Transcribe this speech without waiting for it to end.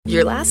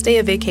Your last day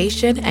of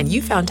vacation and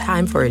you found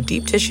time for a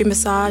deep tissue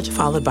massage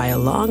followed by a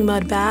long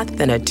mud bath,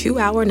 then a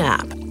 2-hour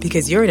nap.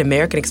 Because you're an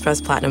American Express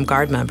Platinum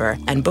Card member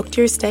and booked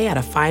your stay at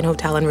a fine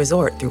hotel and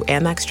resort through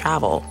Amex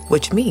Travel,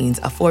 which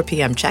means a 4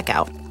 p.m.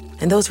 checkout.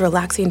 And those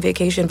relaxing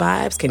vacation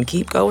vibes can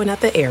keep going at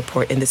the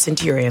airport in the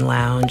Centurion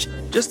Lounge.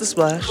 Just a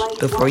splash.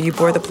 Before you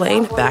board the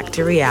plane, back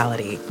to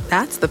reality.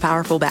 That's the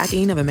powerful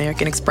backing of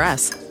American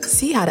Express.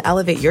 See how to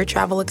elevate your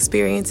travel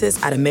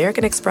experiences at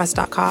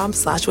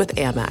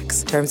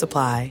americanexpress.com/withAmex. Terms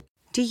apply.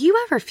 Do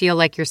you ever feel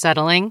like you're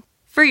settling?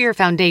 For your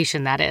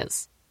foundation, that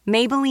is.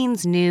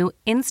 Maybelline's new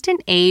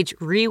Instant Age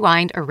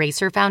Rewind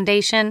Eraser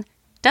Foundation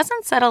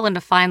doesn't settle into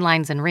fine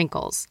lines and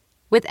wrinkles.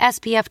 With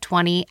SPF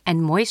 20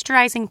 and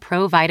moisturizing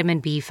Pro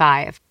Vitamin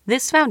B5,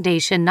 this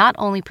foundation not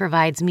only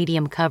provides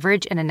medium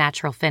coverage and a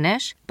natural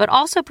finish, but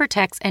also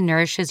protects and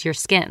nourishes your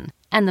skin.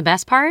 And the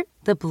best part?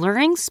 The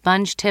blurring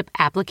sponge tip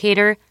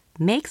applicator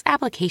makes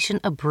application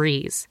a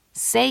breeze.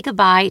 Say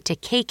goodbye to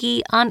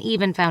cakey,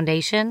 uneven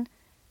foundation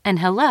and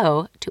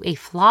hello to a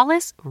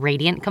flawless,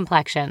 radiant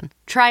complexion.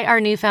 Try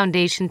our new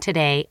foundation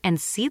today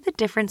and see the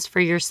difference for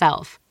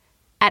yourself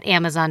at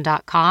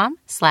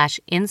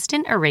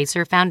Amazon.com/Instant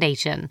Eraser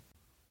Foundation.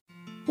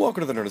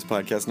 Welcome to the Nerdist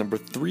Podcast number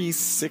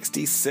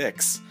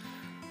 366.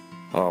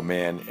 Oh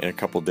man, in a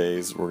couple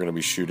days we're going to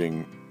be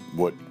shooting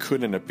what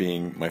could end up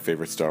being my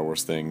favorite Star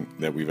Wars thing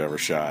that we've ever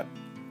shot.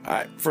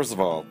 First of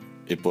all,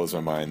 it blows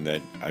my mind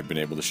that I've been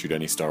able to shoot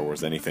any Star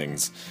Wars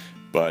anythings,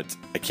 but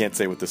I can't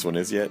say what this one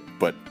is yet,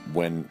 but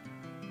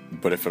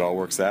if it all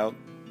works out,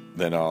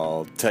 then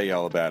I'll tell you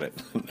all about it,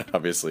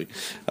 obviously.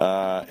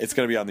 It's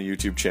going to be on the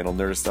YouTube channel,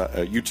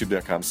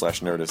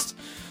 youtube.com/Nerdist.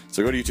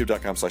 So go to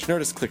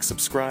youtube.com/Nerdist, click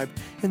subscribe,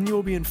 and you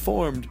will be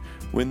informed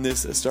when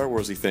this Star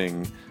Warsy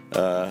thing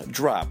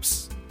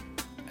drops,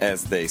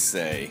 as they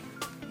say.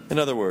 In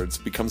other words,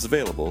 becomes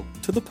available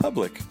to the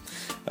public.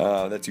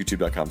 That's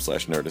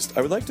youtube.com/Nerdist.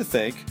 I would like to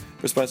thank,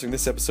 for sponsoring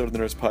this episode of the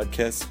Nerdist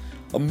Podcast,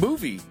 a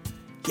movie.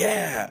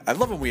 Yeah, I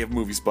love when we have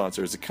movie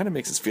sponsors. It kind of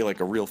makes us feel like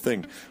a real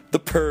thing. The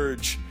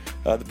Purge.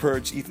 The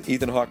Purge,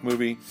 Ethan Hawke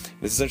movie.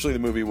 It's essentially the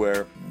movie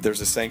where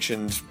there's a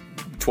sanctioned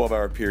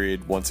 12-hour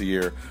period once a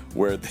year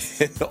where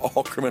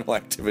all criminal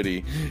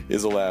activity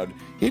is allowed,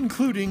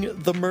 including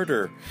the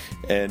murder.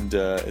 And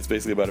it's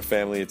basically about a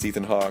family. It's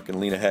Ethan Hawke and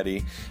Lena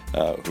Headey,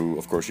 who,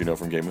 of course, you know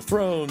from Game of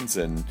Thrones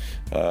and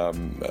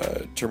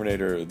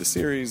Terminator, the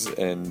series,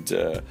 and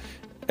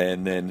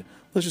then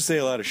let's just say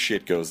a lot of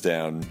shit goes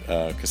down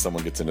because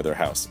someone gets into their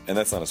house. And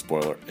that's not a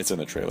spoiler. It's in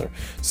the trailer.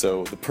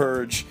 So The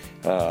Purge,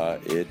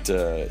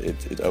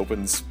 it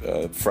opens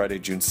Friday,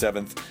 June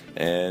 7th.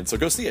 And so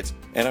go see it.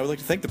 And I would like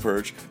to thank The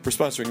Purge for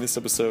sponsoring this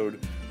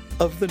episode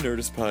of the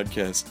Nerdist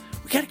Podcast.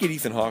 We got to get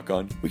Ethan Hawke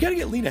on. We got to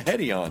get Lena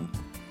Headey on.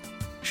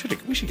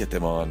 We should get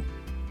them on.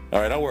 All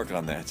right, I'll work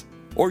on that.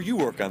 Or you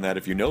work on that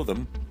if you know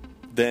them.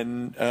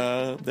 Then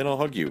I'll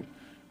hug you.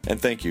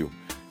 And thank you.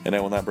 And I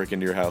will not break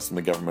into your house when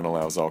the government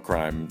allows all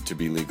crime to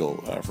be legal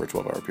for a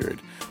 12-hour period.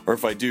 Or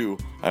if I do,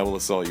 I will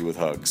assault you with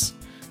hugs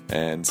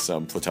and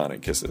some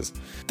platonic kisses.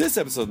 This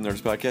episode of the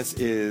Nerdist Podcast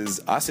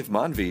is Asif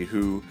Manvi,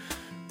 who,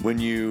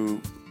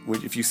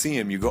 if you see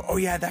him, you go, oh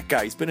yeah, that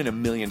guy. He's been in a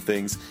million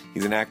things.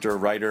 He's an actor,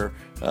 writer,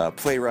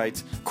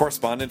 playwright,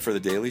 correspondent for The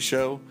Daily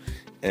Show.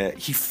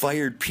 He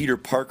fired Peter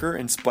Parker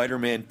in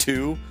Spider-Man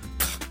 2.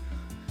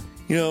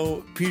 You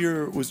know,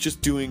 Peter was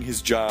just doing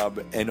his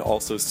job and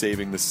also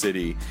saving the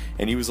city,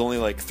 and he was only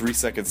like 3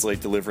 seconds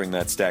late delivering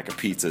that stack of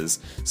pizzas,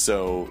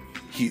 so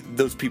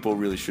those people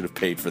really should have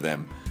paid for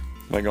them.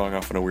 Am I going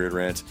off on a weird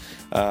rant?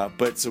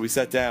 But so we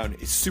sat down.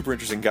 He's a super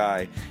interesting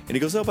guy. And he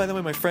goes, oh, by the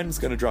way, my friend's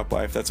going to drop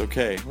by if that's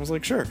okay. I was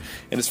like, sure.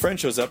 And his friend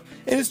shows up.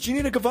 And it's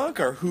Janina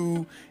Gavankar,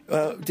 who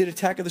did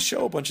Attack of the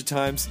Show a bunch of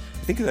times.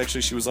 I think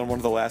actually she was on one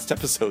of the last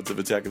episodes of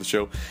Attack of the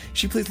Show.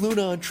 She plays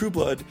Luna on True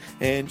Blood.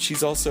 And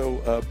she's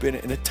also been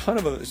in a ton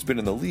of she's been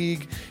in The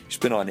League. She's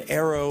been on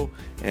Arrow.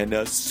 And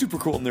a super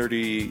cool,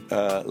 nerdy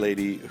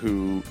lady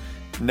who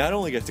not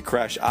only get to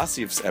crash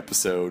Asif's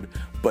episode,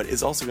 but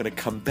is also going to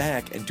come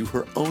back and do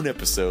her own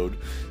episode.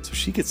 So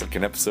she gets like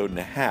an episode and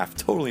a half,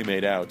 totally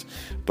made out.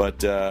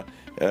 But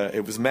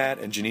it was Matt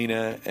and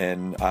Janina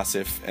and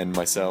Asif and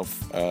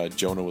myself.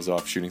 Jonah was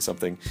off shooting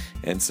something.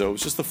 And so it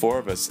was just the four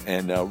of us.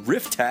 And a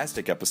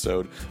riff-tastic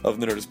episode of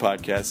the Nerdist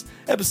Podcast,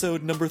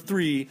 episode number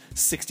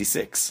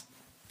 366.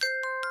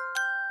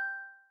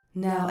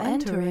 Now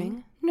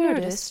entering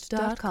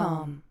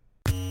Nerdist.com.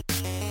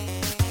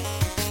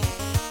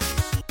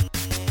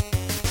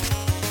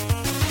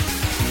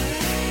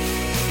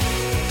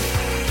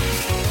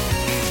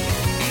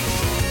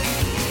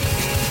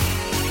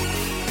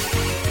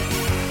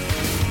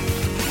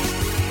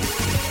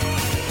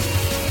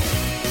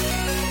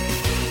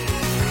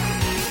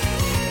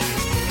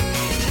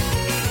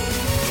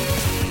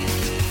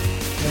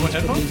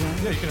 Headphones?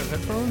 Yeah, you can have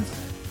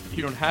headphones.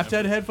 You don't have to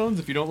have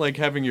headphones if you don't like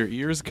having your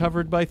ears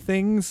covered by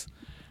things.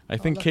 I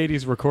think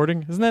Katie's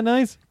recording. Isn't that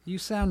nice? You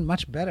sound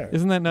much better.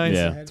 Isn't that nice?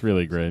 Yeah, it's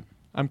really great.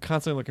 I'm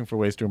constantly looking for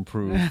ways to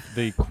improve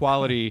the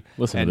quality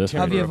Listen to and this.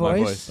 timbre Of your of my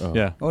voice? voice.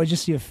 Yeah. Or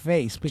just your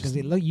face, because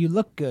you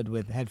look good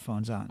with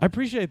headphones on. I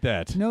appreciate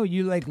that. No,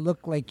 you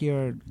look like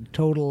you're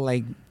total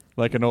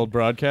Like an old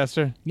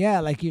broadcaster.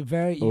 like you're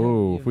very.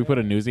 Oh, if we put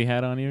a newsy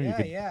hat on you, you Yeah,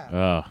 could.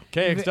 yeah. Oh,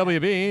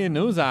 KXWB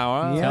News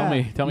Hour.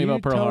 Yeah. Tell me You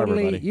about Pearl Harbor,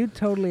 totally- buddy. You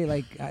totally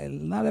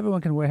not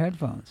everyone can wear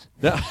headphones.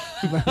 That's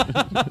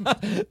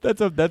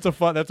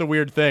a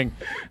weird thing.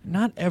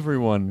 Not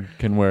everyone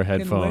can wear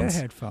headphones.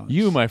 headphones.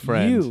 You, my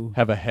friend, You.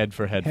 have a head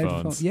for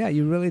headphones. Yeah,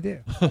 you really do.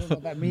 I don't know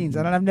what that means.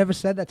 I've never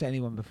said that to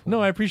anyone before.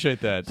 No, I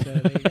appreciate that. So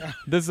there you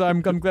go.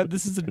 I'm glad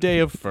this is a day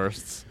of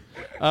firsts.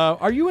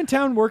 Are you in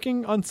town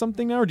working on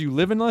something now, or do you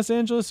live in Los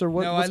Angeles, or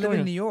what? No, what's I live going in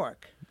on? New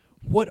York.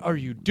 What are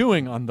you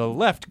doing on the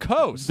left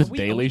coast? The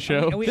Daily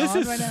Show. Are we This on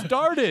has right now?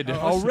 started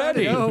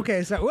already. Oh,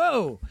 okay. So,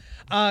 whoa.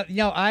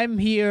 I'm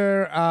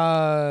here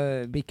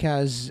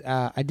because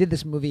I did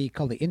this movie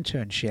called The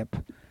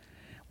Internship,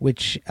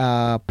 which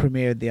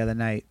premiered the other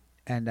night,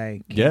 and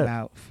I came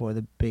out for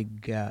the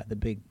big gala?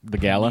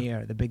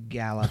 premiere, the big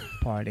gala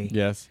party.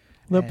 Yes.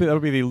 And- That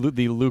would be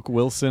the Luke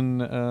Wilson.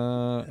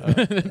 No,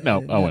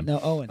 Owen. No,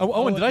 Owen. Oh,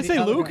 Owen. Did I the say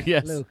other Luke? one.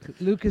 Yes.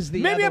 Luke is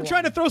the. Maybe other I'm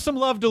trying to one. throw some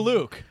love to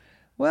Luke.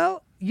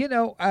 Well,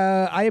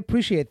 I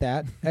appreciate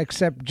that,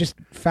 except just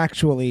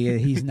factually,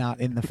 he's not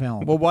in the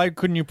film. Well, why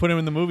couldn't you put him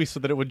in the movie so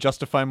that it would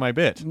justify my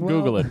bit?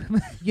 Google it.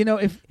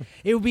 If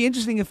it would be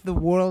interesting if the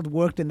world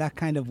worked in that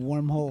kind of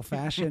wormhole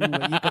fashion,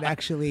 where you could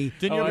actually.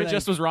 Didn't Oh, you I ever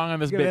just was wrong on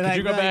this You'd bit. be Could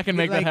you go back and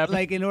make that happen?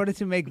 Like in order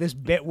to make this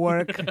bit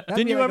work.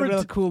 Didn't you ever a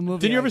real cool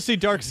movie? Didn't you ever see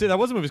Dark City? That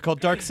was a movie. It's called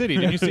Dark City.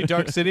 Didn't you see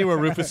Dark City, where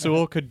Rufus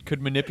Sewell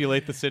could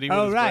manipulate the city with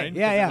Oh his right, brain? 'cause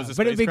yeah, it yeah. was a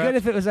But it'd be good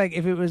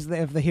spacecraft?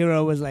 if the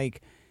hero was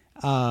like,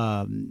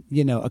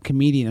 a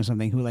comedian or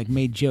something who like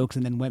made jokes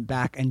and then went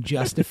back and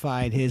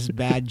justified his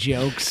bad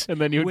jokes. And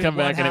then you would with come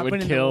what back and it would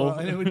happened in the kill. world,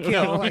 and it would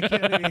kill. Like, you know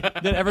what I mean?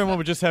 Then everyone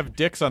would just have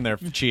dicks on their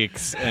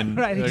cheeks, and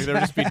Right, there would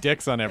just be exactly.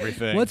 dicks on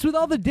everything. What's with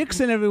all the dicks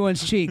in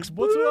everyone's cheeks?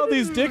 What's with all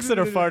these dicks that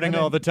are farting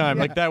all the time?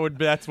 Yeah. Like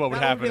that's what would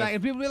That happen. be like,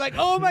 and people would be like,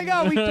 "Oh my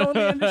god, we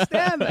totally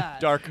understand that."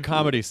 Dark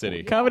Comedy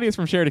City. Comedy is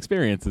from shared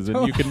experiences,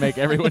 and you can make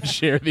everyone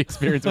share the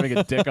experience of having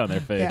a dick on their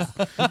face.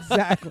 Yeah,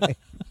 exactly.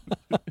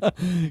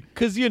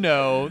 Because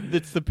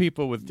it's the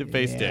people with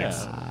face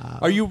dicks.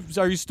 Are you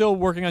still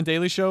working on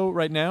Daily Show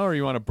right now? Or are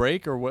you on a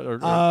break or what? Or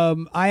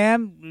I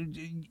am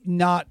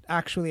not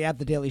actually at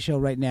the Daily Show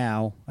right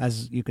now,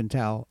 as you can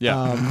tell.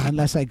 Yeah.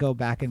 Unless I go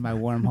back in my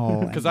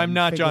wormhole. 'Cause and I'm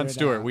not figure Jon it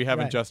Stewart. out. We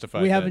haven't Right.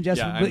 justified We that. haven't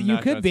justified. Yeah, but I'm you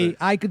not could Jon be. Stewart.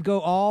 I could go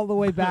all the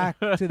way back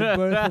to the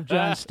birth of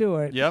Jon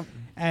Stewart. Yep.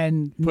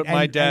 And Put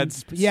my and-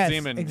 dad's yes,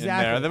 semen in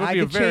exactly. there. That would I be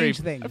a could very- change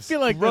things. I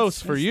feel like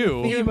Gross that's- for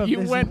you. theme of You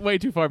this- went way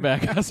too far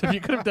back, Hassan. You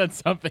could have done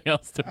something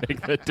else to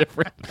make that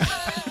different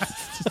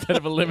instead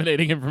of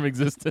eliminating him from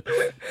existence.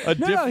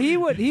 No, he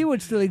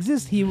would still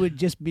exist. He would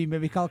just be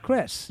maybe called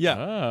Chris. Yeah.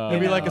 Oh,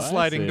 Maybe I like a see.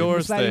 sliding The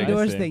doors sliding thing.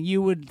 doors see. thing.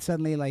 You would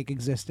suddenly like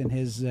exist in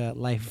his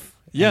life.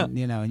 Yeah. And,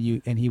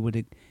 and he would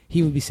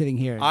be sitting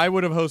here. I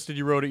would have hosted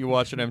You Wrote It, You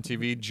Watched It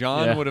MTV.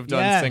 John Yeah. would have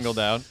done Yes. Singled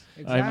Out.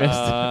 I missed.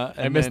 I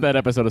I missed that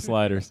episode of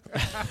Sliders.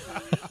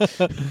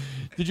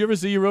 Did you ever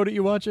see You Wrote It,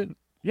 You Watch It?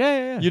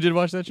 Yeah. You did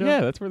watch that show?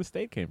 Yeah, that's where the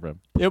state came from.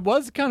 It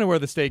was kind of where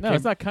the state No, came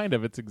it's not kind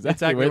of. It's exactly,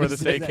 exactly where the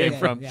state came Yeah,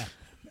 from. yeah.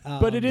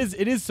 But it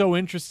is so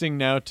interesting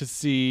now to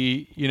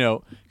see,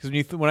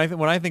 because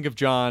when I think of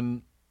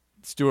Jon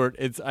Stewart,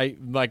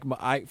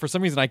 for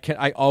some reason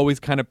I always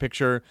kind of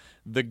picture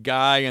the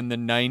guy in the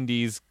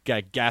 '90s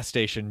gas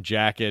station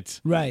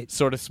jacket, Right.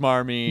 Sort of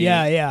smarmy,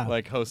 Yeah.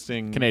 like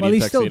hosting Canadian Well, he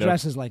still tuxedo.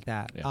 dresses like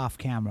that Yeah. off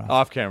camera.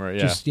 off camera, yeah.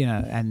 Just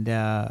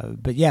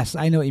but yes,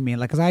 I know what you mean.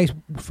 Like, because I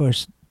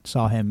first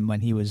saw him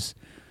when he was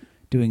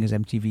doing his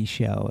MTV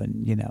show,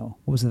 and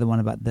what was the one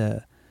about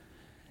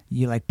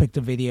you like picked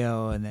a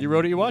video and then You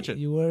Wrote It, You Watch It.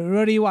 You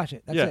wrote it, you watch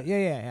it. That's Yeah. it.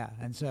 Yeah.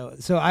 And so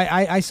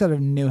I sort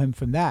of knew him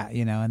from that,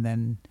 and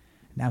then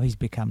now he's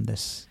become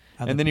this.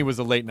 And then he was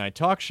a late night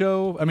talk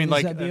show. I mean,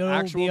 like an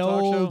actual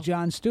talk old show.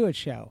 Jon Stewart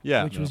show,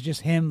 Yeah. which was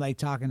just him like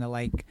talking to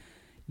like,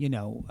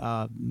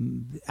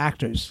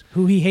 actors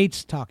who he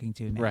hates talking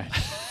to now.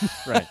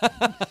 Right.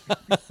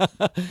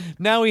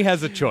 Now he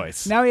has a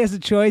choice. Now he has a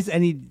choice,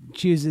 and he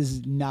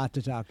chooses not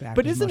to talk to actors.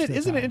 But isn't most of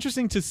the it time.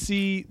 interesting to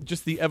see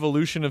just the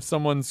evolution of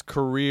someone's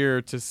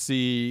career, to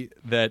see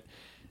that,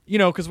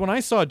 because when I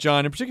saw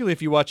John, and particularly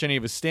if you watch any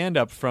of his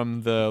stand-up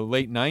from the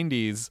late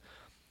 90s,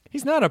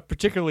 he's not a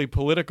particularly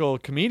political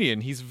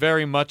comedian. He's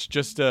very much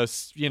just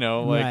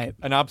Right.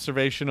 an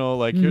observational,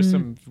 like, here's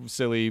some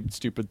silly,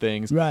 stupid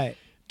things. Right.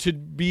 To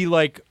be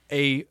like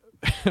a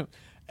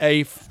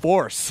a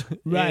force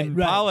Right, in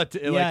right.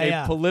 politics, like Yeah, a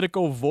yeah.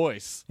 political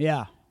voice,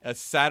 Yeah. a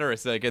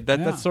satirist. Like Yeah.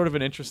 that's sort of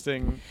an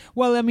interesting.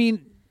 Well, I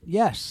mean,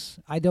 yes.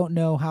 I don't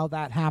know how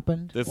that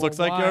happened. This or looks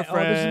like why. your Oh,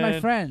 this is my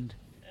friend.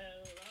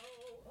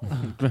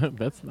 friend.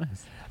 That's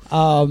nice.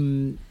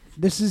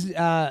 This is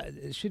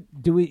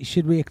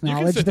should we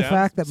acknowledge sit the down.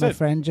 fact that my Sit.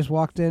 friend just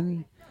walked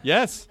in?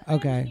 Yes,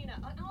 Okay.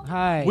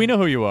 Hi. we know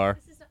who you are.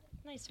 This is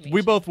nice Nice to meet We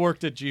you. both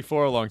worked at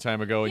G4 a long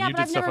time ago, and Yeah, you but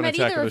did I've stuff never on met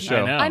Attack either of the of you.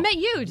 Show. I know. I met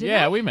you, didn't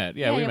Yeah, I? we met.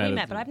 Yeah, we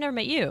met. but I've never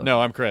met you.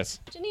 No, I'm Chris.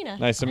 Janina.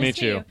 Nice to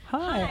meet you.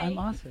 Hi, I'm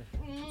Asif.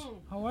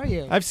 How are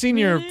you? I've seen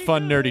your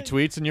fun, nerdy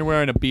tweets, and you're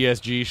wearing a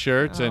BSG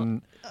shirt,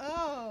 and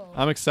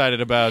I'm excited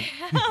about.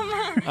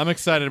 I'm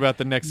excited about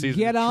the next season.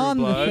 Get of True on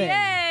the Blood. thing.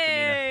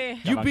 Yay!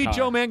 You Come beat on,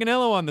 Joe Colin.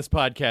 Manganiello on this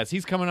podcast.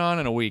 He's coming on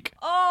in a week.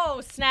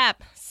 Oh,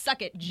 snap.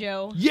 Suck it,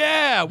 Joe.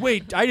 Yeah.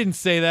 Wait, I didn't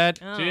say that.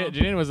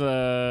 Janine was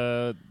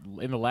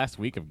in the last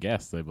week of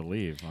guests, I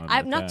believe. on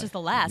I'm not Attack. just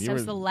the last. You I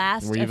was were- the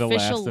last were you the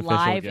official last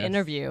live guest?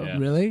 interview. Yeah.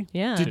 Really?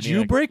 Yeah. Did Janine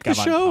you break the got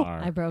on show?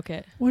 par. I broke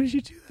it. Why did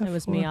you do that? It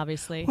was me,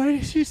 obviously. Why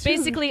did you do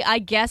Basically, I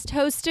guest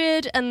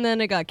hosted and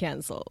then it got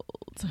canceled.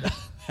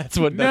 That's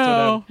what.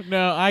 No,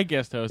 I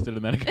guest hosted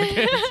and then it got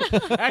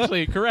canceled.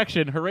 Actually,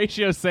 correction.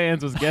 Horatio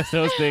Sands was guest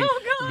hosting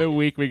Oh, the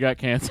week we got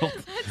canceled.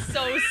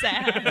 So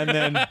sad. And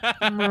then.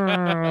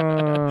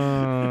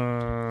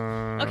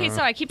 Okay,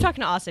 sorry. Keep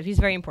talking to Asif. He's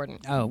very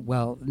important. Oh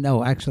well,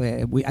 no.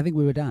 Actually, I think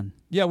we were done.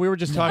 Yeah, we were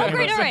just talking. Oh,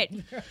 great. about All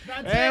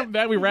right. And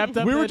that we wrapped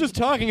up. We were the- just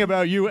talking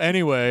about you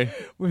anyway.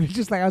 We were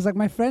just like I was like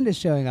my friend is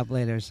showing up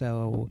later.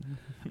 So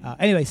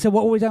anyway, so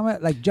what were we talking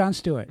about? Like Jon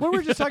Stewart. We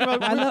were just talking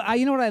about.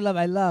 You know what I love?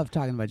 I love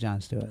talking about Jon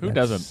Stewart. Who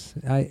That's-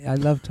 I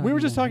love talking. We were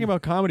just talking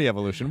about comedy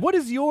evolution. What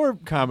is your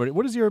comedy?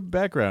 What is your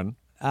background?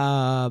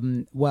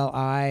 Well,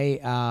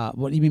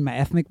 what do you mean, my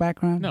ethnic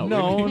background? No,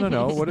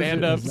 No. What is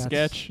stand it? up That's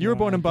sketch. You were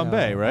born in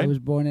Bombay, right? I was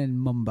born in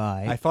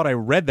Mumbai. I thought I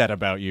read that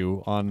about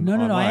you on. No.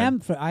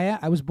 online. I am.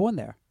 I was born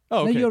there.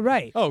 Oh, okay. No, you're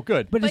right. Oh,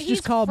 good. But it's he's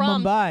just called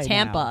from Mumbai.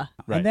 Tampa.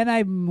 now. Right. And then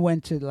I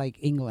went to like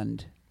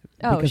England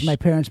Oh, because my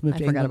parents moved I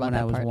to forgot England about when I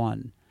that was part.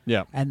 1.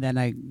 Yeah. And then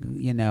I,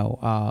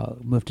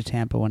 moved to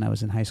Tampa when I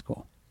was in high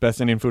school. Best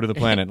Indian food of the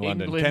planet,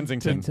 London, England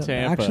Kensington. to So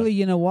Tampa. actually,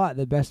 you know what?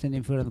 The best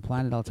Indian food on the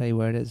planet, I'll tell you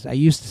where it is. I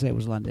used to say it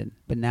was London,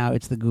 but now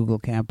it's the Google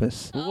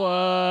campus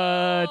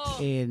What?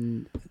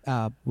 in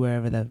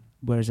where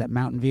is that,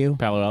 Mountain View?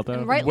 Palo Alto.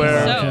 And rightly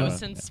Where- so,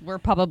 since we're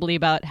probably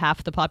about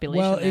half the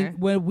population Well, there.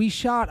 when we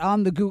shot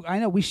on the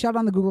Google, we shot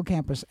on the Google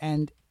campus,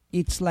 and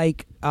it's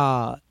like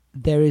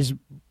there is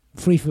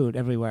free food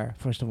everywhere.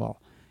 First of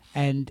all,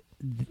 and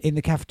in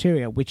the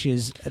cafeteria, which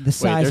is the Wait,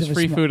 size there's of a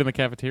free small- food in the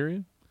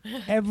cafeteria?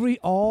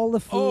 all the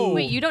food. Oh.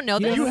 Wait, you don't know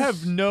this? You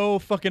have no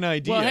fucking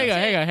idea. Well,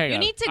 hang on. You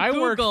need to I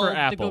Google worked for the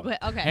Apple. Google.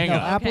 Okay. Hang No,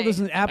 on. Apple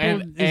doesn't.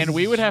 Apple And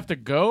we would have to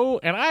go,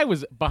 and I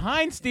was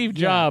behind Steve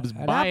Jobs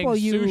At buying Apple,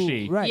 you-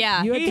 sushi. Right.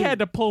 Yeah. You He had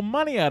to pull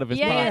money out of his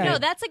Yeah, pocket. no,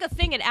 that's like a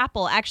thing at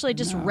Apple. Actually, I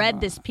just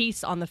read this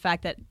piece on the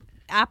fact that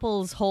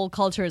Apple's whole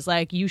culture is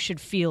like you should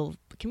feel.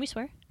 Can we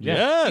swear?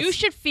 Yes. You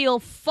should feel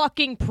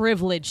fucking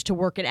privileged to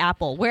work at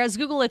Apple. Whereas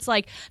Google, it's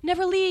like,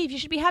 never leave. You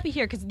should be happy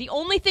here. Because the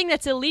only thing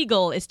that's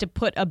illegal is to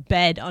put a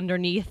bed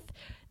underneath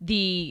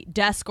the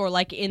desk or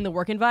like in the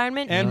work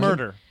environment. And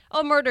murder.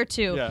 Oh, murder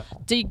too.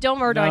 Yeah. Don't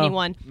murder No,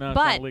 anyone. no, it's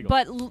but not illegal.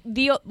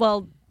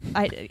 but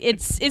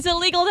it's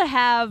illegal to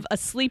have a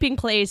sleeping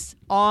place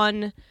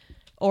on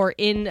or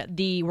in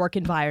the work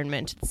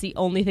environment. It's the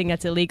only thing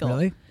that's illegal.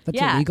 Really? That's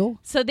yeah. illegal?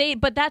 So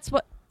but that's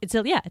what it's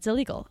it's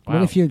illegal. Wow.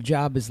 What if your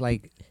job is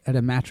like at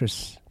a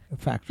mattress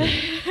factory?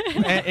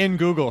 In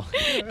Google.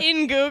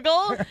 In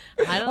Google,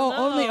 I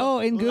don't know.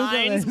 in Google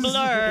Lines it's-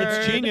 blurred.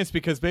 It's genius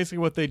because basically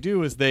what they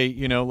do is they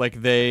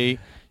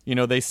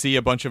see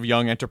a bunch of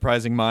young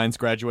enterprising minds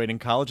graduating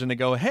college and they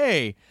go,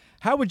 "Hey,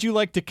 how would you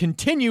like to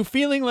continue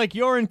feeling like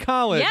you're in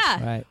college?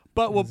 Yeah. Right.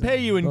 But we'll pay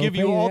you and We'll give pay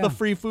you you, all yeah. the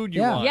free food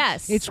you Yeah. want."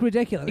 Yes. It's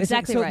ridiculous.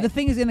 Exactly so right. the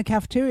thing is, in the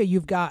cafeteria,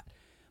 you've got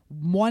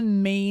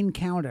one main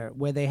counter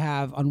where they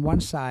have on one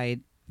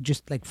side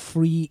just like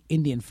free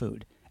Indian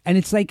food. And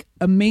it's like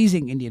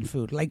amazing Indian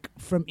food, like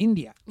from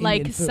India. Like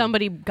Indian food.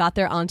 somebody got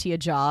their auntie a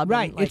job.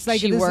 Right. And, It's like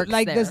she this, works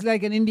like there. there's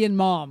like an Indian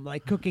mom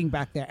like cooking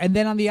back there. And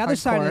then on the other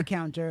side of the Hardcore.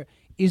 counter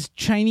is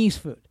Chinese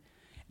food.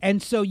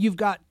 And so you've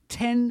got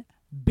 10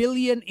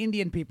 billion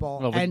Indian people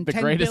Well, and the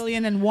 10 greatest-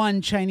 billion and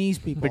one Chinese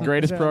people. The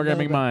greatest Those are a little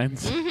programming bit-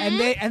 minds.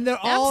 and they're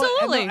all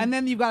Absolutely. and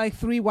then you've got like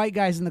 3 white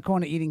guys in the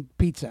corner eating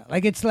pizza.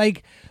 Like it's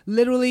like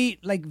literally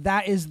like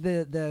that is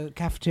the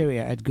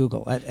cafeteria at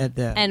Google at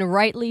the and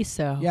rightly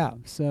so. yeah.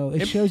 So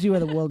it shows you where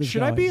the world is Should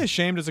going. I be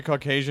ashamed as a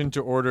Caucasian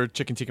to order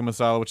chicken tikka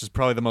masala, which is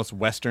probably the most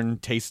Western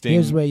tasting?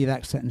 Here's where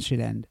that sentence should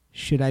end.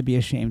 Should I be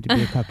ashamed to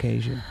be a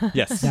Caucasian?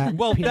 Yes. That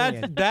Well,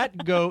 period. that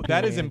is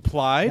Period.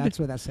 implied. That's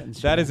where that sentence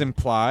should That is end.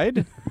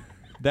 implied.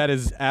 That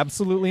is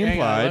absolutely Hang on,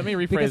 implied. let me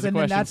rephrase Because the and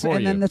then question that's for and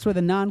you. then that's where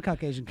the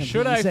non-Caucasian comes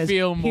Should in and I says,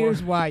 feel more-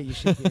 Here's why you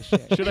should be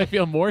ashamed. Should I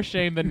feel more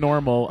shame than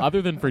normal,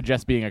 other than for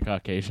just being a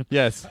Caucasian?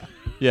 Yes.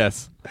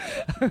 Yes.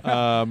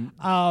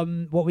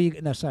 What were you?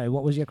 No, sorry.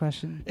 What was your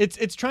question?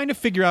 It's trying to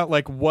figure out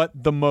like what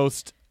the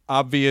most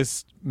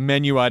obvious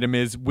menu item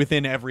is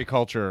within every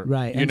culture.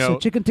 Right. You And know. so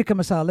chicken tikka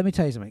masala. Let me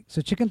tell you something.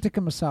 So chicken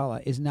tikka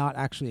masala is not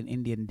actually an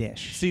Indian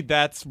dish. See,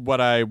 that's what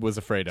I was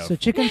afraid of. So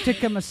chicken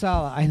tikka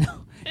masala. I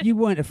know you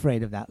weren't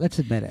afraid of that. Let's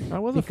admit it. I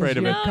was Because afraid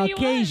of you're it. No, he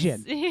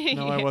Caucasian. was.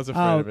 No, I was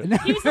afraid Oh, of it. no.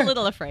 He was a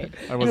little afraid.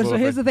 I was No, a so little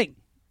here's the afraid.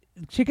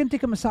 thing. Chicken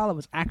tikka masala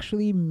was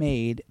actually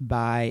made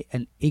by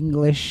an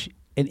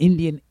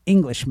Indian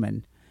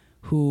Englishman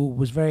who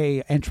was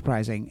very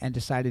enterprising and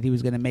decided he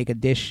was going to make a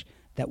dish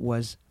that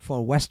was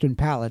for Western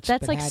palates.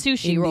 That's but like had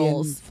sushi Indian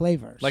rolls.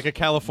 flavors. Like a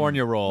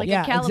California roll. Like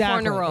a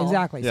California roll.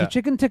 Exactly. Yeah. So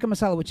chicken tikka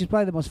masala, which is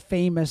probably the most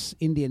famous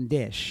Indian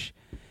dish.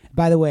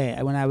 By the way,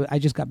 when I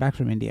just got back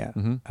from India,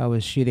 I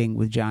was shooting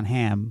with John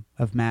Hamm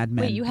of Mad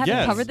Men. Wait, you haven't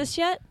Yes. covered this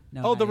yet?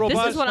 No, Oh, the not yet.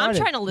 robot This is what I'm started.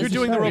 trying to You're listen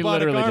doing to. the We robotic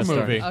literally arm just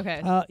movie. started.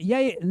 Okay.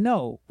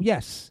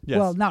 Yes. Yes.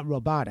 Well, not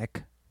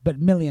robotic, but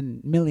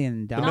 $1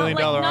 million. The $1 Not million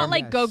like, arm? not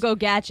like Yes. Go-Go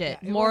Gadget.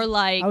 Yeah, it More was-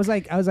 like...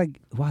 I was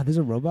like, wow, there's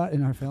a robot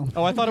in our film.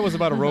 Oh, I thought it was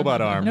about a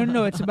robot arm.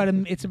 No, it's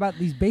about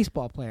these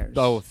baseball players.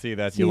 Oh, see,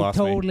 that you See, lost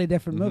me. totally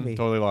different Mhm, movie.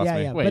 totally lost yeah,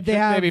 me. Yeah, Wait, but they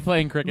shouldn't have they be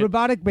playing cricket?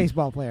 robotic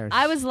baseball players.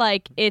 I was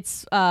like,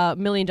 it's $1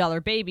 Million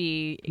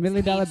Baby. $1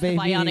 Million meets the Baby.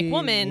 Bionic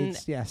Woman.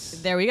 Yes.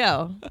 There we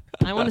go.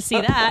 I want to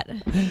see that.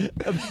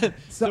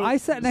 So I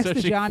sat next so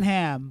to she- John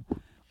Hamm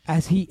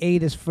as he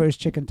ate his first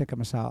chicken tikka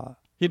masala.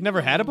 He'd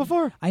never had it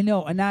before? I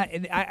know, and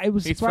I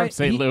was He's from surprised.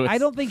 St. Louis. I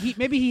don't think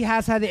maybe he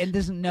has had it and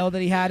doesn't know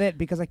that he had it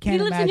because I can't He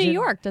lives imagine. in New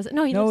York, doesn't?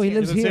 No, he No, lives he here.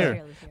 lives He lives here.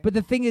 here. But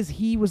the thing is,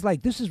 he was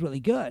like, "This is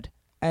really good,"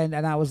 and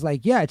I was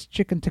like, "Yeah, it's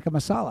chicken tikka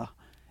masala,"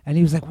 and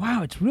he was like,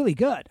 "Wow, it's really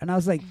good," and I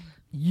was like,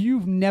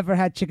 "You've never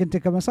had chicken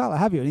tikka masala,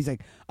 have you?" And he's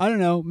like, "I don't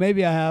know,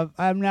 maybe I have.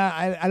 I'm not.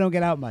 I don't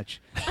get out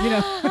much, you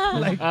know."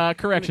 like,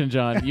 Correction,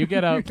 John. You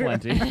get out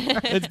plenty.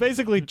 It's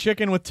basically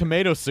chicken with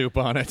tomato soup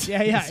on it.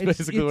 yeah, That's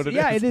basically what it is.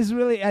 Yeah, it is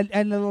really, and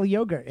a little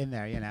yogurt in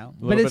there, you know. A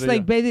But little it's bit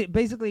of like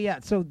basically, yeah.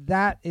 So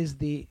that is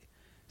the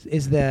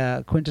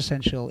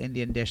quintessential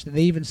Indian dish that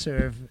they even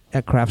serve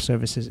at craft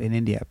services in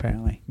India,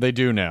 apparently. They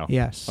do now.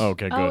 Yes.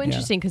 Okay, good. Oh,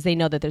 interesting, because they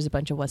know that there's a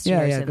bunch of Yeah,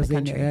 Westerners yeah, in the because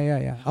country.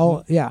 yeah.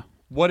 Oh, yeah.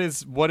 What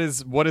is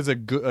a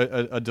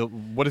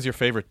good what is your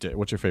favorite dish?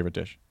 What's your favorite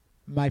dish?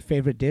 My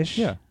favorite dish.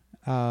 Yeah.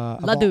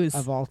 Ladoos.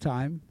 Of all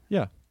time.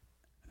 Yeah.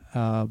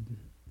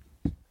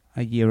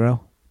 A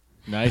gyro.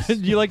 Nice.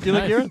 you like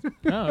yours?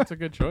 No, it's a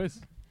good choice.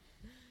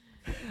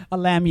 A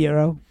lamb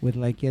gyro with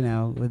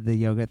with the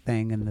yogurt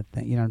thing and the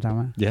thing. You know what I'm talking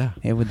about? Yeah.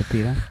 Yeah, with the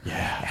pita.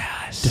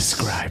 Yes.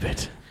 Describe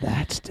it.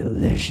 That's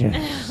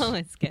delicious. Oh,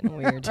 it's getting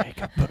weird.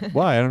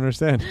 Why? I don't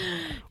understand.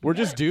 We're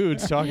just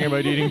dudes talking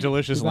about eating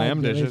delicious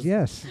lamb dishes.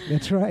 Yes,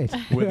 that's right.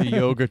 With the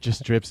yogurt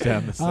just drips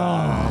down the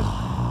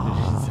side.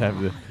 You just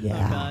have the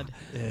Yeah.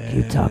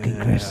 Keep talking,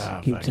 Chris.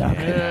 Keep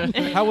talking.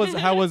 How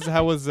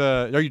was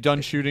are you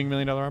done shooting $1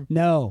 Million Arm?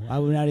 No, I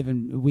would not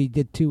even. We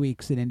did 2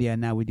 weeks in India,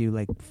 and now we do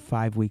like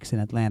 5 weeks in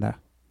Atlanta.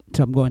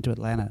 So I'm going to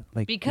Atlanta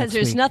Because next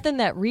there's week. nothing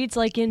that reads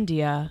like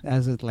India.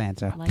 as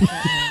Atlanta. Like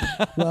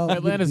that. Well,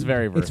 Atlanta's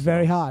very It's versatile.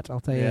 very hot.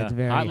 I'll tell you, Yeah. it's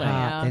very Hot hot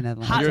Atlanta. in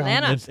Atlanta. Hot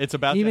Atlanta. It's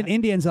about Even to,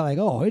 Indians are like,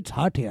 "Oh, it's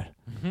hot here.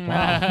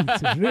 Wow,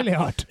 it's really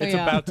hot."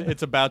 Yeah.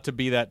 it's about to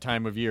be that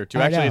time of year too.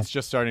 I Actually, know. it's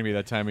just starting to be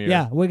that time of year.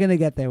 Yeah, we're gonna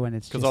get there when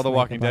it's Because just all the like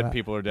Walking Dead about-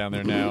 people are down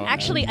there now.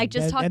 Actually, I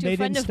just and, talked and to they a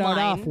friend didn't of start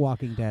off mine.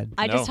 Walking Dead.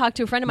 I No. just talked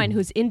to a friend of mine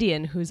who's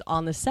Indian, who's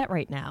on the set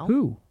right now.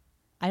 Who?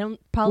 I don't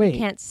probably Wait.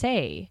 can't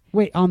say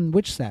Wait, on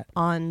which set?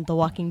 on the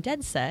Walking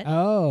Dead set.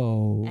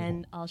 Oh,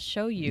 And I'll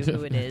show you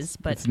who it is,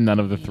 but It's none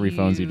of the 3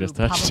 phones you just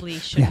touched. Probably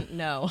shouldn't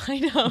know. I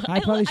know.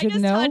 I probably shouldn't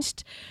just know.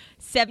 touched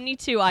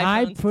 72 iPhones.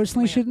 I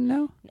personally Yeah. shouldn't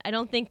know. I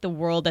don't think the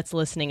world that's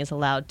listening is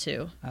allowed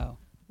to. Oh,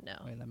 No.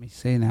 wait, let me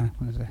see now.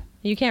 What is it?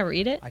 You can't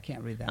read it? I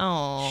can't read that.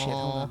 Oh. Shit,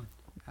 hold on.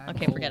 I'm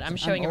Okay, forget it. old. I'm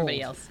showing everybody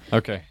old. else.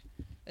 Okay.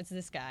 It's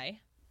this guy.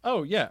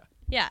 Oh yeah,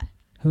 Yeah.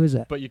 Who is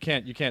it? but you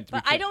can't.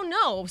 But I don't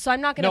know, so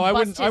I'm not going to No, I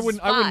bust wouldn't. his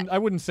spot. I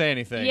wouldn't say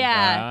anything.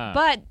 Yeah, Ah.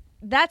 but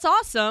that's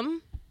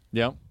awesome.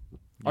 Yeah.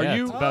 Are Yeah,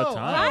 you? it's about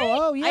time. Right?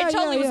 Oh, yeah, I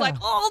totally yeah, was yeah. like,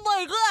 oh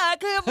my God, I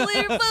can't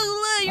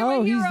believe you're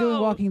Oh, a he's hero. doing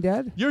Walking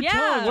Dead. Your Yeah.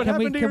 tongue. What Can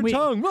we- happened to can your we-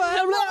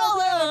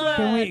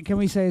 tongue? Can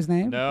we say his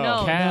name? No.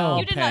 No, Cal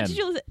you did not. Penn. Did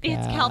you?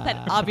 It's Cal Penn,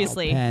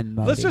 obviously. Penn,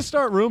 Let's buddy. just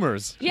start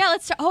rumors. Yeah,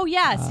 let's start. Oh,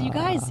 yeah. So, you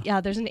guys,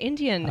 yeah, there's an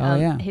Indian. Oh,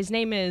 yeah. His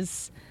name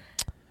is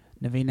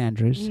Naveen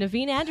Andrews.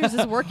 Naveen Andrews,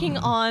 is working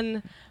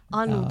on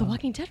The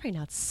Walking Dead right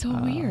now. It's so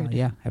weird.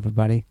 Yeah,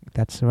 everybody.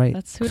 That's right.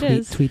 That's who it tweet,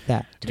 is. Tweet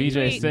that. VJ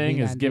Tweet. Singh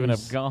is giving up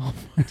Andrews.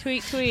 golf.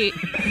 Tweet, tweet.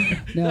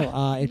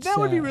 No, it's That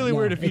would be really no,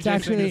 weird if it's VJ Singh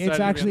actually decided it's to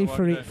be actually on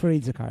The Walking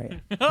Fareed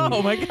Zakaria.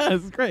 Oh my God,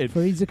 this is great.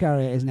 Fareed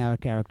Zakaria is now a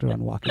character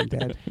on Walking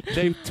Dead.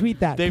 Tweet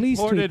that. Please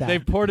tweet that.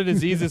 They've ported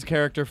Aziz's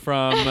character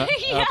from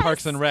Yes.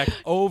 Parks and Rec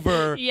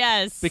over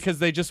Yes. because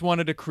they just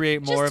wanted to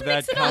create more Just of to that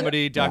mix it up.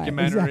 comedy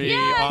documentary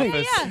Yeah,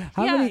 office. yeah.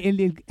 How many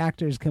Indian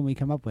actors can we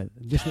come up with?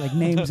 Just like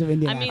names of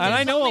Indian I mean, And actors. I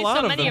there's know a only lot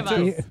so of many them, of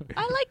too. us.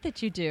 I like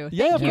that you do.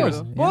 Yeah, of Thank course.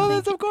 you. Well,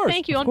 that's of course.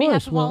 Thank you on Of course.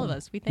 behalf of all Well, of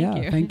us. We thank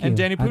yeah, you. Thank you. And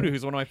Danny I- Pudu,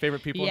 who's one of my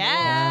favorite people in the world.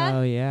 Yeah.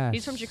 Oh yeah.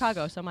 He's from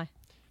Chicago, so am I.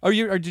 Oh,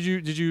 did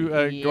you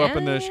grow up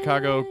in the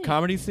Chicago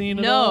comedy scene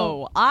at all?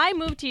 No, I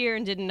moved here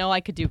and didn't know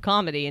I could do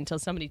comedy until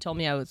somebody told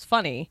me I was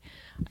funny,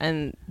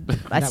 and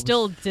I That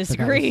still was-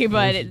 disagree.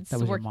 But that was it's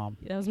your worked. mom.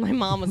 That was my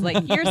mom. Was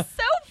like, "You're so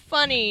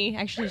funny."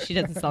 Actually, she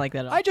doesn't sound like that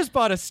at all. I just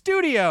bought a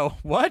studio.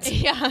 What?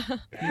 yeah.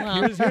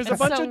 Well, Here's a it's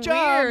bunch so of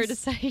jobs. Weird.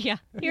 So, yeah.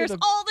 Here's the-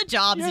 all the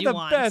jobs You're you the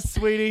want. best,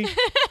 sweetie.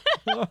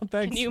 Oh,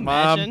 thanks, Can you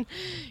Mom. imagine?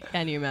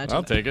 Can you imagine?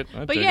 I'll take it.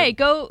 I'll But take yay, it.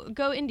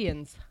 go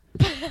Indians.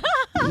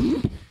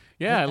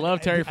 Yeah, I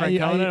love Terry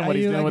Francona and what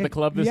he's doing with the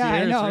club this year. year. I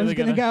know. It's I really was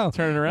going to gonna go.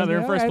 turn it around. They're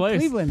in All first right,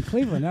 place.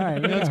 Cleveland. All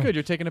right. That's good.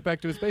 You're taking it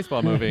back to his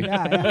baseball movie.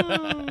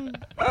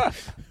 Yeah.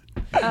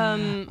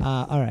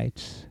 All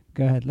right.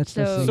 Go ahead. Let's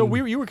So- So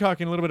you were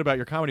talking a little bit about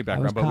your comedy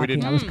background, but we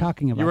didn't. I was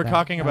talking about. You were that.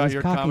 talking I about was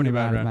your talking comedy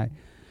about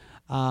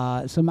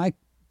background. So my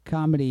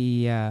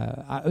comedy,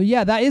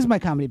 that is my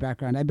comedy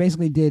background. I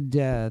basically did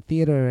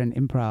theater and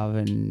improv,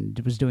 and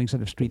was doing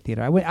sort of street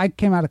theater. I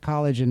came out of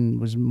college and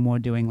was more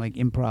doing like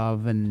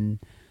improv and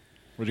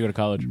Where'd you go to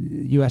college?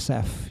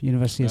 USF,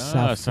 University of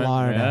South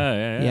Florida.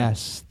 Yeah.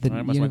 Yes, the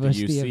I must went to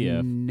University UCF.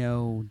 of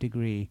no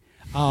degree.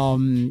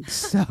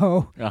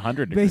 So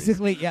 100 degrees.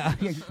 basically, yeah,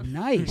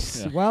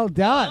 nice, Yeah. well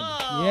done.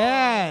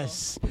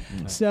 Yes.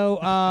 So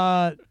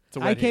I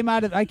wet came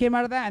out of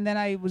that, and then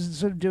I was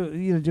sort of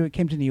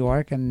came to New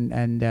York and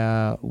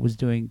was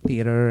doing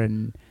theater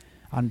and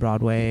on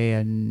Broadway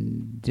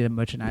and did a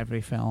Merchant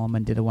Ivory film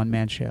and did a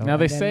one-man show. Now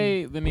they And then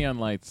say the neon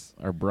lights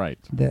are bright.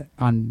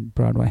 on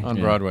Broadway. On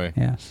Yeah. Broadway.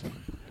 Yes.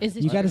 Is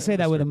it You got to say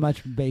that with a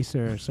much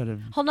baser sort of.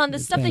 Hold on, the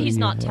stuff that tone he's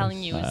in your not telling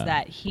voice. you is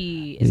that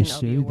he They is an say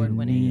Obie the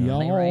Award-winning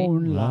playwright.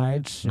 neon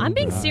lights I'm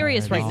being are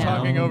serious right bright now.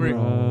 Talking over you.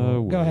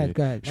 on Broadway.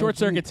 Go ahead. Short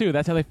Circuit too.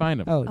 That's how they find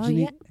them. Oh, Oh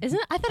Ginny- yeah, isn't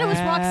it? I thought it was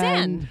Roxanne.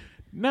 And-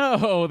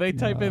 No, they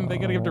type in. They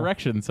gotta give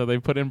directions, so they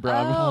put in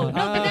Bravo. Oh no,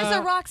 but there's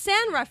a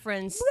Roxanne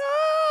reference.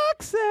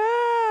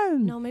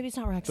 Roxanne. No, maybe it's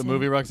not The Roxanne.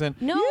 movie Roxanne.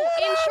 No,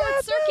 in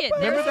Short Circuit.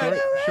 Remember there's that?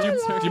 a-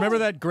 Do you remember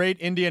that great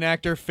Indian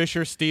actor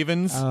Fisher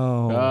Stevens?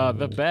 Oh.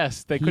 The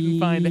best. They couldn't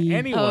find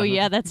anyone. Oh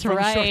yeah, that's from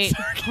right.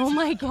 Short Oh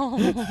my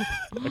god.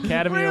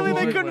 Academy Really? Award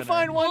They couldn't winner.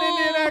 find one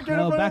Indian actor? to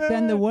No, put back in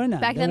then there were none.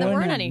 Back then there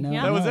were none, No,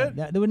 yeah. That was no.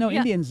 it? There were no Yeah.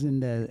 Indians in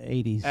the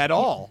 80s. At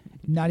all.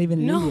 Not even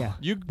in No. India.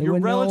 You- There you're were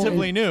no-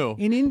 relatively new.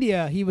 In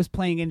India, he was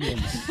playing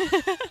Indians.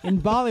 In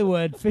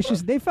Bollywood,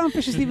 they found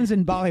Fisher Stevens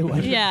in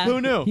Bollywood. Yeah.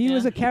 Who knew? He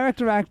was a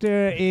character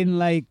actor in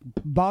like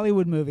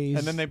Bollywood movies.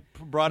 And then they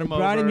brought him They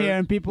over. brought him here,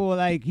 and people were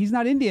like, "He's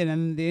not Indian,"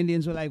 and the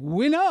Indians were like,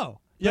 "We know,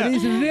 Yeah. but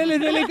he's really,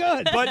 really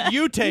good." But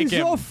you take he's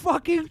him. so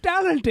fucking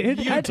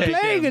talented You at take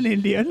playing him. an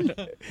Indian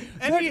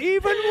that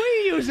even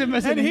we use him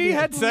as and an he Indian.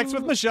 had sex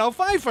with Michelle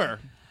Pfeiffer.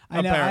 I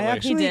know. Apparently. I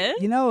actually, He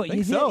did? You know, I think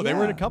he so. did, They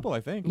were in a yeah. couple, I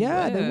think.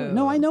 Yeah, they were.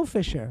 No, Whoa. I know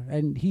Fisher,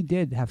 and he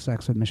did have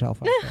sex with Michelle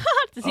Pfeiffer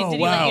Did Oh, he let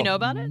wow. you know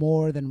about it?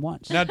 more than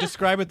once. Now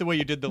describe it the way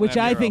you did the Which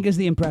Lamb I Hero. think is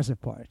the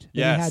impressive part. That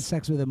Yes. he had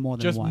sex with him more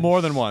than just once.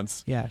 more than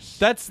once. Yes.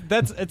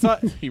 It's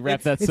not. He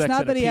wrapped that It's sex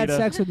not in that a he had pita.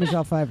 sex with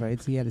Michelle Pfeiffer.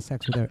 It's he had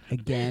sex with her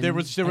again. She and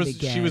was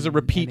a again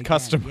repeat and again.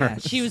 customer.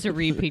 Yes. She was a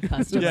repeat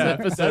customer. Yeah,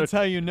 episode. that's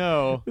how you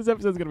know. This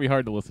episode's gonna be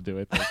hard to listen to.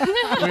 I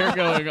think we're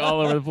going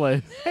all over the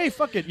place. Hey,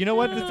 fuck it. You know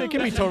what? It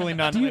can be totally Do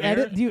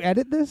non-linear. you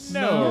edit this?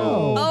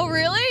 No. Oh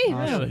really?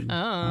 Awesome. Oh.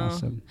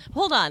 Awesome.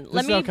 Hold on. is how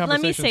Let me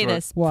conversations say work.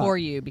 this What? for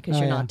you because Oh,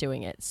 you're yeah. not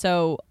doing it.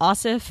 So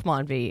Asif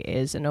Manvi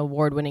is an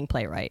award-winning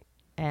playwright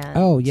and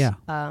Oh, yeah.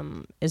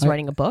 is I-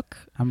 writing a book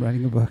I'm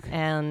writing a book.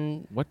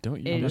 and What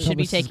don't you? it know? should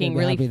be Publicist is taken gonna be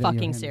really happy that you're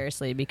fucking him.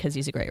 seriously because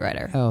he's a great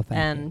writer. Oh, thank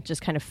and you.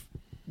 just kind of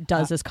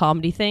does this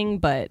comedy thing,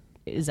 but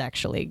is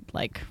actually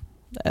like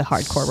a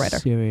hardcore writer.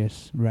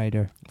 Serious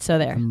writer. So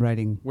there. I'm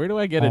writing. Where do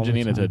I get a all the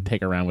Janina to time.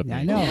 take around with Yeah,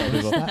 me? I know.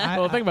 People- I-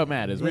 well, the thing about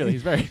Matt is really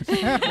he's very.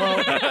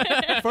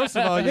 First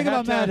of all, The you thing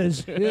have about to Matt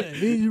is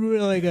he's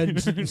really good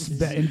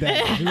in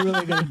bed. He's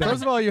really good in bed.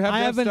 First of all, you have to I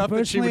have haven't stuff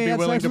that she would personally be had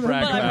willing sex to with him,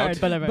 brag But I've about.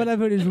 heard, but I've heard. But I've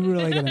heard he's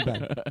really good in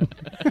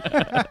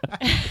bed.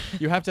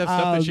 You have to have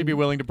stuff that she'd be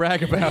willing to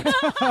brag about.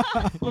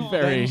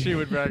 very. Then she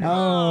would brag.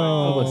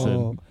 Oh,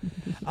 listen.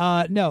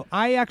 No,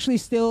 I actually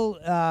still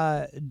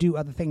do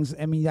other things.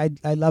 I mean,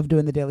 I love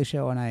doing the Daily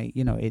Show, and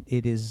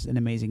it is an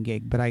amazing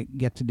gig. But I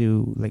get to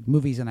do like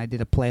movies, and I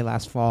did a play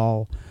last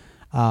fall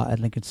at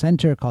Lincoln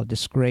Center called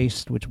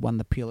Disgraced, which won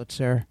the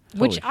Pulitzer.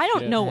 Which Holy I don't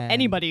shit. know And-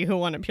 anybody who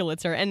won a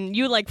Pulitzer, and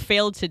you like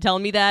failed to tell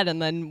me that, and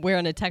then we're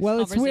in a text Well,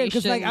 it's conversation. weird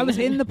because like I was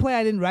in the play,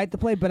 I didn't write the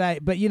play,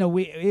 but you know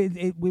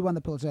we won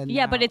the Pulitzer. And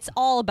yeah, but now- it's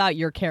all about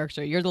your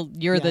character. You're the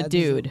Yeah, this is-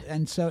 dude.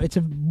 and so it's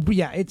a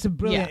brilliant, Yeah, it's a it's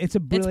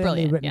brilliantly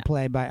brilliant, written yeah.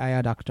 play by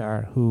Ayad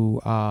Akhtar,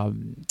 who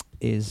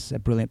is a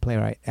brilliant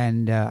playwright,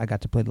 and I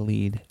got to play the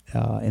lead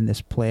in this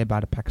play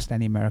about a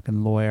Pakistani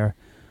American lawyer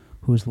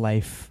whose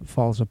life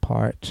falls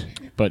apart.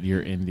 But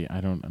you're Indian.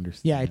 I don't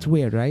understand. Yeah, it's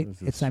weird, right?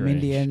 This is It's I'm strange.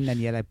 Indian, and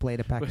yet I played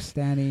a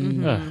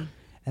Pakistani. Ugh.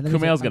 And then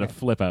Kumail's he's like, gonna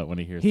flip out when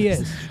he hears He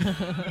this.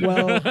 is.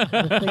 Well,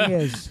 the thing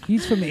is,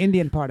 he's from the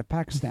Indian part of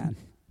Pakistan,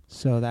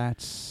 so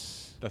that's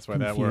why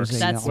that works. confusing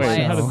That's also. why Wait,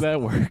 how it's- does that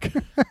work?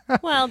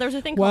 Well, there's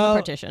a thing called Well, a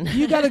partition.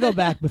 you got to go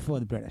back before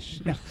the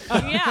British. No.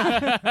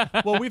 Yeah.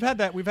 Well, I've had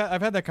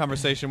that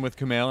conversation with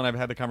Kumail, and I've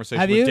had the conversation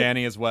Have with you?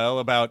 Danny as well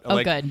about Oh,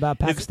 like good. About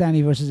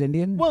Pakistani versus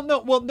Indian. Well,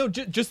 no,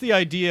 just the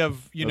idea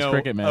of Those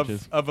cricket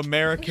matches. of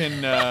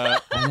American, I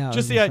know,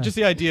 just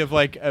the idea of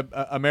like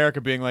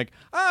America being like,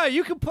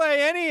 you can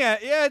play any,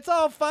 yeah, it's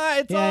all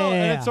fine, it's Yeah, all, yeah,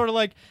 and yeah. it's sort of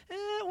like,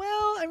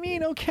 well, I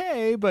mean,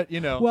 okay, but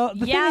Well,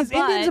 the Yeah, thing is, but-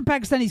 Indians and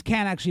Pakistanis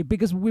can actually,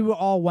 because we were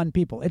all one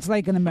people. It's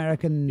like an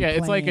American. Yeah,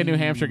 it's like a New playing-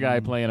 Hampshire guy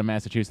playing a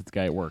Massachusetts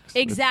guy. It works.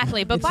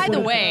 Exactly. But It's by the sort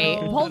of- way,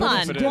 hold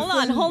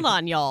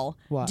on, y'all.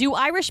 What? Do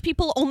Irish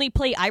people only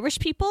play Irish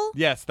people?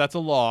 yes, that's a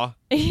law.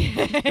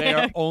 They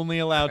are only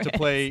allowed to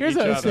play Here's each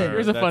a other.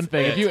 here's a fun That's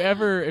thing. it. If you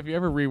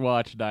ever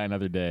rewatch Die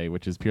Another Day,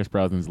 which is Pierce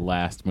Brosnan's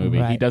last movie,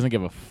 he Right. doesn't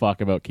give a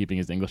fuck about keeping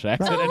his English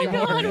accent Oh,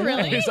 anymore. God,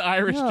 really? His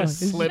Irish No,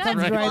 just it slips comes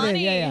right. right in.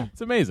 Funny. Yeah. It's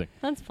amazing.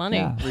 That's funny.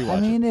 Yeah. Rewatch I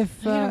mean,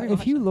 if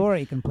rewatch Hugh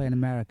Laurie can play an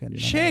American, then-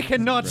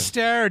 Shaken, not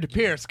stirred.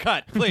 Pierce,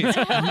 cut, please.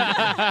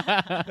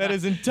 That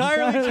is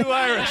entirely too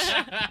Irish.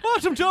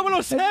 What's some 007?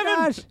 It's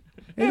not.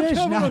 It Yeah,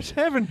 is not.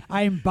 007.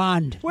 I'm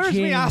Bond. Where's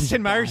me James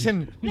Aston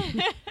Bond.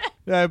 Martin?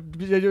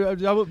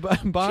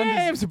 Bond.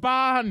 James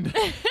Bond.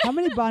 How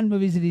many Bond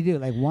movies did he do?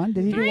 Like one?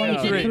 Did he do one or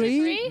Three.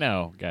 three?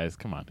 No, guys,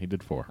 come on. He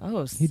did 4.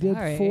 Oh, He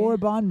did 4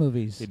 Bond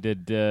movies. He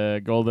did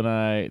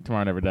GoldenEye,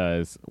 Tomorrow Never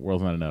Dies,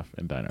 World's Not Enough,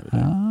 and Die Another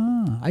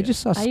Day. I just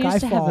saw I used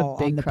to have a Skyfall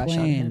big on the crush on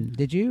plane. him.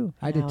 Did you?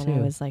 I did too. I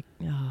was like,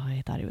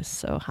 I thought he was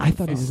so hot. I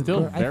thought he He's was a still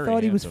girl. I very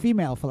thought he was handsome.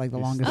 female for like the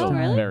He's longest still time.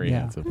 really? very yeah,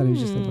 handsome. I thought he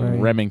was just a very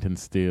Remington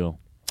Steele.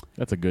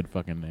 That's a good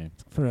fucking name.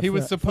 for a, He for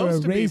was a-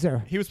 supposed for a to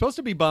razor. be. He was supposed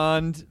to be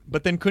Bond,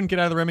 but then couldn't get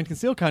out of the Remington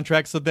Steele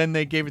contract, so then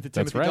they gave it to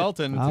That's Timothy right.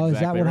 Dalton, Oh, is that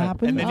exactly what right.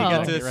 happened? and then he Oh. got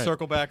to Exactly right.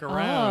 circle back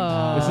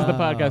around. This is the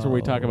podcast where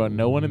we talk about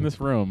no one in this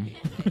room.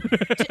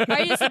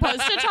 Are you supposed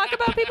to talk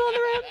about people in the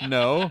room?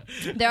 No,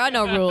 There are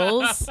no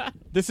rules.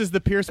 this is the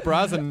Pierce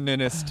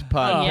Brosnanist Oh,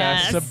 podcast.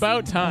 Yes. It's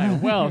about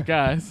time. Well,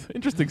 guys,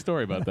 interesting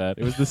story about that.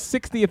 It was the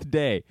 60th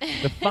day,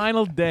 the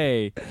final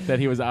day that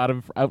he was out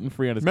and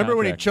free on his Remember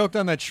when he contract. choked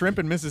on that shrimp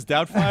in Mrs.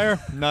 Doubtfire?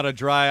 Not a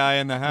dry eye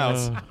in the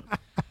house.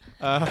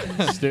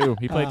 Stu.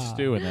 He played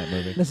Stu in that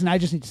movie. Listen, I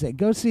just need to say,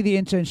 go see The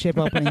Internship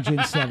opening June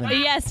 7th.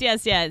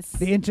 Yes.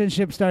 The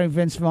Internship starring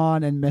Vince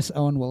Vaughn and Miss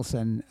Owen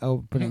Wilson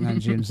opening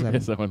on June 7th.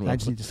 Miss Owen I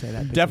just Wilson. need to say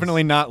that. because-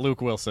 Definitely not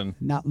Luke Wilson.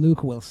 Not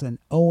Luke Wilson.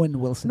 Owen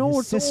Wilson.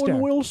 his sister.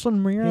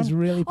 Wilson, man. His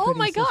really Oh pretty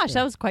my gosh, sister.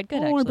 that was quite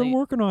good. Actually,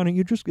 working on it.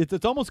 You just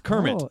it's almost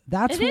Kermit. Oh,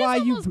 that's It is why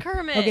you. almost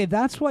Kermit. Okay,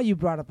 that's why you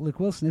brought up Luke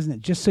Wilson, isn't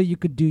it? Just so you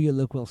could do your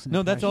Luke Wilson.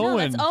 No, that's impression. no,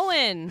 Owen. that's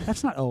Owen.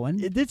 That's not Owen.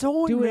 It's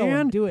Owen, Do it, man.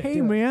 Owen. Do it, Hey, do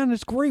it. man,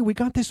 it's great. We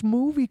got this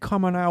movie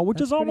coming out, which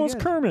That's is pretty almost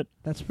good. Kermit.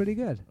 That's pretty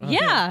good.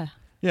 Yeah.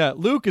 Yeah,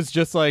 Luke is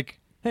just like,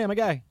 hey, I'm a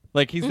guy.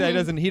 Like he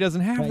doesn't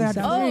have Right, that.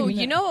 he's Oh, Right.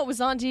 you know what was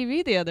on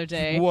TV the other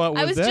day? What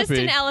I would was that just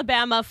be? in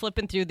Alabama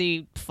flipping through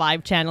the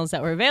 5 channels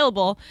that were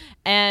available,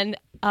 and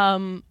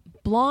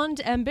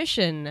Blonde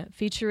Ambition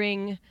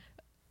featuring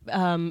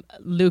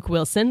Luke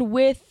Wilson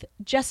with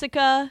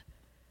Jessica.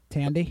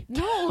 Tandy.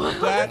 No,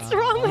 That what's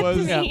wrong with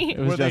was me? It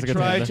was where they Jessica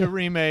tried Tandy. to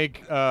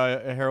remake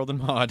Harold and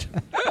Maude.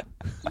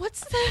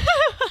 What's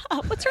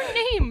what's her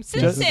name?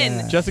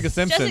 Simpson. Jessica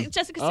Simpson.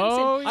 Jessica Simpson.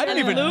 Oh, I didn't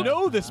And even Luke-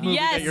 know this movie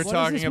Yes. that you're What is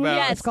talking this movie? about.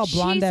 Yes. It's called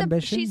Blonde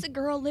Ambition? She's a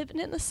girl living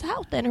in the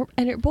South, and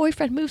her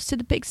boyfriend moves to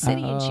the big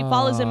city, and she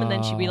follows him, and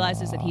then she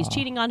realizes that he's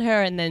cheating on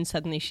her, and then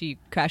suddenly she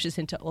crashes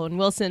into Owen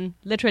Wilson.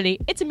 Literally,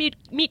 it's a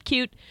meet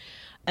cute.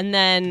 And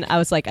then I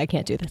was like, I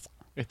can't do this.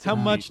 It's How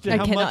much? I How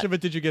much cannot- of it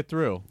did you get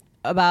through?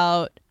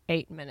 About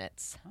 8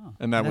 minutes.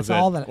 And that That's was it.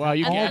 all that. Wow,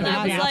 you And can't then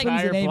I read was the like- entire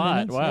Happens in 8 plot.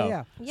 minutes. Wow.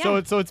 Yeah.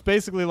 Yeah. So it's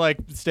basically like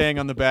staying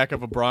on the back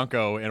of a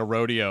Bronco in a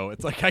rodeo.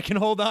 It's like I can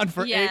hold on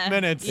for Yeah. 8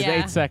 minutes. It's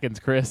Yeah. 8 seconds,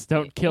 Chris.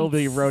 Don't kill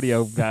the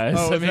rodeo guys.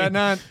 Oh, I is that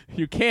not?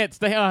 You can't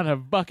stay on a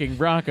bucking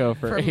bronco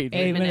for For 8 8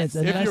 8 minutes.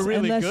 minutes. If you're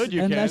really good,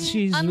 you unless can.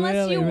 she's Unless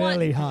really, you want-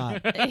 really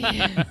hot.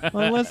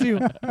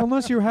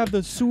 unless you have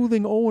the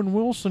soothing Owen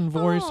Wilson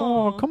voice.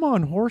 Oh. come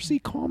on, horsey,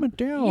 calm it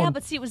down. Yeah,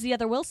 but see, it was the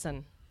other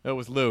Wilson. It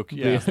was Luke.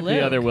 Yeah.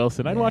 The other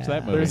Wilson. I'd watch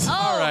that movie. There's- Oh,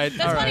 All right,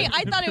 that's all funny. right.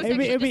 I thought it was It'd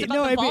be- actually it'd just be-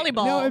 about the it'd be-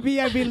 volleyball. No,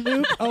 it'd be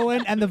Luke,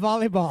 Owen, and the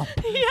volleyball.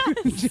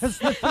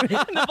 Just the three.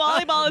 The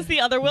volleyball is the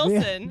other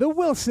Wilson. The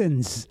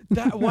Wilsons.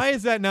 Why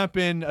has that not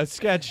been a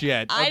sketch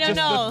yet? I Of don't just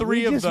know. The three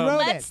We of just them. wrote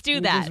Let's it. do We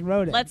that. just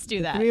wrote it. Let's do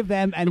The that. 3 of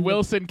them and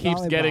Wilson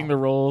keeps volleyball. getting the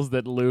roles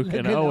that Luke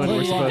and at Owen were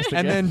volleyball. supposed to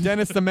And get. then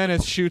Dennis the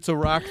Menace shoots a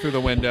rock through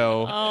the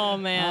window. Oh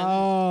man.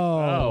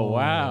 Oh,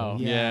 wow.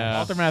 Yeah.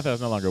 Walter Matthau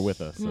is no longer with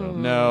us. So.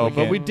 No,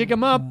 but we dig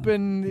him up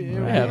and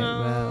Yeah.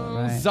 Well,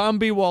 right.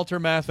 zombie Walter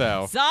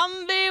Matthau.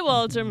 Zombie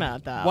Walter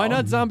Matthau. Why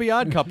not Zombie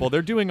Odd Couple?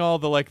 They're doing all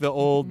the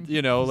old,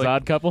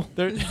 Zod couple?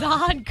 they're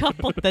Zod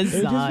couple? The It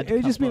would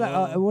Zod. just, be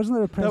like, wasn't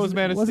there a president? was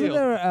Man of wasn't Steel.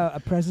 there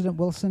a President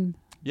Wilson?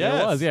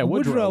 There was, yeah.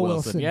 Woodrow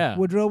Wilson. Yeah.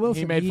 Woodrow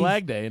Wilson. He made He's-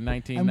 Flag Day in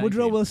 1919. And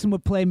Woodrow Wilson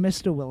would play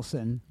Mr.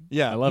 Wilson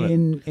yeah. I love it.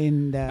 in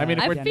I mean,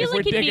 if I we're, feel if we're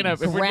like he'd digging be up,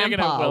 if we're digging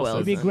up Grandpa Wilsons, Wilson.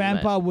 It'd be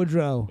Grandpa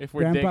Woodrow. if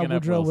we're Grandpa digging up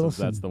Woodrow Wilsons,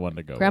 Wilson. that's the one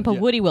to go. Grandpa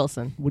with. Woody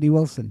Wilson. Woody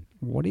Wilson.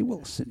 Woody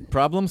Wilson.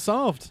 Problem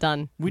solved.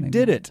 Done. We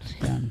did it.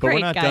 Done. But we're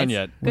Great, not guys. done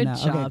yet. Good Now-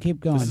 job. Okay, keep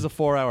going. This is a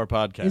 4-hour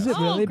podcast. Is it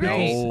Oh, really?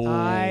 great. Because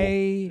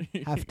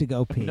I have to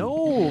go pee.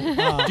 No. Do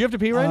you have to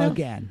pee right now?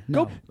 Again.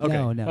 No. Okay.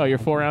 No. Oh, your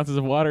 4 ounces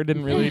of water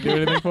didn't really do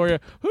anything for you?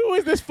 Who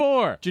is this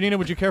for? Janina,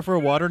 would you care for a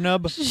water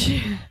nub?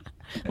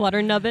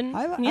 Water nubbin?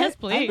 Yes,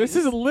 please. This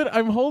is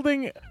I'm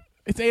holding.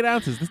 It's 8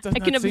 ounces. This does I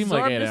can not seem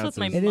absorb like 8 this ounces.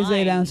 with my It is 8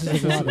 mind. ounces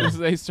This of is, water. this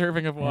is a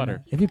serving of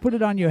water. If you put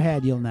it on your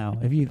head, you'll know.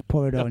 If you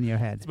pour it on your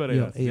head, about 8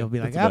 ounces, you'll be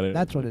yeah. like, That's about oh, it.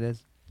 that's what it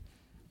is.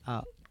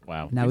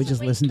 Wow. Now we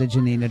just listen to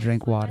Janina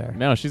drink water.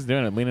 No, she's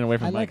doing it, leaning away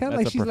from I the like mic. how, That's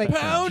like, a she's like,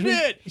 professional. Pound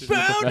it! She's a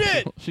Pound it!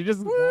 professional. She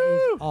just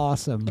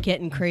Awesome.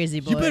 Getting crazy,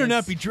 boys. You better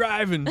not be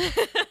driving.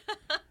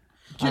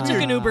 I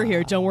took an Uber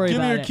here. Don't worry Give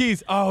me about your it.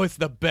 keys. Oh, it's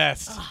the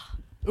best.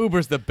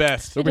 Uber's the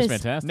best. Uber's is.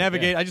 fantastic.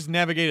 Navigate. Yeah. I just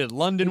navigated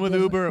London with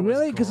Uber. It was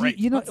Really? Because great.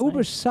 you know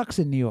Uber sucks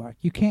in New York.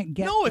 You can't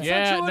get. No, it's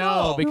Yeah, not true no, at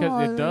all. because No,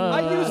 it does.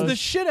 I use the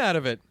shit out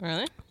of it.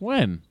 Really?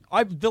 When?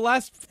 The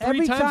last three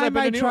Every times time I've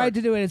been I to New tried York.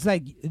 to do it, it's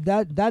like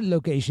that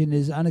location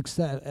is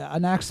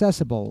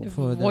inaccessible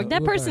for the Well,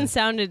 that Uber. person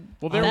sounded.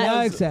 Well, there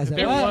that- was- Inaccessible.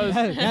 there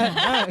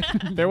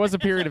was- There was a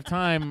period of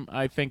time,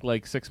 I think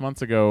like 6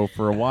 months ago,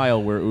 for a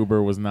while, where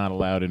Uber was not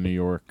allowed in New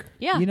York.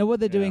 Yeah. You know what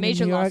they're doing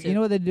Major in New York? lawsuit. You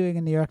know what they're doing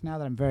in New York now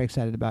that I'm very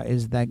excited about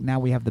is that now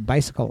we have the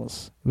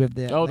bicycles. We have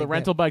the The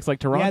rental bikes like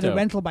Toronto. Yeah, the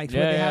rental bikes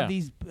where Yeah, they yeah. have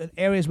these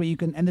areas where you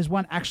can, and there's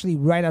one actually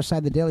right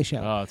outside the Daily Show.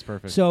 Oh, that's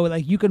perfect. So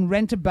like you can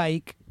rent a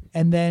bike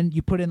and then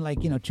you put in like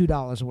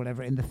 $2 or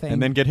whatever in the thing, and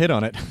then get hit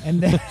on it.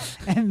 and then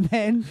and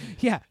then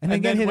get And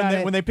then hit when on they-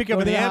 it, when they pick you up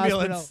go in to the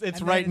hospital, ambulance, it's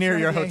and right then near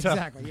your yeah, hotel.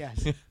 Exactly.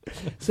 Yes.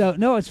 So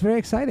no, it's very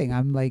exciting.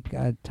 I'm like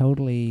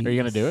totally. Are you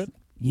gonna do it?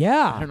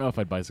 Yeah. I don't know if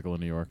I'd bicycle in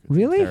New York. It's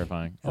Really?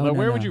 terrifying. Oh, Although, no,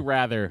 where would no. you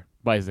rather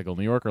bicycle,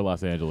 New York or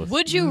Los Angeles?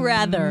 Would you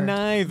rather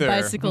Neither.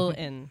 bicycle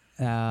in?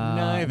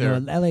 Neither.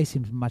 No, LA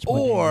seems much more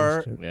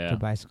Or- dangerous Yeah. to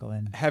bicycle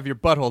in. Have your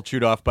butthole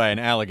chewed off by an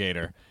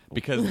alligator,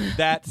 because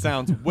that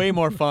sounds way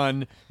more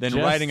fun than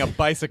Just- riding a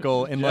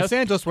bicycle in Los just-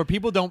 Angeles where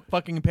people don't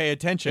fucking pay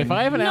attention. If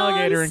I have an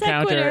alligator Non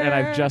encounter and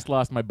I've sequitur. just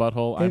lost my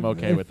butthole, I'm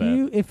okay with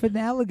that. If an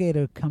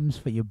alligator comes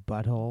for your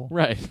butthole,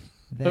 Right.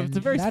 then It's a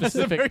very that's It's a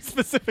specific. very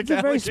specific It's a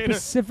very alligator.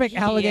 specific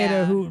alligator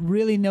Yeah. who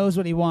really knows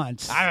what he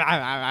wants. Come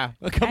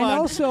and on.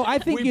 also, I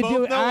think We you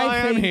both do. know I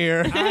am think,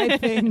 here. I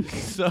think.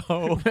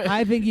 So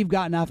I think you've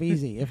gotten off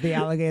easy if the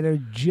alligator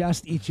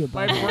just eats your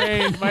My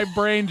butt.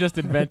 brain just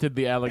invented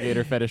the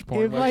alligator fetish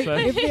porn If, like,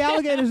 website. if the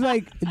alligator's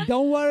like,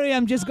 "Don't worry,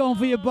 I'm just going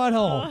for your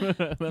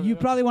butthole," you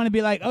probably want to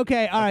be like,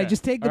 "Okay, all right,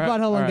 just take the All right,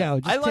 butthole all and right. go."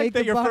 Just I like take that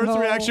the your first butthole.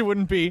 reaction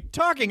wouldn't be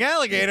talking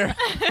alligator.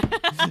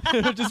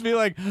 It would just be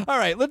like, all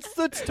right, let's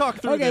talk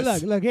through Okay,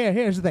 this. look.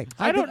 Here's the thing.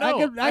 I don't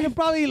know. I could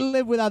probably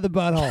live without the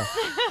butthole.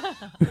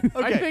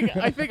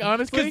 I think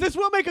honestly, Because this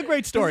will make a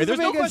great story. This There's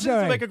will no make a question this will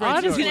story. make a great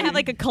Honestly, He's story. gonna have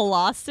like a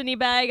colostomy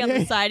bag on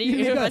the side of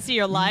you for the rest of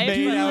your life.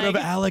 Made out of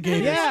Like-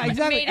 alligators. Yeah,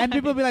 exactly. Made And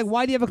people will be like,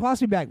 "Why do you have a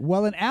colostomy bag?"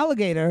 Well, an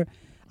alligator.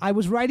 I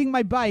was riding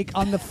my bike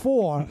on the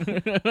 4,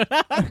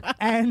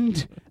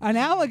 and an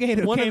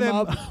alligator One of came them,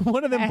 up.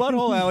 one of them and-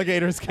 butthole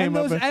alligators came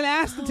and, up. and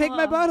asked to take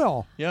my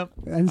butthole. Yep.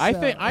 And I so-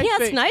 think He asked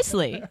think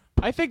nicely.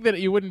 I think that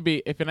you wouldn't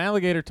be if an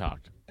alligator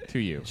talked to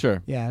you.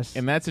 Sure. Yes.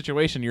 In that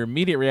situation, your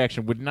immediate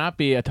reaction would not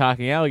be a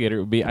talking alligator. It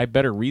would be, I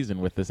better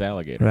reason with this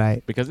alligator.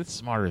 Right. Because it's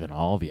smarter than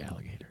all the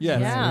alligators. Yes.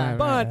 Yeah. Right,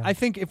 But right. I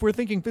think if we're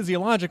thinking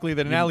physiologically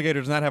that an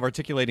alligator does not have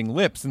articulating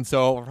lips, and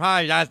so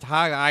What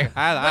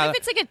if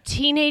it's like a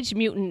teenage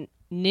mutant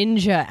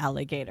ninja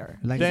alligator?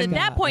 Like Because a at that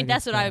scat, point, like a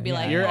that's what I would be scat,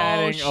 like. yeah. You're oh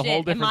adding a shit, whole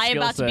am different I skill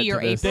about to set be to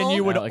your this. April? then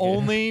you would Alligator.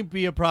 only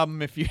be a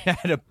problem if you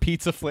had a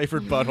pizza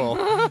flavored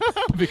butthole,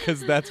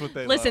 because that's what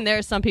they Listen, love. there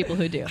are some people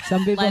who do.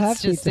 Some people Let's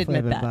have just pizza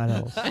admit flavored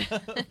that.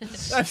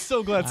 buttholes. I'm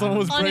so glad someone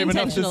was brave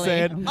enough to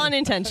say it.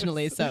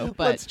 Unintentionally so,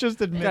 but Let's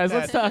just admit Guys, that.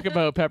 let's talk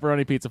about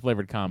pepperoni pizza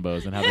flavored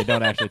combos and how they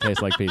don't actually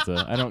taste like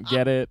pizza. I don't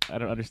get it. I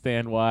don't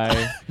understand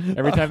why.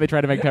 Every time they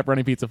try to make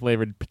pepperoni pizza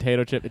flavored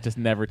potato chip, it just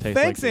never tastes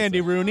like Thanks, pizza.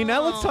 Andy Rooney.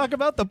 Now let's talk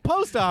about the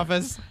post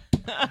office.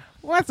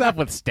 What's up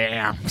with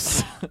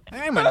stamps?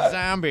 I'm a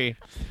zombie.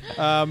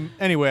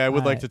 Anyway, I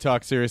would like to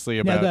talk seriously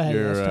No, about go ahead.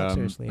 your. Let's talk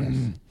seriously. Yes.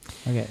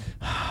 Okay.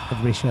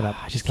 Everybody shut up.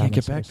 I just can't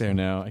get back there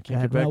now. I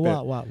can't get back there.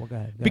 What? Go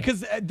ahead. Go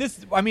Because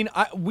this, I mean,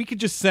 we could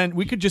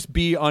just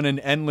be on an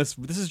endless.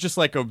 This is just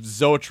like a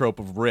zoetrope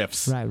of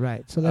riffs. ahead.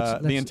 Right. So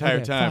let's the entire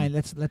okay, time. Fine.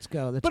 Let's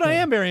go. Let's But go. I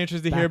am very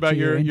interested to Back hear about to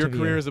your your interview.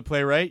 career as a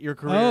playwright. Your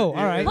career. Oh,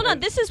 all right. hold on.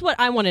 This is what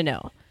I want to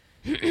know,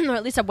 or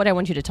at least what I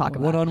want you to talk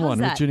about. One on How's one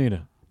with that?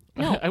 Janina.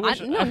 No, I wish-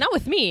 no, not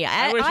with me.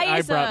 I wish I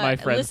as brought a my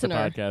friends to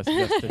listener. podcast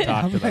just to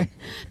talk to them.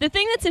 The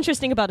thing that's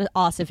interesting about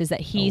Asif is that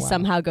he wow.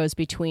 somehow goes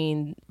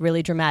between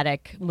really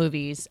dramatic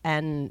movies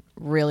and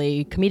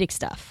really comedic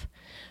stuff.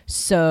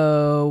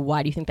 So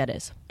why do you think that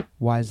is?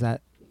 Why is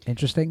that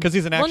interesting? Because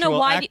he's an Well, actual no,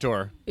 why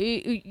actor.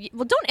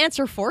 Well, don't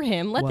answer for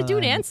him. Let the Well,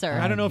 dude answer.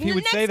 I don't know if he The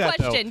would say next that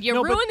question, though. You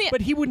no, ruined the.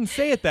 but he wouldn't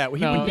say it that way.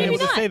 He No. wouldn't be Maybe able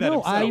to not. say that no,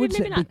 himself. I would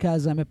Maybe say not.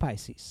 because I'm a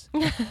Pisces.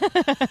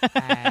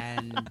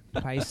 And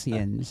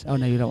Pisceans. Oh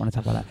no, you don't want to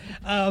talk about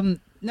that.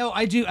 No,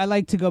 I do. I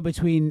like to go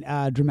between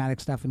dramatic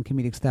stuff and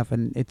comedic stuff,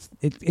 and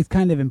it's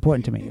kind of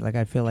important to me. Like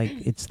I feel like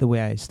it's the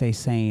way I stay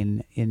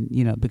sane in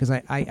because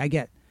I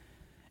get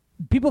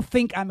people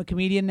think I'm a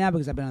comedian now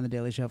because I've been on the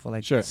Daily Show for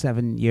like Sure.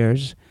 7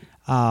 years,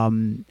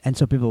 and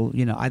so people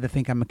either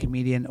think I'm a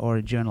comedian or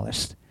a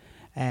journalist,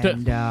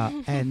 and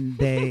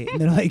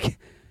they're like.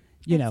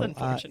 You That's know,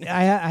 unfortunate.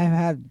 I've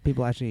had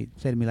people actually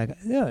say to me like,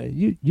 "Yeah,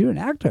 you're an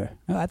actor.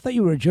 Oh, I thought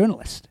you were a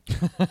journalist."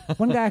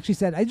 One guy actually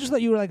said, "I just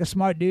thought you were like a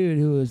smart dude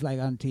who was like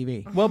on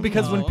TV." Well,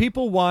 because when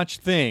people watch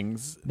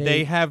things,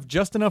 they have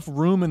just enough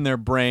room in their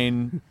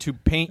brain to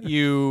paint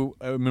you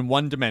in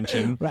one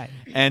dimension, Right.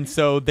 And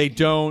so they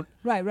don't.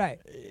 Right.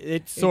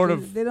 It's sort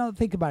of they don't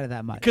think about it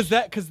that much.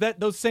 because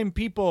those same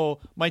people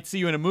might see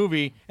you in a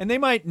movie and they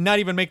might not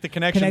even make the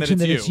connection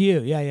that it's you.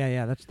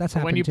 Yeah. That's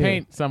happened When you too.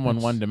 paint someone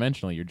That's-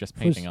 one-dimensionally, you're just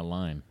painting a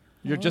line.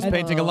 You're just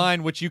painting a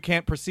line which you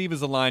can't perceive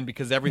as a line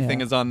because everything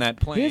Yeah. is on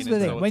that plane. Here's the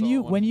and thing: so when it's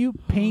you all when you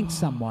paint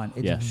someone,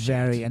 it's Yes.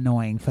 very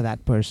annoying for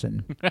that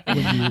person.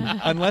 When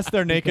unless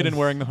they're naked and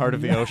wearing the heart of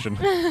the ocean,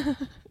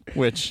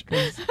 which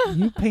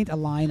you paint a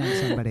line on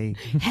somebody,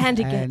 Hand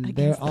and against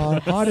they're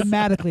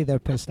automatically they're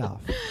pissed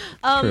off.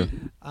 True.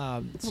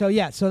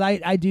 So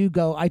I do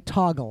go. I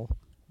toggle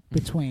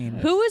between.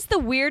 Who is the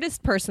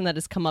weirdest person that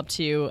has come up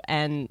to you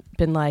and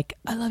been like,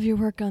 "I love your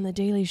work on the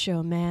Daily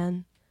Show,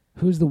 man"?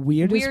 Who's the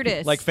weirdest?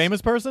 Weirdest, like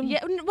famous person. Yeah,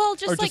 well, Or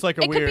just just like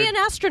a it could be weird- an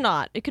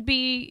astronaut. It could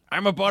be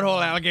I'm a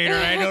butthole alligator.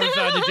 I noticed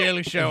on the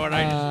Daily Show, and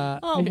I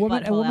Oh, a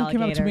woman butthole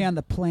came up to me alligator. on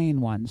the plane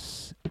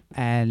once,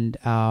 and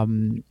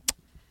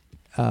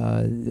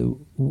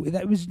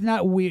that was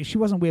not weird. She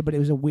wasn't weird, but it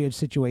was a weird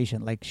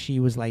situation. Like she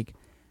was like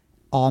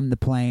on the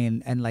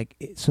plane, and like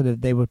sort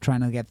of they were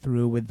trying to get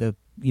through with the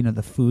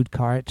the food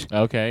cart,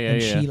 Okay, yeah,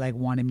 and yeah. she like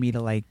wanted me to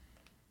like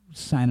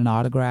sign an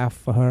autograph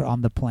for her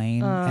on the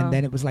plane, and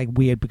then it was like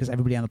weird because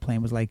everybody on the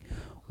plane was like,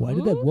 "Why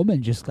did that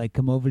woman just like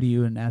come over to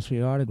you and ask for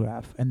your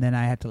autograph?" And then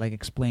I had to like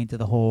explain to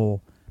the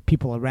whole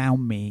people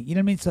around me. You know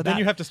what I mean? So Then that,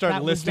 you have to start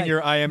that was, listing like-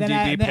 your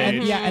IMDb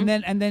page. Yeah, and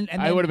then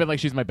I would have been like,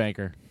 she's my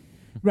banker.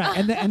 right,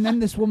 and then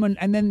this woman,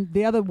 and then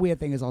the other weird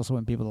thing is also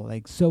when people are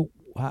like, "So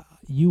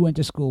you went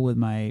to school with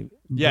my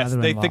Yes, they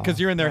brother-in-law." think because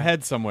you're in their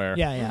head somewhere.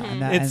 Yeah,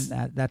 and, that, It's-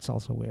 and that's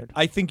also weird.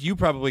 I think you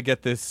probably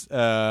get this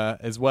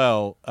as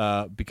well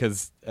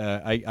because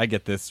I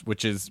get this,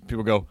 which is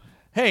people go,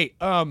 "Hey,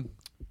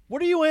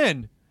 what are you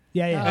in?"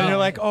 Yeah. And you're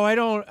like, "Oh, I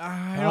don't.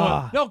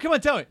 No, come on,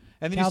 tell me."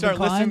 And then you Calvin start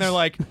listening. Klein's? They're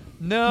like,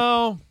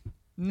 "No,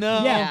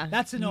 yeah,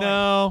 that's annoying.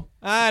 no,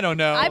 I don't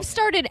know." I've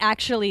started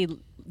actually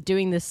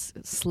doing this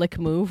slick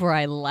move where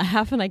I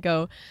laugh and I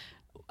go,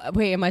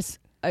 "Wait, am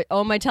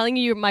I telling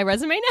you my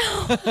resume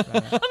now?"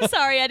 I'm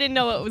sorry, I didn't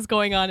know what was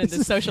going on in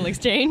this social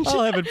exchange.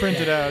 I'll have it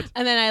printed out.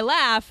 And then I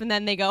laugh, and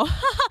then they go,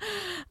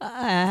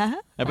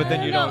 But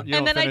then you don't. You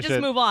and don't then I finish just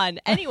it. move on.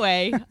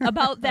 Anyway,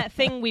 about that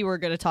thing we were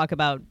going to talk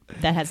about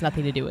that has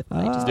nothing to do with me.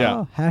 I just-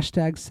 Yeah.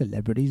 Hashtag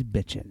celebrities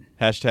bitching.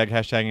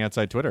 Hashtagging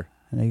outside Twitter.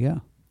 There you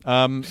go.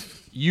 I don't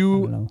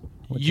You know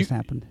what you- just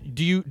happened.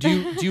 do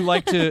you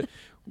like to?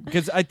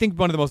 Because I think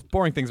one of the most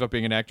boring things about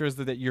being an actor is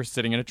that you're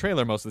sitting in a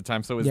trailer most of the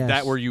time. So is Yes.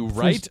 that where you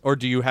write, or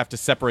do you have to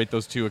separate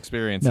those two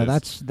experiences? No,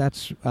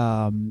 that's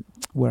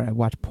where I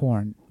watch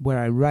porn. Where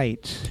I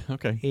write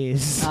okay.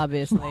 is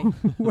Obviously.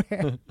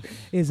 where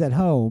is at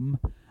home.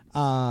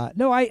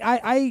 No,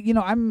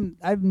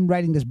 I'm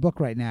writing this book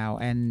right now,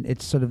 and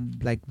it's sort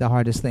of like the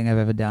hardest thing I've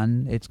ever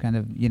done. It's kind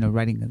of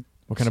writing a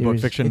What kind of book?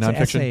 series. Fiction, It's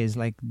nonfiction? essays,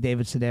 like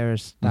David Sedaris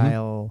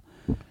style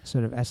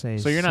sort of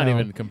essays. So you're not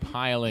even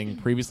compiling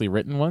previously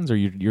written ones, or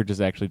you're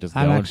just actually just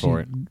going for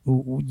it.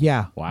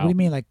 Yeah. Wow. What do you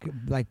mean,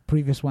 like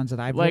previous ones that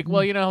I've Like,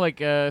 written?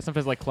 well,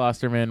 sometimes like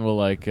Klosterman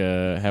will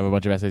have a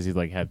bunch of essays. He's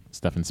like had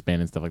stuff in Spin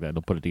and stuff like that.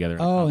 He'll put it together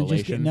in a Oh, and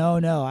just compilation.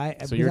 no.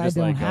 So you're because just,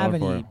 I don't like, have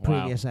going for any it. Wow.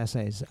 previous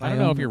essays. I don't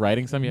know if you're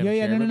writing some. You Yeah,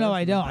 haven't shared with no. us?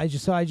 I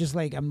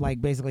don't. I'm like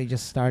basically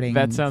just starting.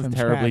 That sounds from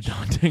terribly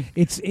scratch. daunting.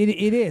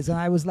 It is, and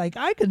I was like,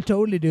 I can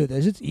totally do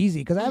this. It's easy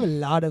because I have a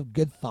lot of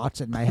good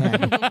thoughts in my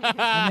head, and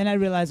then I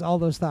realized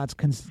all those thoughts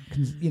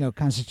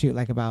constitute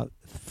like about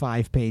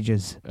 5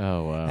 pages.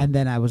 Oh wow. And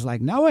then I was like,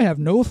 now I have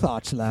no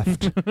thoughts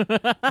left.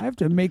 I have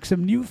to make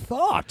some new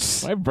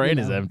thoughts. My brain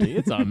is empty.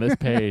 It's on this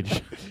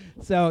page.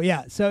 So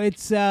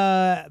it's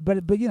but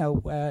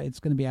it's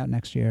going to be out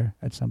next year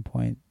at some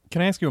point.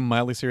 Can I ask you a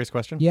mildly serious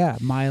question? Yeah,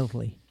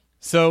 mildly.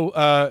 So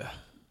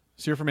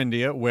you're from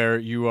India, where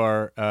you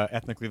are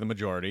ethnically the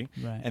majority,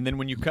 Right. and then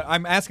when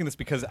I'm asking this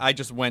because I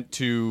just went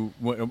to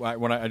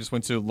I just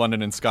went to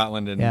London and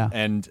Scotland, and Yeah.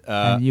 and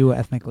you were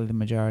ethnically the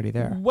majority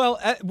there. well,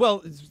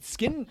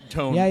 skin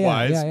tone Yeah,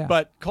 wise, yeah.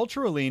 but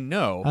culturally,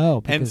 no. Oh,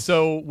 and because-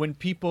 so when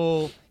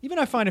people, even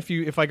I find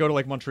if I go to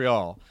like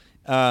Montreal,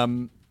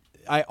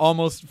 I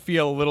almost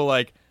feel a little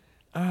like,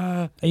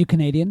 Are you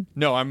Canadian?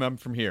 no, I'm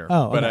from here.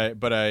 Oh, but okay.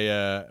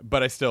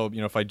 but I still,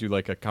 if I do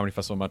like a comedy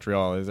festival in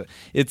Montreal,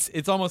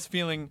 it's almost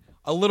feeling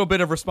a little bit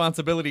of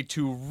responsibility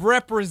to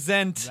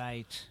represent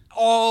Right.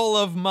 all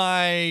of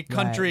my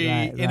country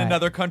right, in right.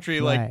 another country,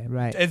 like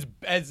Right. as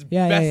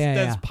Yeah, best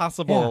yeah, as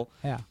possible.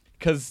 Yeah.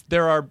 Because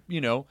there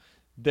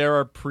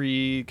are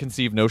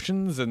preconceived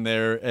notions, and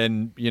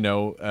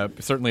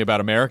certainly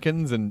about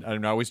Americans, and I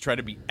always try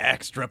to be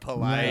extra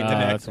polite Oh,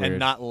 that's and weird.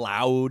 not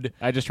loud.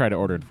 I just try to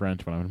order in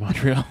French when I'm in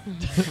Montreal.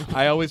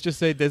 I always just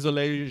say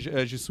désolé,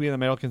 je suis un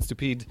Américain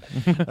stupide.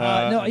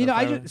 No,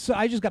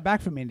 I just got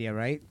back from India,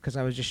 right? Because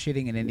I was just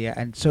shooting in India,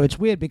 and so it's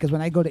weird because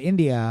when I go to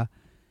India,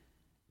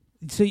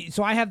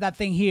 so I have that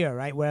thing here,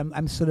 right, where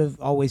I'm sort of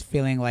always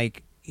feeling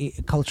like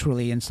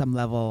culturally in some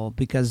level,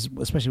 because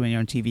especially when you're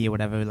on TV or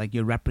whatever, like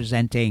you're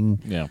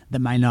representing the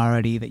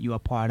minority that you are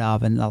part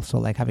of, and also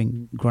like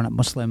having grown up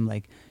Muslim,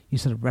 like you're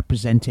sort of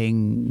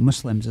representing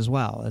Muslims as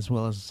well as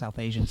South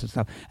Asians and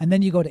stuff. And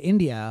then you go to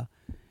India,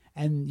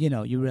 and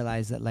you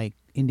realize that like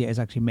India is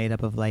actually made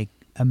up of like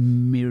a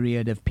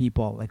myriad of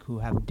people like who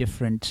have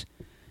different.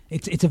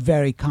 It's a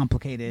very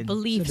complicated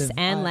beliefs sort of,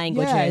 and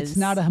languages. Yeah, it's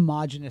not a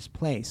homogenous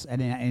place in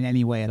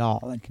any way at all.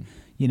 Like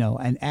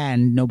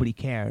and nobody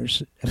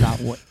cares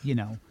about what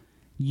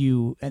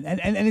you and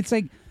it's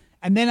like,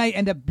 and then I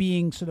end up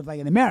being sort of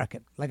like an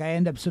American. Like I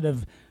end up sort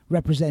of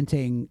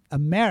representing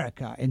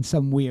America in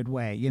some weird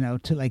way,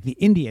 to like the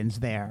Indians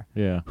there,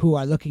 who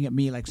are looking at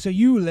me like, so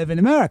you live in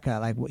America,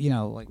 like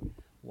like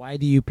why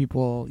do you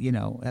people,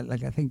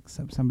 like I think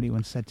somebody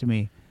once said to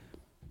me.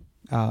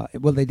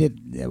 Well, they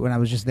did when I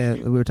was just there.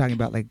 We were talking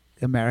about like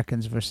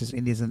Americans versus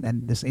Indians,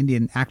 and this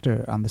Indian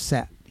actor on the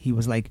set, he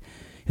was like,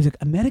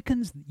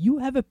 Americans, you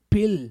have a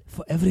pill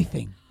for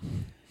everything.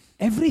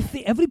 Every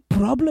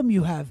problem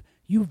you have,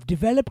 you've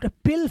developed a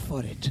pill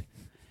for it.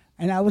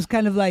 And I was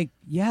kind of like,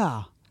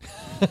 yeah,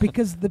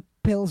 because the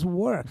pills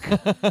work.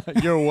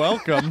 You're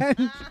welcome.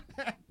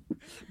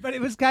 But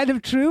it was kind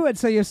of true, and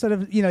so you're sort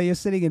of you're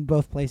sitting in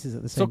both places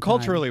at the same time. So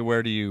culturally,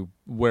 where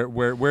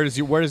does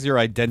your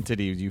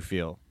identity, do you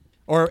feel?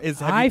 Or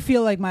I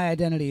feel like my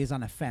identity is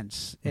on a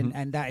fence,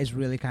 and that is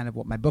really kind of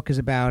what my book is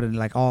about, and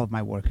like all of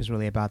my work is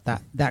really about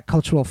that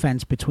cultural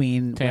fence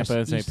between Tampa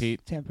and St.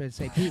 Pete. Tampa and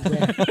St. Pete,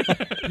 where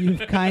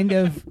you've kind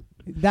of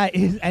that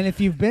is, and if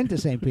you've been to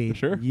St. Pete,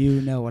 sure,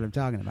 you know what I'm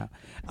talking about.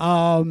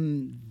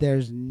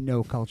 There's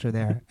no culture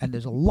there, and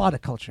there's a lot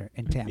of culture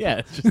in Tampa. Yeah,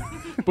 it's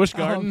just Busch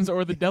Gardens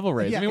or the Devil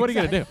Rays. Yeah, I mean, what are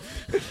you gonna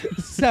do?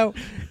 So,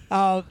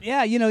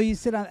 you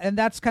sit on, and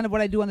that's kind of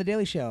what I do on the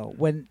Daily Show.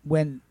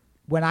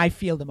 When I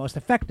feel the most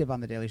effective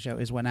on the Daily Show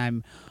is when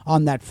I'm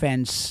on that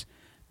fence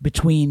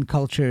between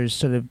cultures,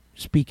 sort of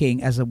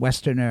speaking as a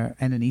Westerner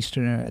and an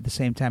Easterner at the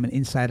same time, and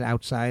inside and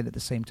outside at the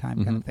same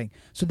time, kind of thing.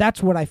 So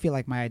that's what I feel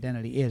like my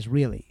identity is,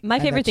 really. My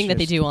favorite thing that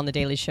they do on the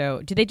Daily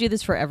Show, do they do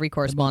this for every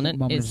correspondent?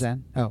 Moment of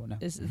Zen? Oh, no.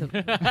 Is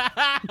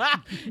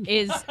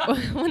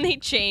when they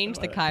change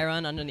the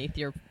chyron underneath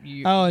your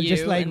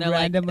just like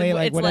randomly,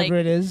 like whatever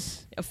it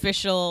is.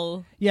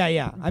 Official.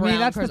 Yeah. I mean,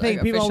 that's the thing.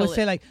 People always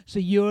say like, so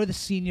you're the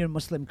senior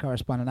Muslim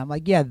correspondent. I'm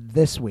like, yeah,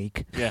 this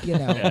week. Yeah.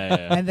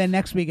 And then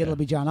next week it'll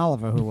be John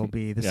Oliver who will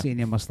be the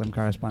senior Muslim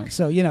correspondent.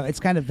 So, it's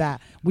kind of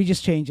that. We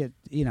just change it.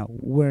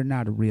 We're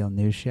not a real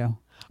news show.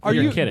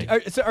 You're kidding.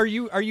 Are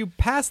you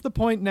past the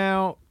point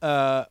now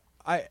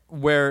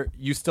where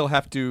you still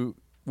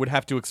would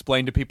have to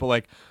explain to people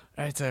like,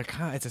 it's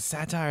a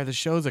satire. The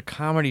show's a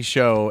comedy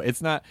show.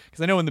 It's not,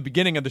 because I know in the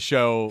beginning of the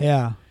show,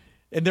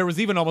 and there was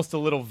even almost a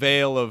little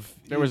veil of...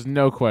 There was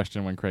no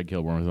question when Craig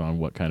Kilborn was on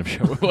what kind of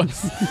show it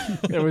was.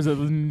 There was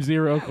a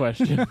zero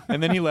question.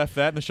 And then he left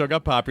that, and the show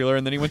got popular,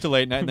 and then he went to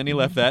late night, and then he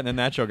left that, and then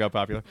that show got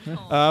popular.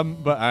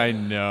 But I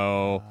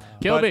know.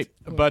 Kilby.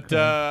 But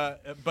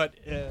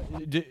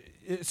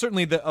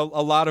certainly a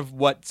lot of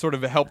what sort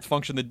of helped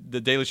function the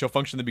Daily Show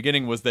function in the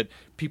beginning was that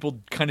people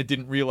kind of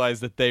didn't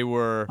realize that they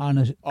were on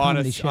a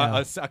comedy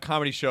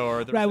show.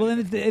 Or right. Well,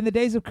 in the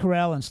days of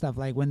Carell and stuff,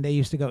 like when they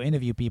used to go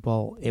interview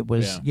people, it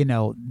was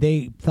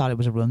they thought it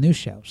was a real news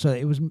show. So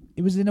it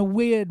was in a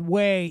weird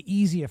way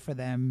easier for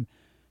them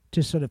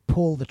to sort of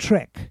pull the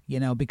trick,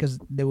 because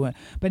they were.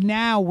 But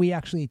now we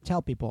actually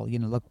tell people,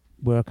 look,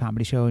 we're a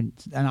comedy show, and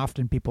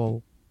often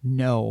people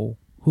know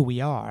who we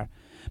are.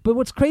 But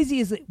what's crazy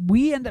is that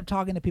we end up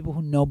talking to people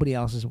who nobody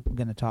else is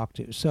going to talk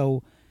to.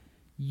 So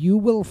you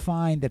will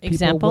find that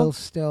people will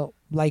still,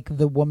 like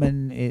the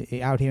woman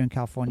out here in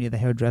California, the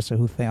hairdresser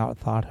who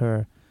thought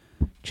her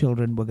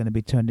children were going to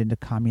be turned into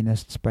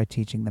communists by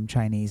teaching them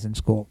Chinese in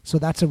school. So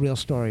that's a real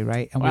story,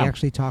 right? And we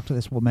actually talked to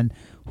this woman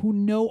who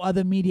no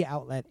other media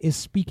outlet is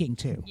speaking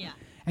to. Yeah.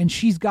 And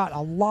she's got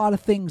a lot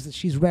of things that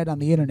she's read on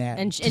the internet.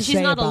 And she's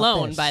not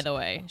alone, by the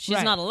way.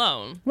 She's not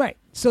alone. Right.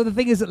 So the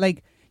thing is that,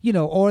 like,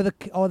 or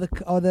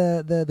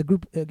the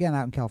group, again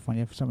out in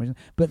California for some reason,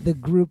 but the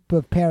group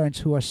of parents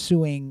who are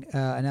suing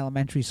an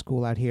elementary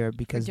school out here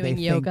because they think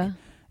yoga.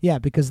 Yeah,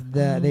 because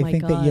they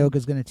think that yoga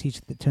is going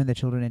to turn their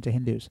children into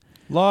Hindus.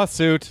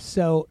 Lawsuit.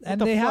 So, and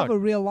they have a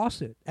real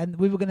lawsuit. And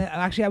we were going to,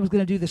 actually I was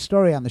going to do this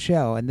story on the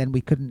show, and then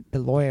we couldn't, the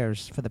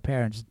lawyers for the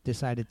parents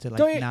decided to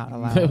not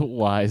allow it.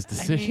 Wise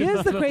decision.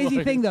 Here's the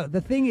crazy thing though. The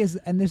thing is,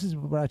 and this is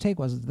what our take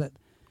was, is that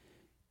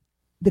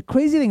the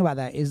crazy thing about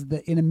that is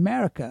that in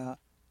America,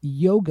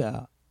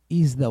 yoga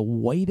is the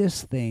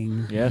whitest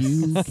thing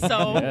you can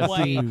so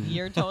white. do.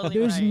 You're totally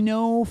There's right.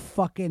 no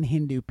fucking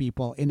Hindu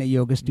people in a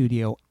yoga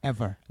studio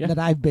ever that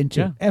I've been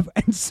to. Ever.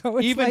 And so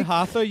it's even like,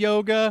 hatha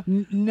yoga.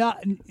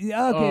 God.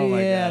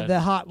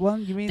 The hot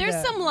one. You mean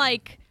There's some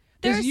like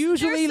There's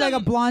usually like a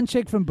blonde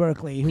chick from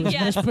Berkeley who's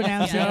Yes.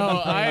 mispronouncing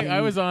No, everything.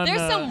 I was on.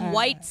 There's some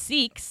white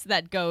Sikhs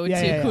that go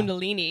Yeah, to yeah, yeah.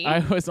 Kundalini. I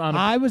was on.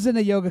 I was in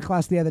a yoga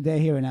class the other day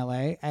here in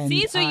LA, and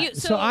See,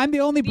 so I'm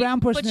the only brown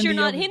person. But in you're the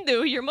not yoga-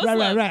 Hindu. You're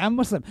Muslim. Right. I'm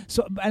Muslim.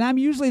 So, and I'm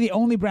usually the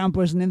only brown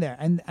person in there.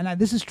 And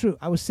this is true.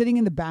 I was sitting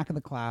in the back of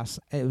the class.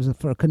 It was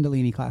for a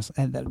Kundalini class,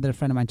 and that a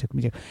friend of mine took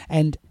me to.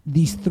 And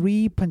these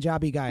 3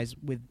 Punjabi guys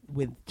with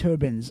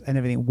turbans and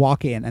everything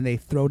walk in, and they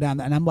throw down.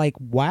 And I'm like,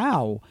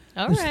 wow,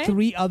 All there's right.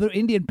 3 other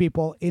Indian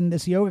people in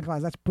this yoga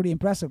class. That's pretty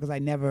impressive because I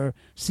never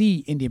see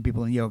Indian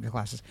people in yoga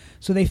classes.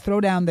 So they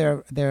throw down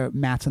their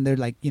mats and they're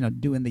like,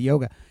 doing the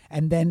yoga.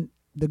 And then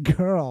the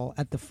girl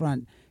at the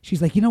front,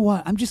 she's like, you know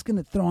what? I'm just going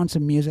to throw on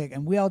some music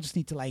and we all just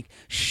need to like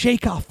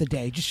shake off the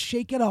day. Just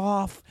shake it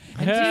off.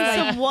 And Do just,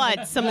 like, some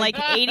what? Some like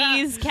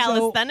 80s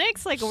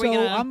calisthenics? Like, are we so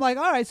gonna? I'm like,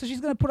 all right, so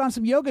she's going to put on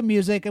some yoga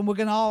music and we're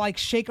going to all like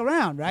shake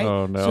around, right?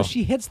 Oh, no. So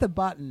she hits the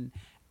button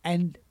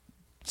and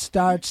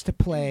starts to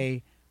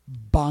play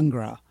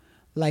Bhangra,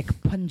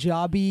 like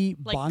Punjabi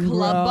Like Bhangra,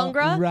 club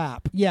Bhangra?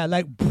 rap. Yeah,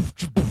 like.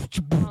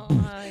 Oh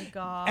my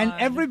god! And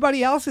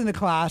everybody else in the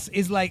class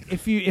is like,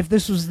 if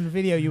this was the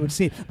video, you would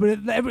see it. But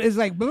it's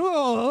like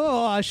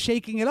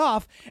shaking it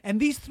off, and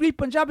these 3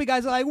 Punjabi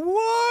guys are like,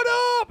 "What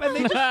up?" And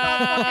they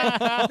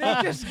just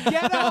they just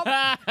get up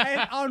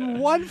and on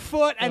one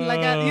foot and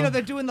like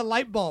they're doing the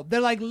light bulb.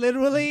 They're like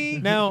literally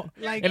Now,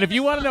 like. and if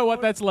you want to know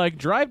what that's like,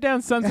 drive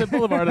down Sunset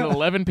Boulevard at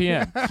 11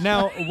 p.m.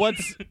 now,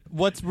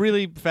 what's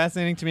really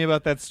fascinating to me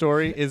about that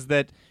story is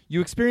that you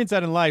experience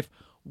that in life.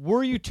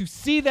 Were you to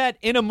see that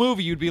in a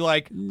movie, you'd be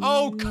like,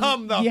 "Oh,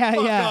 come the fuck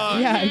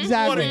on!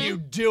 exactly. What are you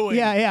doing?"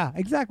 Yeah,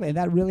 exactly. And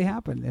that really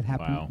happened. It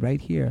happened Wow.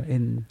 right here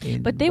in.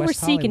 But they were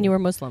West Sikh and Hollywood. you were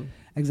Muslim.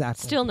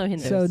 Exactly. Still no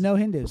Hindus. So no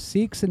Hindus.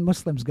 Sikhs and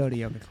Muslims go to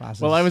yoga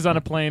classes. Well, I was on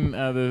a plane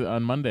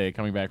on Monday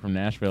coming back from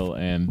Nashville,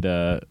 and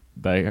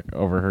I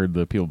overheard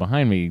the people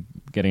behind me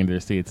getting into their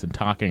seats and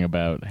talking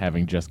about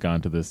having just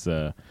gone to this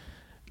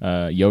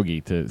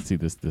yogi to see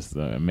this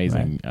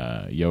amazing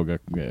yoga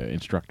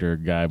instructor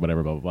guy,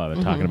 whatever, blah, blah, blah.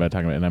 They're talking about,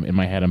 and I'm, in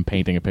my head, I'm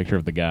painting a picture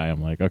of the guy.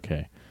 I'm like,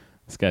 okay,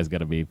 this guy's got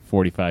to be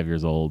 45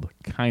 years old,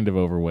 kind of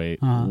overweight,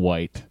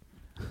 white,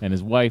 and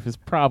his wife is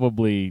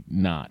probably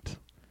not.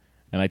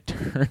 And I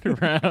turned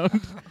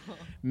around,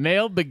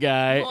 nailed the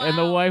guy, and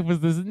the wife was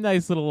this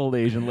nice little old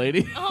Asian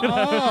lady. Oh,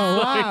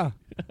 wow.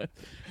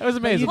 That was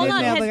amazing. Hold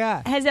Hold on. nail the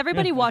guy. Has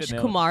everybody Yeah, I watched did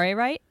nail it. Kumare,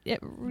 right?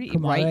 Kumare,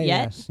 Right yet?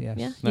 yes. Yeah,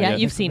 Not yeah. yet.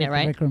 You've seen it,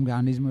 right? Vikram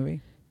Gandhi's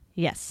movie.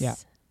 Yes. Yeah.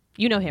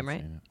 You know him,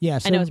 right? Yeah,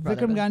 so know his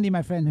brother, Vikram but- Gandhi,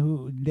 my friend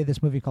who did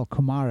this movie called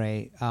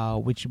Kumare,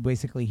 which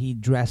basically he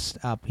dressed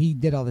up. He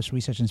did all this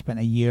research and spent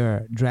a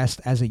year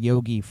dressed as a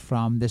yogi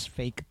from this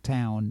fake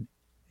town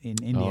in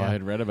India. Oh, I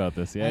had read about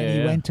this. Yeah, and yeah, he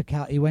yeah.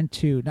 went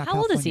to not How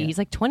old is he? California. He's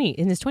like 20,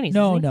 in his 20s.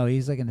 No, isn't he? no,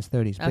 he's like in his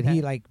 30s. But Okay.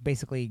 he like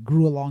basically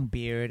grew a long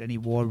beard and he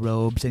wore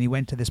robes and he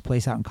went to this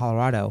place out in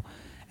Colorado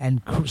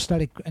and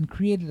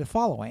created a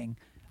following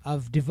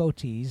of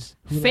devotees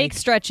who Fake like,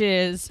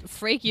 stretches,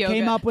 fake yoga.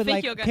 came up with fake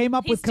like yoga. came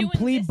up He's with doing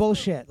complete this.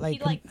 bullshit. He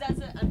Like, like does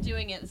it. I'm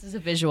doing it. This is a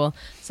visual.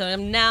 So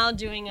I'm now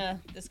doing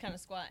this kind of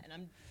squat, and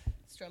I'm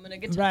strumming a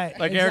guitar. right,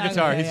 Like air exactly,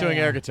 guitar. yeah, He's yeah, doing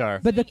yeah. air guitar.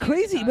 But the Doing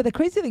air guitar.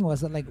 crazy thing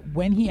was that like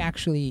when he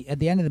actually at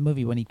the end of the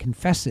movie when he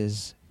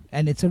confesses,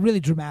 and it's a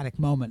really dramatic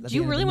moment. Do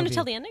you really want to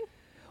tell the ending?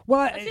 Well,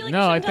 I feel like No,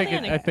 you I shouldn't tell think the it.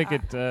 ending. I think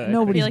it.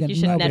 nobody's I feel like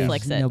you gonna- should nobody's-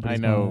 Netflix it. nobody's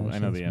I know- gonna I see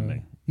know this the ending.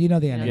 movie. You know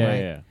the ending, Yeah, right?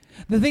 yeah.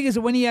 The thing is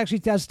that when he actually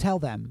does tell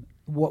them,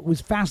 what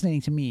was fascinating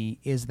to me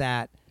is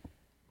that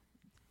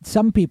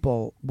some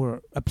people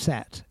were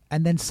upset,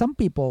 and then some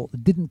people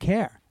didn't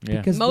care Yeah.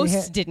 because they Most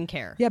had- didn't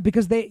care.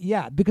 because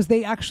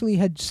they actually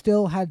had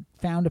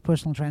found a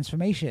personal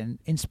transformation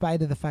in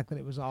spite of the fact that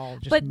it was all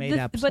just made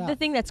up But stuff. the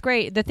thing that's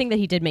great, the thing that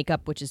he did make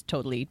up, which is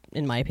totally,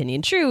 in my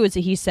opinion, true, is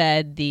that he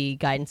said the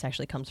guidance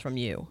actually comes from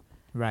you.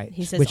 right?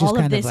 He says Which is all of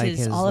kind this like is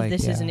his, all of like,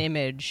 this is yeah. an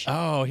image.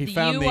 Oh, he You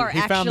found are the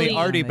actually-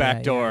 Artie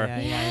back door.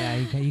 Yeah.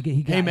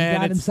 He got man,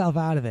 it's- himself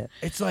out of it.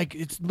 It's like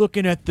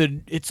looking at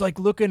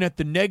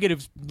the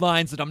negative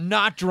lines that I'm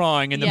not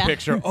drawing in the Yeah.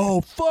 picture.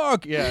 Oh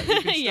fuck! Yeah, you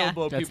can still Yeah.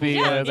 blow That's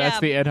people's the minds. that's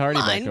the Ed Hardy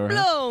Mind back door.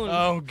 blown.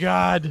 Oh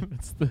god.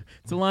 It's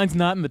the line's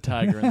not in the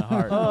tiger in the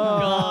heart.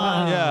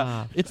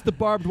 Yeah, it's the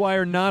barbed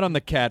wire not on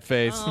the cat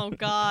face. Oh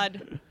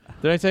God.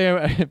 Did I tell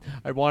you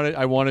I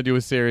want to do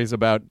a series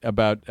about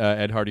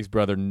Ed Hardy's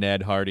brother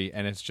Ned Hardy,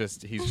 and he's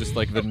just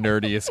like the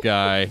nerdiest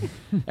guy,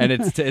 and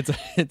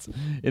it's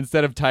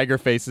instead of tiger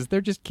faces, they're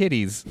just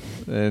kitties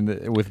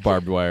and with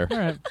barbed wire. All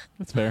right,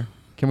 that's fair.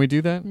 Can we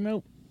do that?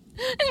 Nope.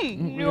 We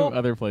Nope. have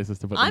other places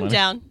to put the I'm money.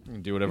 down. I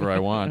can do whatever I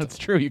want. That's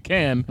true. You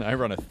can, I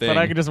run a thing. but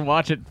I can just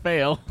watch it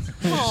fail.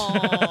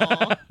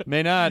 Aw.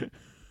 may not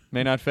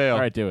fail. All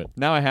right, do it.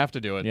 Now I have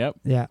to do it. Yeah.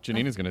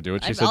 Janina's gonna do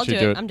it. She said I'll she'd do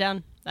do it. it. I'm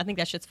down. I think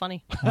that shit's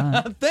funny.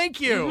 Thank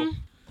you.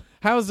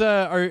 How's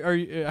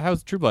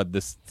True Blood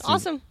this season?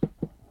 Awesome.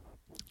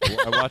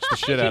 I watched the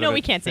shit out of it.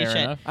 we can't say Fair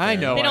shit. enough. I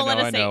know. They don't I know, let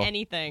us I say know.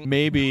 anything.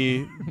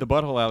 Maybe the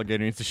butthole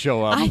alligator needs to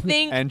show up I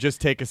think- and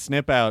just take a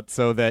snip out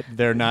so that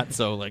they're not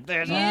so like.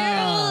 there you go.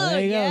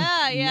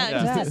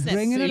 Yeah. Just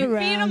Bringing so it you feed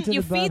around them, to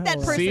you the feed that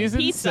butthole. person Season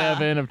pizza,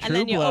 7 of and True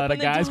then you Blood. A open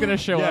the guy's door. going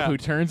to show Yeah. up who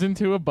turns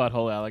into a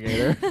butthole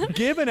alligator.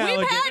 Give an We've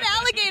alligator. had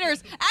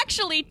alligators.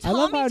 Actually, I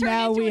love how Tommy turned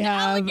now into we an have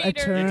a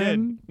alligator.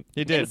 term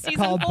He did. Season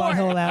called 4.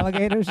 butthole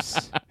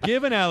alligators.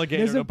 Give an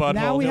alligator There's a butthole.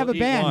 now we have a he'll eat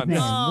band one. name.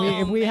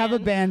 Oh, we have a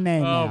man. band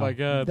name. Oh, now. my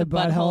God. The The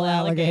butthole Butthole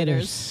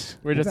alligators.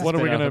 We're just What are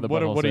we spin off gonna? of the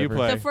What butthole do you surfer.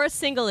 play? The first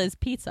single is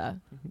Pizza.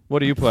 What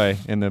do you play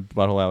in the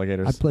butthole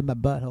alligators? I play my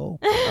butthole.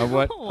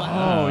 What?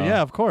 Wow. Oh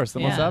yeah, of course, the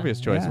most Yeah. obvious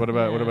choice. Yeah. What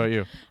about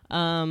you?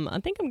 I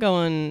think I'm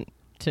going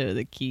to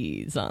the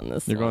keys on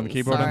this You're going one. the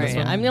keyboard on Sorry. this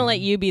one? I'm going to let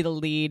you be the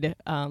lead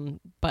butthole.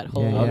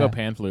 Yeah, I'll yeah. go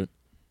pan flute.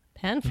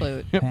 Pan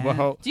flute.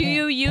 Well, Do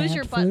you use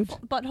your flute?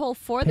 butthole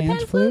for the Pant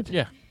pan flute?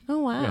 Yeah. Oh,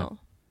 wow.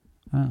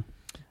 Oh.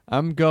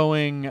 I'm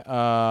going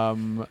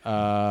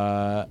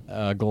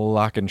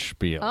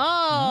glockenspiel.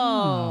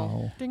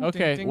 Oh.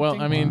 Okay,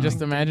 well, I mean,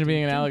 just imagine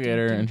being an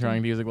alligator and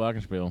trying to use a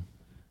glockenspiel.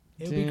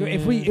 It would be great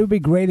if it would be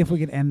great if we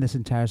could end this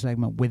entire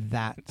segment with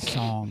that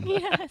song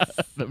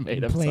The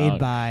made-up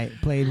played song.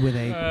 played with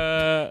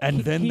a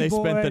And then they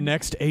spent the keyboard,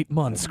 next 8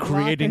 months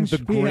creating the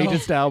glockenspiel.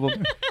 greatest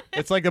album.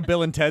 It's like a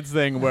Bill and Ted's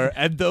thing where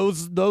and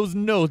those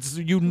notes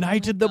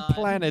united the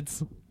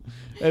planets.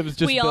 It was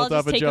just We all built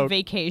off just a take a joke.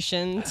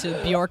 vacation to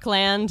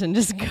Bjorkland and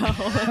just go.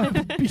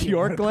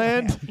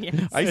 Bjorkland?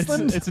 Yes.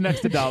 Iceland? It's next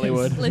to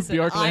Dollywood. Listen,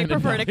 Bjorkland I and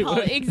prefer to call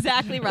Dollywood. it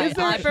exactly right.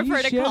 there- I prefer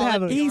you to should call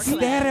have it a- Is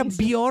there a Bjorkland.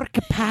 Bjork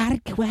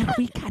Park where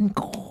we can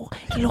go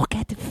look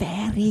at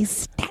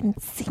fairies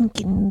dancing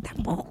in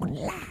the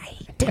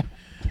moonlight?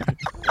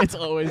 It's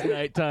always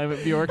nighttime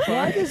at Bjork Why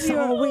Park. does It's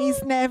your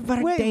always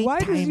never wait? Why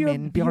does daytime your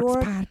in Bjork's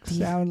Bjork party.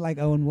 sound like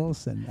Owen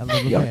Wilson a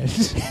little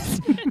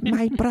bit?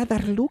 My brother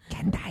Luke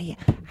and I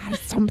are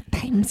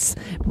sometimes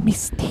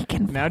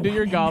mistaken. Now for do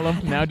your one Gollum.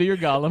 another. Now do your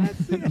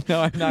Gollum.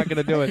 No, I'm not going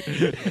to do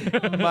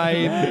it. My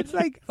It's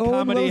like Owen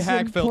comedy Wilson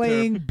hack filter.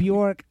 playing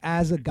Bjork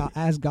as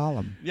as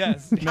Gollum.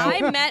 Yes.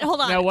 I met.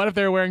 Hold on. Now, what if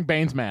they're wearing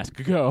Bane's mask?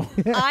 Go.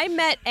 I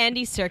met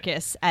Andy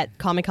Serkis at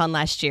Comic-Con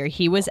last year.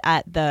 He was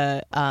at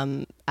the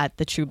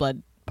True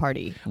Blood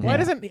party. Why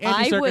doesn't Andy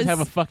I Serkis was- have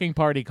a fucking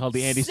party called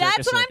the Andy Serkis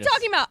That's what I'm Circus?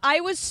 talking about. I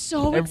was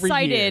so Every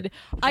excited.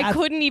 I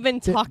couldn't even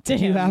talk to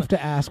him. You have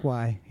to ask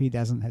why he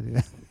doesn't do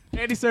that.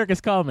 Andy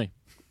Serkis, call me.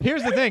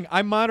 Here's the thing.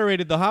 I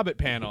moderated the Hobbit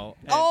panel.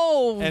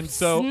 And, and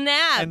so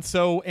snap. And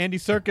so Andy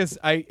Serkis,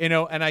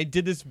 and I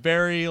did this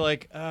very in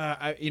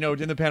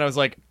the panel I was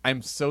like,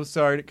 I'm so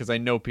sorry because I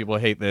know people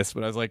hate this,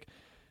 but I was like,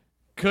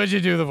 could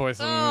you do the voice?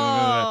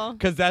 Oh.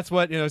 Because that's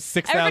what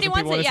 6,000 Everybody people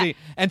want wants to it,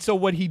 see. And so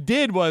what he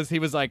did was he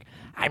was like,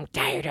 I'm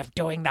tired of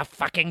doing the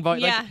fucking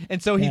voice. Yeah.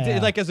 And so he Yeah.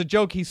 did as a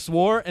joke he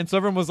swore, and so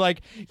everyone was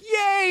like,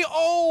 yay!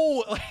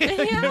 Oh,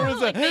 Yeah, there was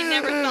like they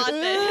never thought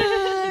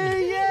that.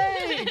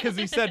 yay! Because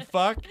he said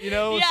fuck,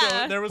 So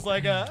Yeah. there was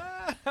like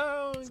a.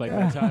 It's like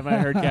the time I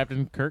heard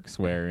Captain Kirk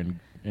swear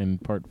in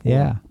part 4.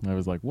 Yeah. I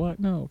was like, what?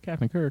 No,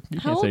 Captain Kirk. You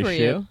How can't say old were shit.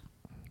 you?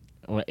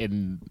 Well,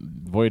 in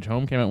Voyage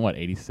Home came out, what,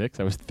 86?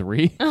 I was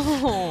 3.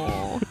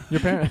 Oh. Your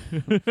parents.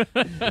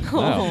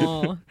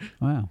 Oh.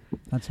 Wow,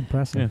 that's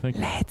impressive. Yeah, thank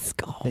you. Let's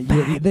go.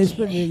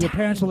 Your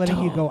parents were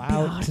letting you go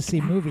out to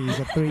see movies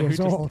at 3 years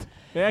old.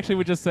 They actually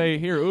would just say,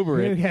 here,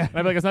 Uber it. Yeah. And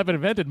I'd be like, it's not been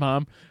invented,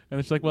 Mom. And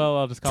it's like, well,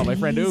 I'll just call my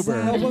friend Uber.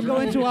 Well, we'll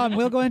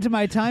go into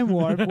my time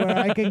warp where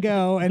I can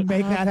go and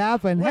make that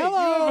happen. You have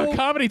Hello. a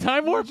comedy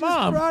time warp, Just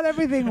Mom. brought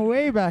everything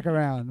way back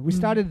around. We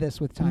started this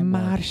with time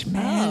warp.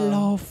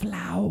 Marshmallow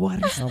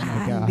flowers, Oh my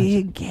gosh.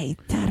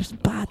 alligators,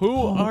 but Who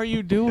are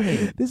you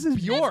doing? This is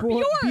Bjork.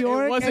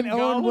 Bjork, It wasn't and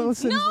Owen Gollum?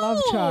 Wilson's No.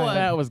 love child.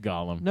 That was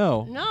Gollum.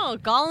 No. No,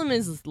 Gollum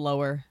is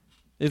lower.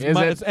 It's Is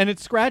it- and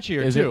it's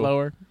scratchier Is too. it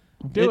lower?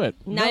 Do it.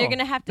 Now No. you're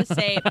gonna have to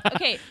say,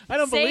 okay. I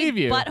don't say believe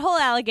you.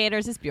 Butthole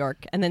alligators is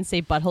Bjork, and then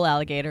say butthole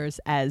alligators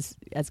as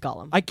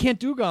Gollum. I can't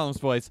do Gollum's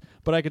voice,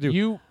 but I could do.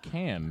 You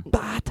can.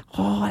 but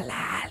all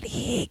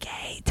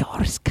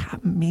alligators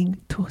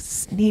coming to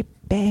snip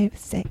a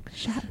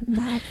section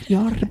of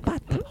your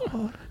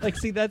butthole.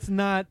 see, that's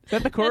not. Is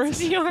that the chorus?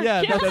 Bjork.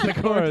 Yeah, that's the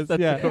chorus. That's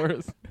yeah, the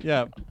chorus.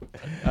 yeah.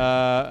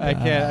 I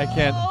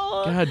can't.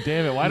 God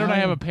damn it. Why don't I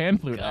have a pan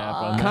flute app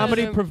on that?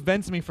 Comedy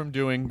prevents me from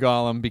doing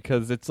Gollum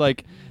because it's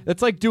like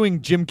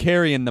doing Jim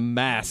Carrey in The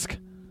Mask.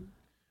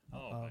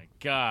 Oh, my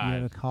You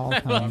have a God. call I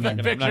love coming that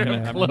in. picture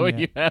gonna- of Chloe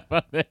you have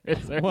on there.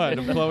 Is there What?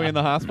 Chloe in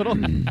the hospital?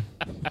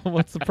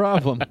 What's the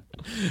problem?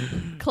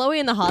 Chloe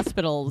in the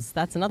Hospitals.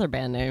 That's another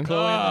band name.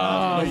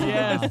 Oh,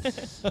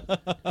 yes.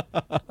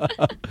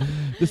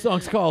 The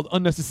song's called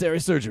Unnecessary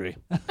Surgery.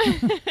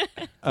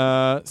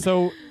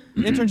 So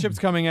internship's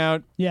coming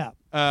out. Yeah,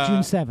 Uh,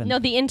 June 7th. No,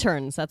 the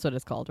interns. That's what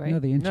it's called, right? No,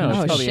 the No, intern. it's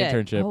oh called the shit!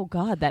 internship. Oh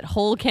god, that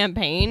whole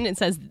campaign. It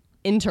says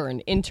intern,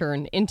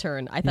 intern,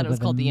 intern. I thought it was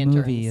called the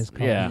interns. movie is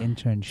called Yeah. The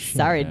Internship.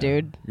 Sorry, Yeah.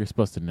 dude. You're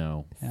supposed to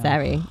know. Yeah.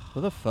 Sorry.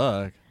 What the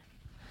fuck?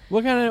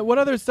 What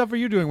other stuff are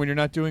you doing when you're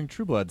not doing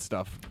True Blood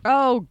stuff?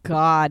 Oh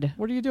God.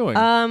 What are you doing?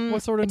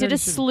 What sort of I did a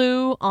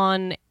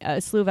nerdy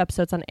shit? slew of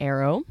episodes on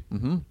Arrow.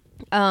 Mm-hmm.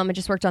 I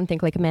just worked on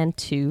Think Like a Man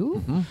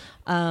 2.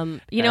 Mm-hmm.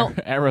 You know,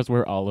 Arrow's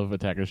where all of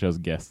Attack of the Show's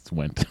guests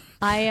went.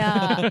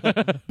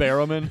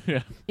 Barrowman.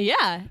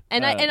 Yeah,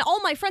 and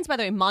all my friends, by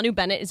the way, Manu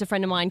Bennett is a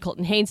friend of mine.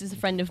 Colton Haynes is a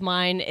friend of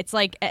mine. It's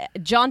like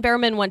John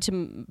Barrowman went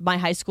to my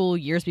high school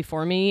years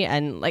before me,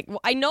 and like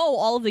I know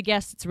all of the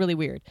guests. It's really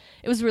weird.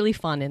 It was really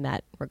fun in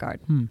that regard.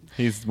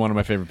 He's one of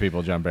my favorite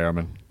people, John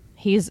Barrowman.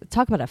 He's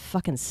talk about a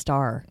fucking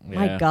star.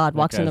 My Yeah, God, that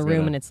walks in the guy's room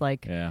got a- and it's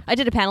like yeah. I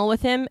did a panel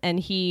with him and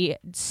he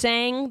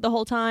sang the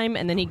whole time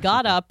and then he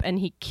got up and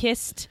he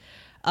kissed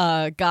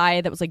a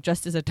guy that was like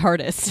dressed as a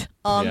TARDIS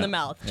on Yeah. the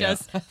mouth, Yeah.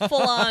 just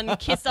full on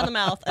kissed on the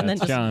mouth and then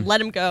That's just John. let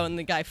him go and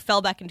the guy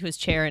fell back into his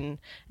chair in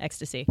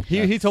ecstasy.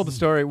 He told the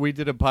story. We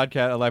did a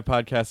live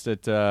podcast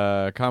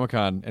at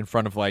Comic-Con in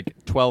front of like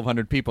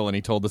 1,200 people, and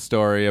he told the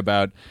story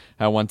about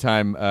how one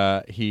time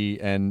he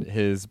and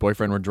his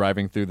boyfriend were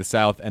driving through the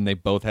South, and they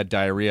both had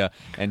diarrhea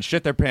and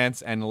shit their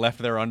pants and left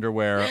their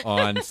underwear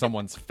on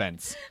someone's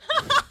fence.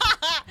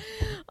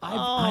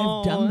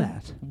 I've done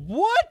that.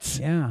 What?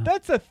 Yeah.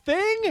 That's a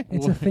thing?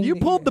 It's a thing. You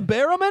pulled the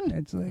Barrowman?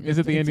 It's like, Is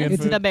it the Indian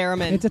it's food? The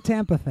Barrowman. It's a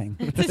Tampa thing.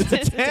 It's a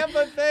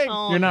Tampa thing.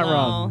 Oh, You're not no.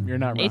 wrong. You're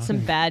not Ate wrong. some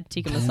bad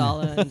tikka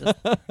masala and just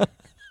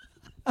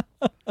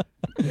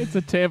It's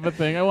a Tampa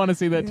thing. I want to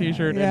see that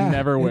T-shirt Yeah, and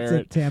never it's wear a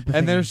it. Tampa And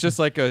thing. there's just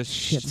like a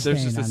Shit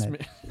there's just a stain on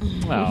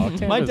it. Wow, My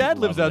Tampa's dad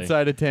lives lovely.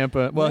 outside of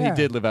Tampa. Well, he Where?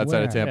 did live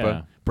outside of Where? Tampa.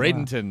 Yeah.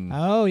 Bradenton.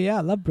 Oh yeah,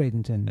 I love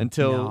Bradenton.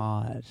 Until-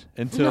 Not.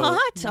 Until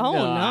not. Oh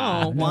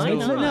no! Why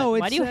it's, not? No,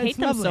 Why do you hate it's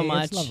them lovely. so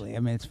much? It's lovely. I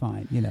mean, it's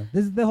fine. You know,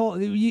 this is the whole.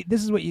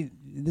 This is what you.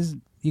 This is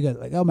you got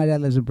like. Oh, my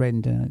dad lives in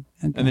Bradenton.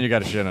 Okay. and then you got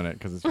to shit on it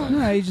because it's fine.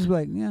 No, you just be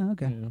like, yeah,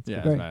 okay.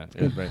 Yeah, Great.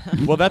 it's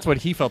bad. Well, that's what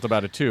he felt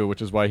about it too,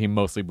 which is why he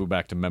mostly moved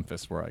back to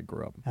Memphis, where I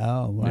grew up.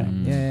 Oh, right.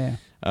 Yeah.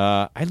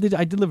 I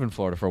did live in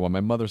Florida for a while.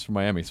 My mother's from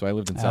Miami, so I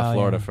lived in South Oh,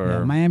 Florida yeah. for.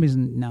 Yeah, Miami's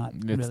not.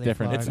 It's really different.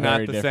 Florida. It's Very not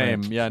the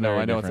different. same. Yeah, no,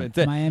 Very I know. different.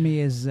 Miami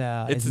is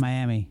it's-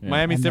 Miami. Yeah.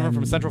 Miami's And different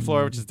from then- Central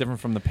Florida, which is different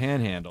from the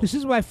Panhandle. This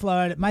is why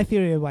Florida. My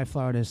theory of why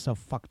Florida is so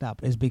fucked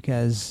up is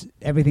because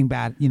everything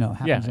bad,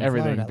 happens Yeah, in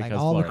everything Florida. Like because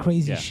all Florida. the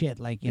crazy Yeah. shit,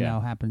 like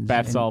Yeah. happens.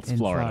 Bath in, salts, in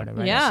Florida.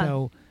 right? Yeah.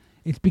 So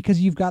it's because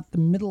you've got the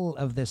middle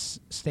of this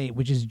state,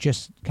 which is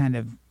just kind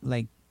of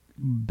like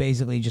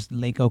basically just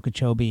Lake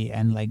Okeechobee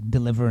and like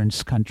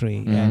Deliverance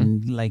country,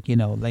 and like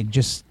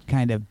just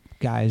kind of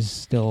guys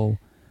still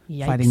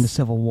fighting the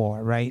Civil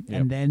War, right?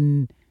 Yep. And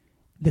then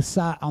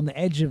on the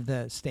edge of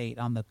the state,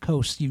 on the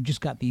coast, you've just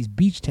got these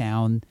beach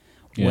town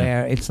Yeah.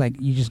 where it's like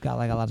you just got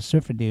like a lot of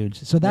surfer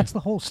dudes. So that's the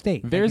whole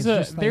state. Like, There's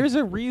it's just, like- there's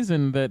a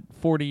reason that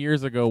 40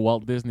 years ago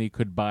Walt Disney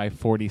could buy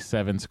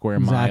 47 square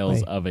Exactly.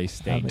 miles of a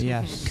state.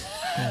 yes.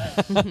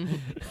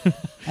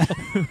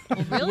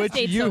 Real Which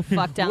estate's you- so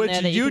fucked down which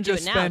there that you you can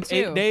just do it now spent too.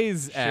 8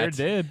 days Sure at.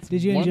 did.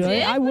 Did you Once- enjoy it?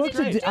 did? I What worked did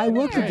you at do I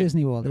worked there? at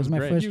Disney World. It was my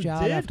great. first You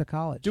job did? after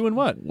college. Doing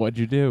what? What'd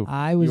you do?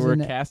 I was You were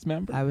in a the- cast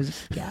member? I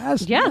was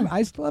yes. Yeah.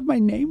 I still have my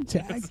name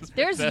tag.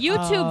 There's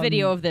YouTube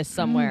video of this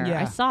somewhere.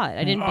 yeah. I saw it.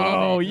 I didn't believe it.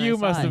 Oh, and I you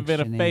saw must it. have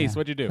been a Janina. face.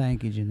 What'd you do?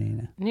 Thank you,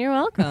 Janina. You're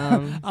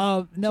welcome.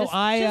 No,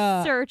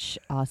 just search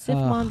Asif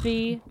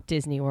Manvi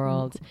Disney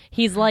World.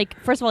 He's like,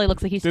 first of all, he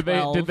looks like he's Did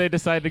 12. they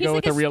decide to He's go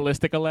like with a a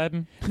realistic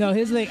Aladdin? No,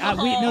 his like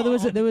no,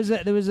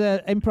 there was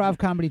a improv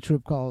comedy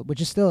troupe called,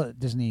 which is still at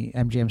Disney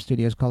MGM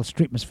Studios, called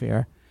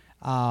Streetmosphere.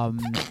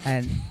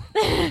 And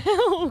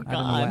Oh I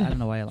God. don't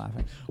know why you're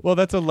laughing. Well,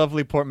 that's a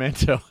lovely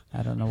portmanteau.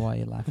 I don't know why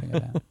you're laughing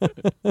at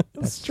that.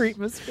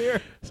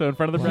 Streetmosphere. So in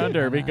front of the Brown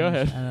Derby, go I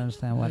ahead. don't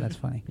understand why that's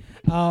funny.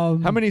 How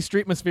many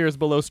streetmospheres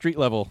below street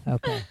level?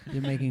 Okay,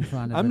 you're making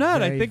fun of I'm it.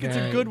 not. I Very, think it's a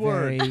very, good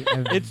word. very,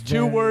 It's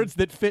two very- words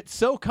that fit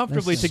so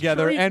comfortably Listen.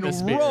 together and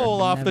Streetmosphere.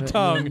 roll off the Never-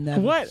 tongue. you'll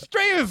never- What?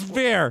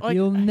 Streetmosphere.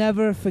 You'll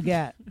never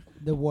forget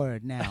the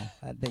word now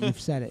that you've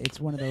said it. It's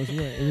one of those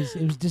words.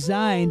 It was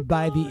designed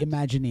by the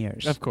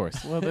Imagineers. Of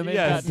course. Well, they've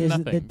Yes. got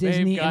nothing. The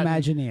Disney They've gotten-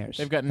 Imagineers.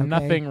 They've gotten okay?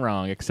 nothing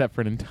wrong except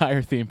for an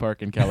entire theme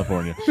park in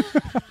California.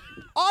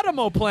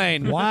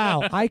 Automoplane.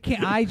 Wow, I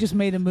can't. I just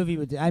made a movie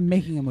with. I'm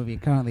making a movie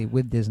currently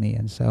with Disney,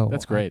 and so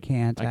That's great. I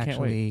can't I can't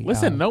actually wait.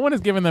 Listen, no one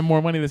has given them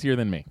more money this year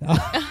than me.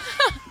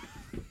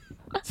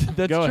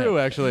 That's Go true,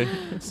 ahead. actually.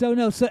 So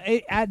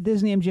at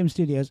Disney MGM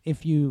Studios,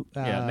 if you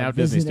now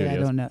Disney visited, I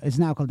Studios. don't know. It's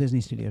now called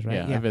Disney Studios,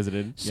 right? Yeah, I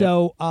visited.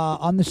 So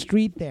on the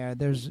street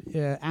there's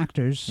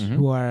actors Mhm.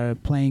 who are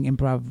playing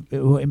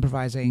who are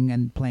improvising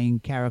and playing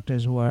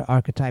characters who are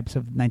archetypes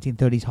of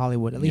 1930s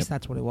Hollywood. At least Yep.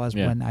 that's what it was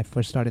Yeah. when I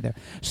first started there.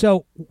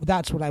 So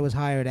that's what I was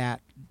hired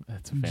at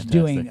That's fantastic.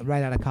 doing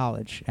right out of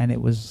college, and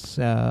it was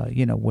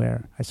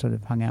where I sort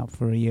of hung out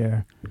for a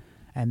year,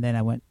 and then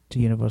I went to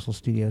Universal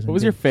Studios. What and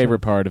was your did favorite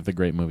part of the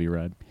Great Movie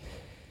Ride?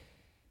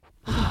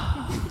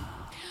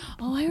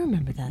 Oh, I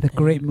remember that. The thing.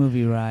 great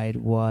movie ride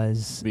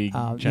was The yeah,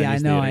 I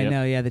Chinese know, theater, I yep.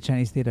 know, yeah, the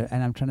Chinese theater,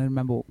 and I'm trying to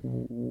remember.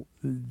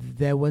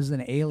 There was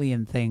an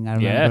alien thing I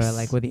remember, Yes.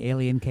 like where the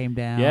alien came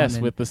down. Yes,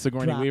 and with the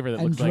Sigourney drop- Weaver that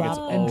and looks like it's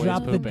drop- and always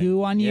drop the pooping.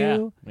 goo on Yeah,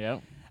 you.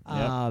 Yep.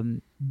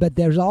 But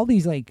there's all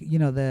these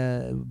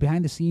the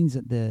behind the scenes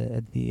at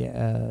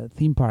the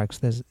theme parks.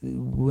 There's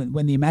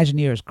when the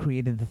Imagineers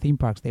created the theme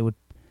parks, they would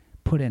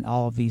put in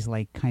all of these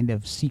kind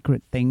of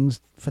secret things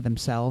for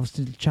themselves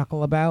to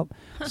chuckle about.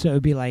 So it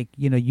would be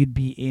you'd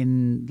be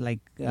in like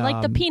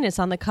the penis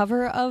on the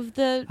cover of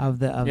the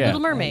Little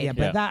Mermaid.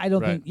 But that I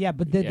don't think. Yeah,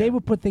 but they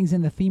would put things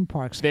in the theme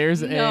parks.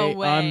 There's No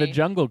way. on the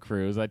Jungle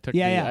Cruise. I took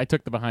I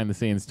took the behind the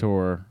scenes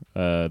tour.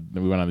 We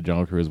went on the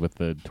Jungle Cruise with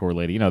the tour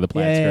lady. The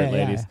plaid skirt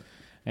ladies.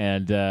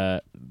 And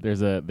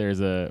there's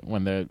a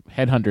when the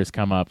headhunters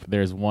come up,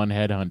 there's one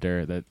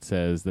headhunter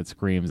that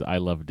screams, "I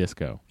love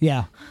disco."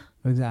 Yeah.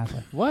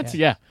 Exactly. What?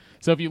 Yeah.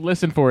 So if you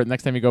listen for it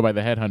next time you go by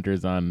the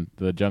Headhunters on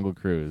the Jungle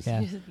Cruise,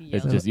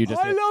 it's just you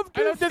just I love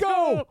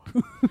disco.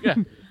 Yeah.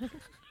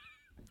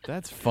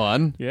 That's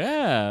fun.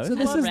 Yeah. So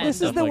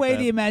this is the way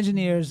the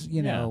Imagineers,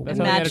 that's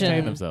how they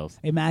entertain themselves.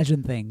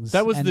 imagine things.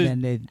 That was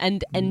then they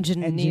and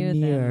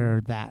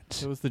engineer that.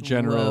 It was the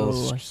general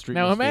Whoa. street.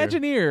 Now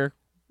Imagineer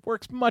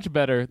works much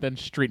better than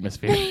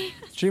Streetmosphere.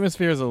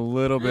 Streetmosphere is a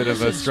little bit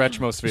of a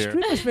stretchmosphere.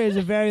 Streetmosphere is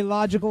a very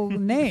logical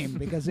name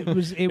because it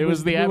was the we were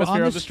atmosphere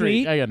on of the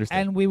street. I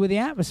understand. and we were the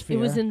atmosphere. It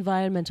was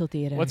environmental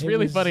theater. What's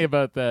really funny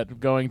about that,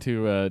 going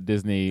to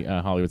Disney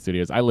Hollywood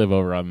Studios, I live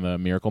over on the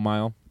Miracle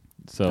Mile,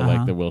 so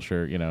like the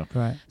Wilshire,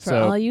 right. For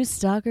so, all you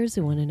stalkers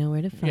who want to know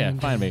where to find yeah,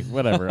 find me.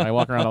 Whatever. I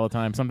walk around all the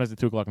time. Sometimes at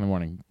 2 o'clock in the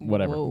morning.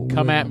 Whatever. Whoa.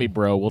 Come at me,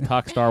 bro. We'll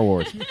talk Star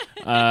Wars.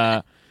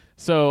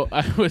 So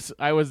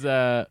I was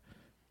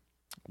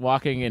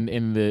walking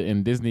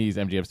in Disney's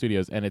MGM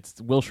Studios, and it's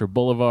Wilshire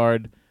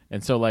Boulevard,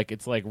 and so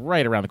it's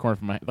right around the corner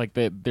from my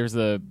there's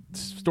a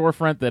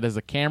storefront that has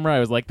a camera. I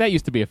was like, that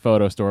used to be a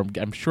photo store.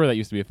 I'm sure that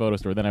used to be a photo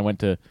store. Then I went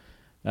to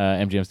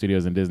MGM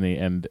Studios in Disney,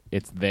 and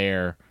it's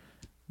there,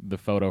 the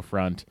photo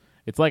front.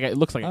 It's it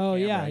looks like a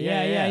camera.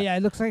 Yeah.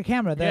 It looks like a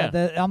camera.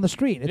 On the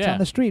street. It's on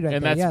the street right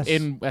and there. that's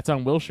yes. that's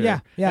on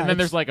Wilshire. Yeah. And then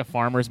there's a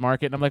farmer's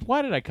market, and I'm like,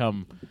 why did I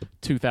come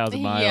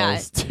 2,000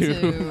 miles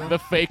to the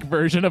fake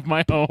version of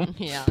my home?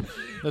 Yeah.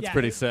 That's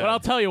pretty sad. But I'll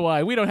tell you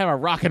why. We don't have a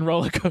rock and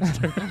roller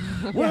coaster.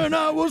 When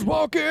I was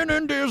walking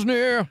in Disney,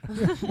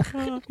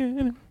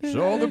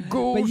 saw the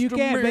ghost But you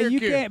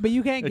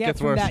It can't get gets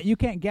from worse. that. You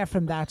can't get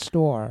from that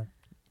store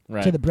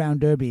Right. to the Brown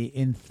Derby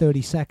in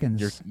 30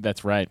 seconds.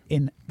 That's right.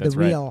 In That's the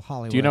right. real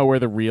Hollywood. Do you know where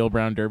the real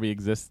Brown Derby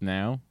exists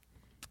now?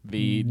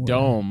 The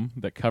dome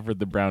that covered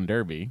the Brown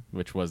Derby,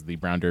 which was the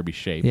Brown Derby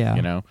shape,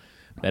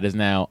 that is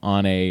now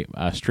on a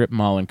strip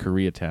mall in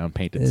Koreatown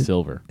painted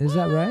silver. Is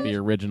that right? The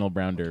original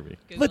Brown Derby.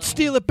 Let's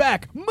steal it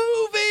back.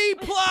 Movie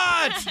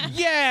plot.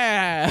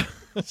 Yeah!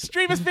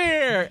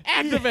 Streamosphere!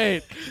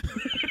 Activate!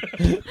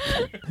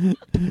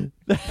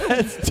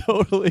 That's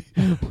totally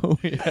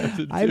what we have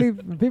to do. I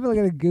think people are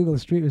going to Google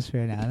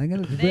Streetmosphere now. They're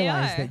going to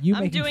realize that you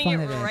I'm making doing fun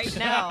it of it. right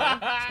now.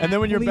 And then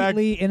when you're back,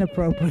 Completely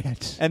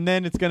inappropriate. and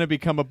then it's going to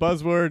become a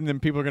buzzword, and then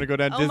people are going to go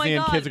down Oh my Disney,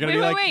 and God. kids are going to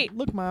Wait, be wait, like,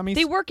 "Look, mommy."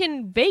 They work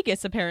in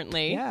Vegas,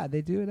 apparently. Yeah,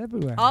 they do it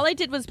everywhere. All I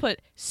did was put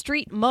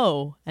Street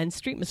Mo, and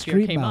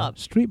Streetmosphere came up.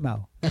 Street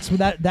Mo.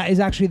 That is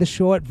actually the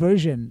short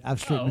version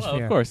of Oh, Streetmosphere.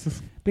 well, of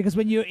course. Because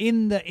when you're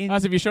in the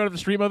Oz, have you showed up to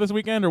Street Mo this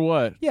weekend or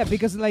what? yeah,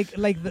 because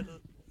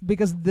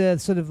because the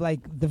sort of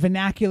the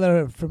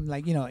vernacular from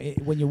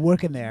when you're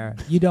working there,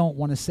 you don't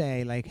want to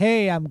say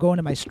hey, I'm going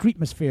to my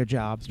Streetmosphere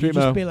job. You Streetmo.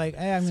 just be like,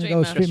 hey, I'm going to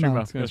go Streetmo.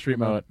 Streetmo. It's going to Street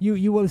Mo it.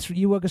 You work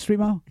a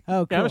Streetmo?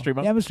 Oh, cool. Yeah, I'm a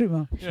Streetmo. Yeah, I'm a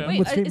Streetmo. Yeah. Wait,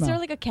 With is Streetmo.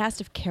 there a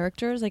cast of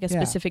characters, a Yeah.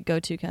 specific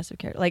go-to cast of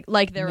characters,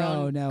 like their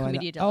own No,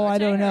 commedia I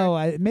don't dell'arte, know.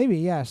 or- Maybe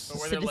yes.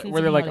 Citizens Were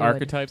there of Hollywood.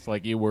 archetypes?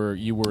 You were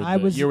I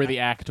was- the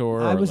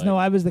actor? I or was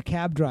I was the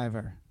cab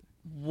driver.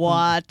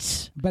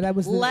 What? But I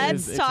was the,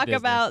 Let's it's talk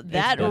business. about It's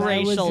that business. I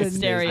was racial in- I know,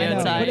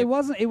 stereotype. but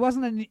it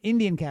wasn't an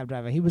Indian cab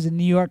driver. He was a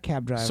New York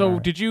cab driver. So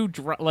did you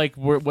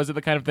was it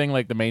the kind of thing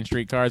like the Main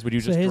Street cars? Would you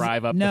So just his-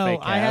 drive up No, the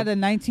fake cab? I had a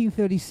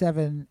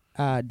 1937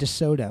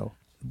 DeSoto,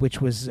 which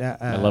was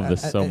I love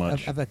this so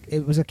much.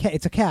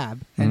 It's a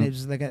cab, and Mhm. it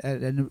was like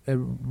a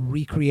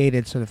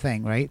recreated sort of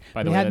thing, right?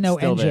 By the we way, had that's no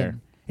still engine. there.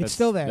 It's That's-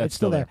 still there. that's It's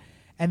still still there.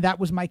 And that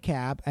was my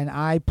cab, and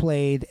I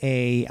played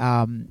a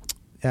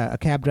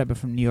cab driver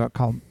from New York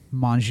called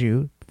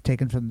Monjou,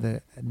 taken from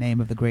the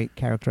name of the great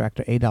character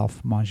actor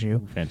Adolphe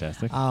Monjou.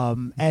 Fantastic.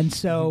 And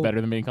so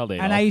Better than being called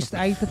Adolf. and I used to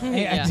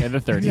Yeah. in the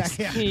 30s.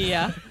 yeah.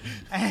 Yeah.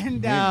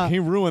 And he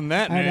ruined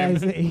that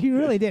and name. he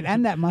really did,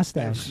 and that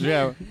mustache.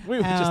 Yeah, we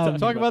were just Um,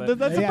 talking about that.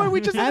 That's the Yeah. point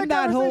we just had and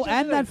that that whole conversation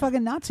and that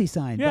fucking Nazi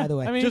sign, Yeah, by the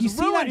way. I mean, Just you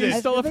see ruined that? it. The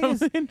Stole it thing from is-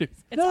 the Hindus.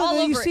 It's no, all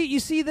no, over. you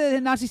see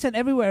the Nazi sign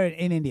everywhere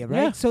in India,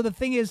 right? Yeah. So the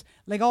thing is,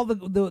 all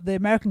the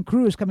American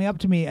crew is coming up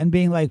to me and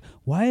being like,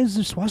 "Why is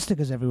there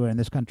swastikas everywhere in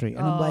this country?"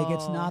 And I'm like,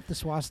 "It's Oh. not the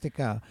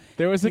swastika.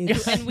 There was a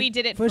It's- guy. And we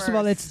did it First of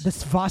all, it's first. the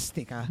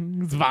swastika.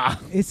 Zva.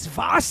 It's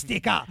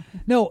swastika.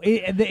 No,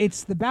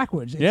 it's the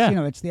backwards. It's, Yeah.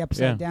 it's the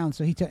upside Yeah. down.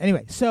 So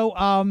anyway. So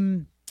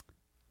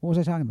what was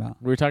I talking about?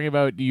 We were talking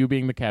about you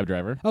being the cab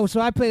driver. Oh,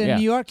 so I played a Yeah.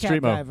 New York cab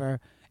Street Mo. driver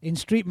in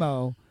Street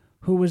Mo,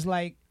 who was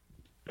like,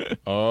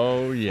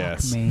 Oh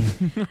yes. "Me,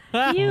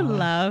 You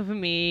love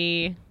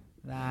me.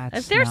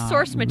 that's There's not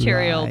source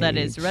material that right."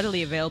 is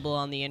readily available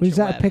on the internet. Was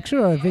that a picture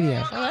or a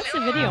video? Oh, that's a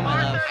video,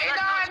 my love.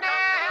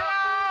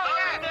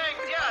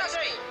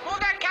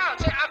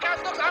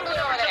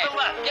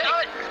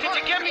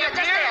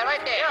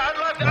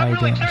 Roy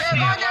Dennison.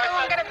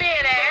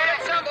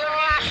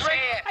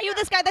 Are you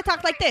this guy that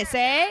talked like this,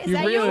 eh? Is You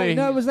that really- you?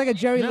 No, it was like a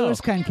Jerry No.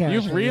 Lewis kind of character.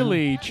 You've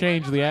really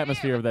changed the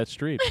atmosphere of that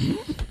street.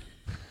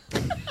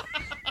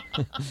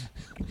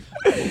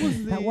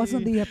 That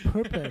wasn't the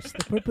purpose.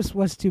 The purpose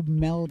was to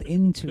meld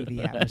into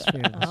the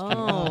atmosphere of the street.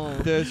 Oh.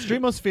 The You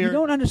streamosphere.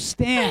 don't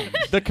understand.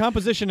 The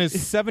composition is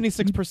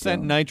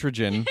 76%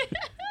 nitrogen,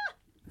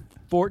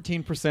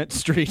 14%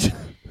 street.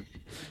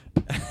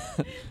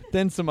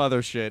 Then some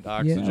other shit,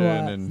 oxygen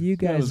and you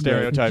guys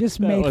stereotypes.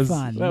 just That make was-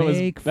 fun. that was-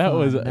 Make that fun.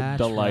 was That's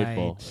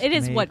delightful. right. It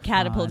is Make what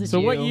catapulted So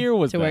you what year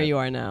was to where that? you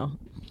are now.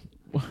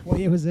 What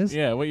year was this?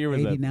 Yeah, what year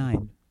was that?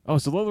 89. Oh,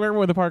 so remember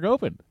when the park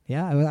opened?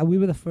 Yeah, we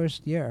were the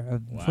first year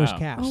of the first Wow.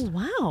 cast. Oh,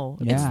 wow.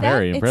 Yeah. It's that,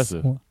 Very it's-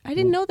 impressive. I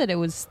didn't know that it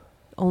was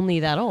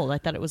only that old. I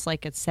thought it was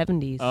like a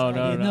 70s. Oh,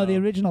 no. The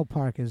original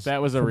park is. That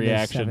was a from the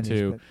reaction 70s,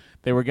 to. but-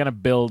 They were going to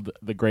build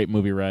the Great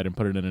Movie Ride and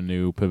put it in a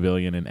new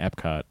pavilion in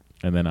Epcot.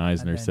 And then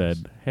Eisner And then said,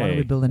 why don't hey,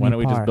 we build a why new don't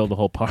we just park? build a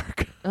whole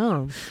park?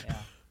 Oh.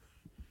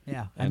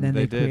 Yeah, And and then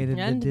they they did. created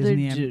the And they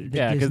Disney. did. the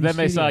Yeah, because Disney then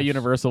they saw Studios.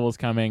 Universal was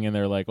coming and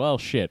they're like, well,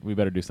 shit, we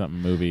better do something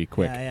movie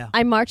quick. Yeah, yeah.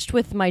 I marched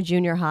with my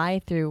junior high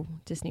through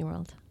Disney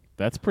World.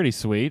 That's pretty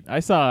sweet.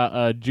 I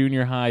saw a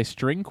junior high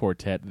string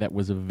quartet that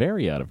was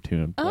very out of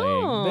tune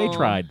playing. Oh. They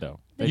tried, though.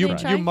 They Did You they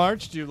tried. try? you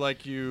marched.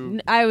 You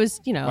I was,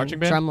 Marching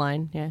band?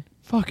 drumline. Yeah.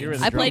 You were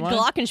the I played drumline?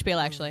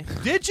 glockenspiel actually.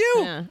 Did you?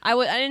 Yeah. I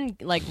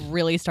didn't like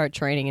really start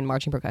training in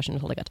marching percussion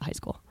until I got to high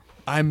school.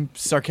 I'm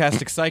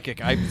sarcastic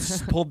psychic. I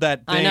just pulled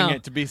that I thing know.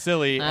 to be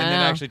silly, I and then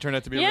know. actually turned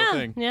out to be a yeah. real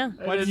thing. Yeah.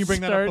 Why didn't you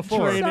bring that Start up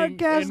before? training in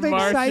Sarcastic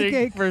marching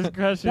psychic.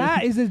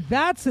 percussion.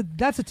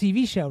 That's a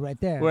TV show right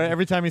there. Where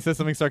every time he says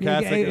something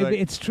sarcastic, you're like,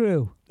 it's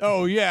true.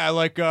 oh yeah,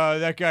 like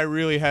that guy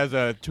really has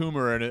a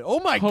tumor in it. Oh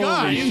my Holy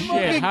god, he's shit.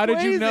 fucking How did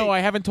you crazy. know? I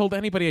haven't told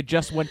anybody. I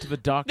just went to the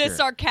doctor. The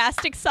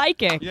sarcastic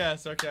psychic. Yeah,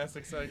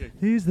 sarcastic psychic.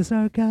 He's the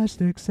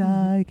sarcastic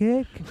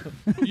psychic.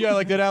 Yeah,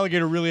 like that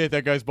alligator really ate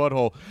that guy's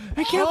butthole.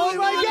 I can't Oh believe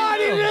my you God,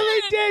 he didn't know.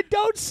 really did.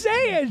 Don't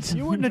say it.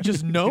 You wouldn't have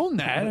just known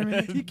that. I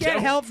mean, You can't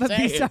help but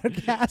be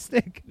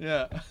sarcastic.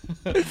 yeah,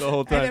 the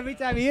whole And time. every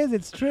time he is,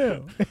 it's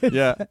true.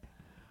 Yeah.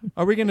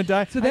 Are we gonna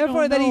die? So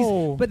therefore,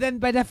 that but then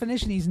by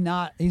definition, he's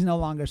no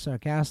longer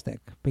sarcastic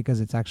because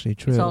it's actually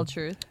true. It's all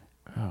truth.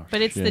 Oh,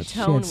 But it's the shit.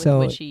 tone with so-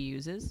 which he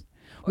uses.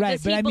 Or Right,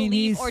 does but he I mean,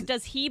 believe, he's- or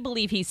does he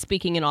believe he's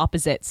speaking in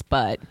opposites,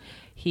 but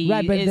he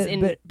Right, but is the-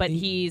 in, but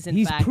he's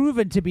in fact.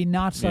 proven to be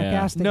not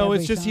sarcastic. No, every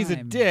it's just he's a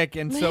time. dick,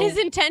 and so His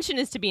intention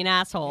is to be an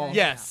asshole.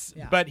 yes,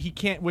 Yeah. but he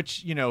can't.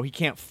 Which he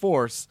can't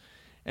force.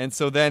 And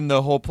so then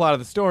the whole plot of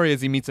the story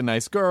is he meets a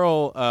nice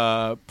girl,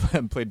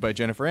 played by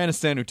Jennifer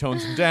Aniston, who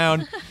tones him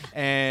down.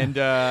 And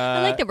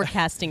I like that we're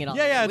casting it all.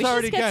 yeah, we it's should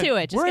already just get good. to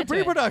it. Just We're get in to it.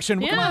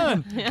 pre-production. Yeah.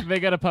 Come on. They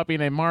got a puppy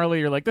named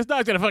Marley. You're like, this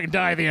dog's gonna fucking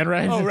die at the end,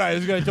 right? Oh right,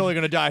 this guy's totally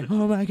gonna die.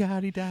 Oh my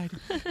god, he died.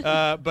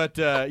 But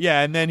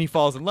and then he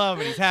falls in love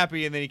and he's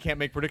happy, and then he can't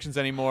make predictions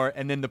anymore.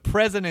 And then the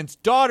president's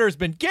daughter's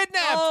been kidnapped.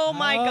 Oh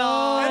my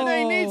god. And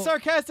they need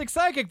sarcastic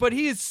psychic, but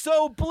he is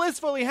so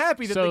blissfully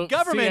happy that So the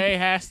government CA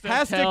has to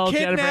tell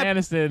Jennifer kidnap.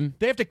 Aniston.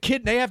 They have to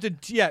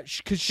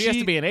because She has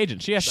to be an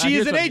agent. She has. She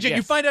here's is an what- agent. yes.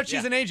 You find out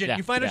she's Yeah. an agent. Yeah.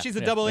 You find out Yeah. she's a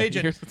Yeah. double Yeah.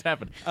 agent. Here's what's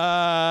happened.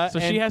 So So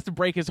she has to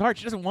break his heart.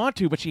 She doesn't want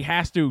to, but she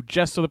has to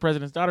just so the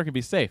president's daughter can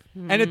be safe.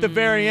 And at the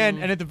very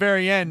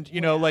end,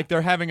 like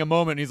they're having a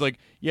moment. And he's like,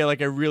 "Yeah, like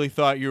I really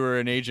thought you were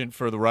an agent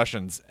for the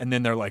Russians." And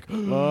then they're like,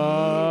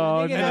 Oh,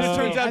 I think it and has then it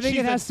to turns be- I out think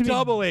it has she's to a be-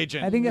 double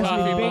agent. I think it has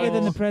to be bigger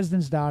than the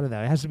president's daughter,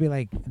 though. It has to be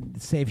like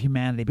save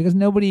humanity because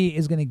nobody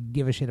is going to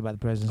give a shit about the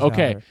president's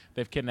Okay, daughter.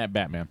 they've kidnapped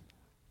Batman.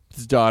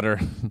 his daughter.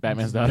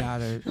 Batman's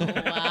daughter.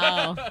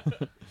 Wow.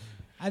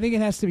 I think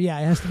it has to be. Yeah,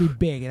 it has to be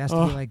big. It has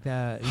to be like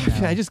the.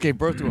 You know. I just gave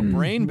birth to a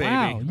brain baby.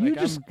 Wow, you Like,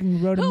 just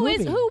wrote a Who movie.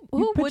 is who? You Who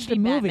would pitched be a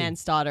movie.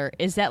 Batman's daughter?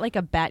 Is that like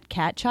a Bat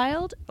Cat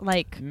child?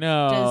 Like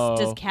No.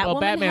 Does Catwoman well,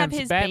 Batman's, have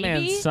his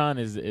Batman's baby? son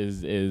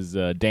is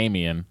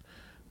Damien.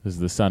 Is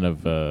the son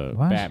of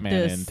What? Batman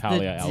The- and Talia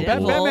the al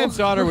devil. Ghul. Batman's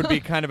daughter would be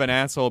kind of an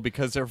asshole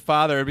because her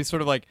father would be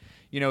sort of like,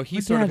 he But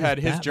sort of Dad had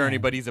is his Batman. journey,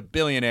 but he's a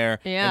billionaire.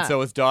 Yeah. And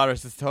so his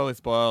daughter's just totally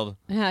spoiled.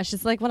 yeah,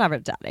 she's like whatever,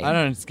 daddy. I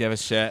don't just give a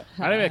shit.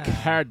 I don't even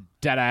care,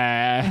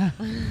 Daddy.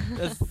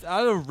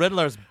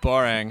 Riddler's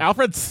boring.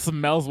 Alfred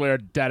smells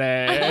weird,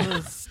 Daddy.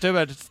 This is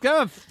stupid. Just go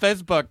on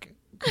Facebook.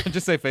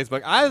 Just say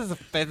Facebook. I was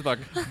Facebook.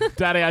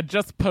 Daddy, I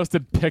just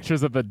posted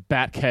pictures of the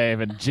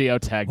Batcave and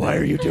geotagged. Why it.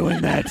 are you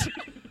doing that?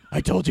 I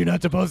told you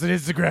not to post on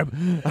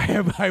Instagram.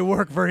 I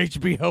work for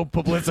HBO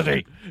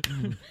publicity.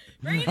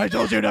 I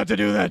told you not to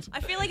do that.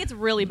 I feel like it's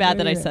really bad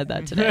that I said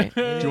that today.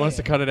 Do you want us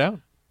to cut it out?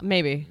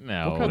 Maybe.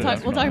 No, We'll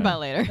that's talk fine. about it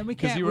later. Then we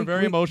 'Cause can't- you were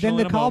very emotional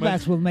Then in the a moment.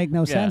 callbacks will make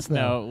no Yeah, sense, though.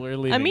 no, we're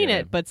leaving. I mean it it,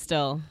 in. but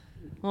still.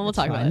 Well, we'll It's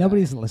talk fine. about it.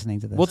 Nobody's listening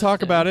to this. We'll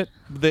talk about it.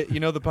 The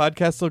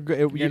podcast will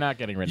go. You're not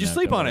getting rid of You that,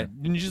 sleep don't on worry. it.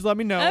 And you just let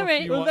me know. All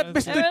right. If you want Let me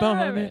us- sleep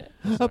on it.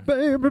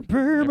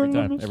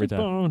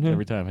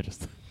 Every time I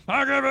just.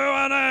 I'll give you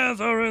an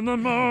answer in the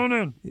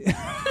morning.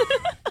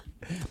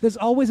 There's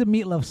always a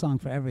Meatloaf song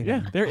for everything.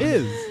 Yeah, there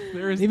is.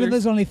 There is. Even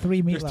there's, there's only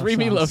three Meatloaf there's three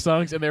songs. Meatloaf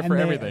songs, and they're And for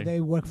they, everything.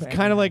 They work for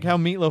Kind of like how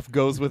Meatloaf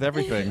goes with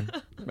everything.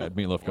 bed.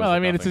 Meatloaf goes Well, with I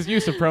mean, it's nothing.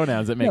 his use of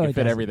pronouns that make No, it it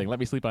fit doesn't. everything. Let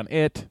me sleep on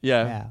it.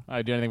 Yeah.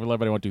 I do anything for love,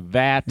 but I won't do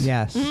that.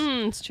 Yes.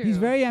 It's true. He's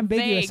very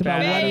ambiguous Vague, about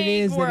what it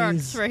vague is that works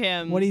he's for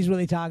him. what he's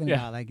really talking Yeah.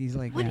 about. Like he's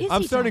like, What yeah. is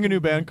I'm he starting a talking new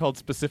band called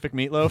Specific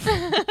Meatloaf.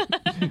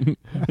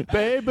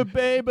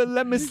 Baby,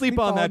 let me sleep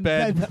on that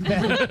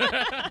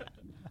bed.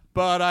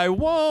 But I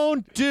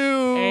won't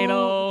do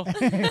Anal.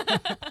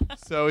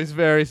 So he's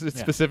very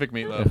specific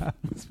Meatloaf.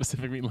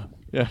 Specific meatloaf.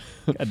 Yeah.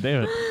 God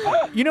damn it.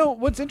 You know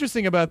what's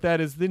interesting about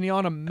that is then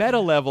on a meta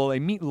level, a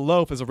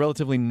meatloaf is a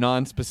relatively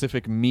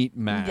non-specific meat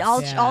mass.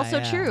 Also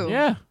Yeah. true.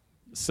 Yeah.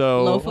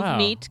 So Loaf wow. of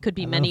meat could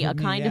be A many loaf a of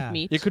meat, kind yeah. of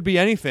meat. it could be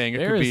anything. It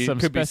There could is be some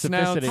could be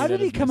snouts. specificity. How did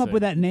that he is come up missing.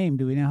 with that name?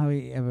 Do we know how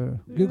he ever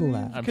Googled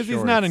that? I'm 'Cause he's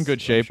sure not in it's-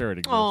 good shape. I'm sure it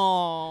exists.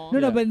 Oh.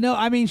 No,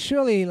 I mean,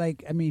 surely,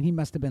 like, I mean, he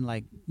must have been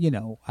like,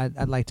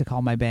 I'd like to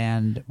call my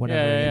band whatever,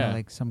 Yeah.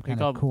 like some He kind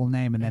called- of cool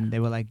name, and then they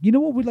were like, you know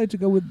what, we'd like to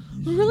go with.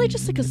 Really,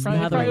 just like a Probably,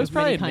 smattering it was of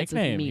probably many a kinds of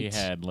nickname he meat.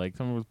 had. Like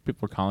some people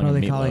were calling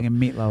Probably him Meatloaf. calling him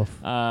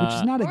Meatloaf, which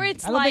is not a. Or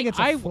it's I don't think like- it's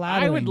a I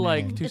flattering would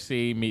like name. to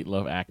see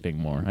Meatloaf acting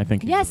more. I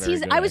think. Yes, he's. A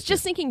very good I was actor.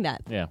 just thinking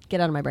that. Yeah.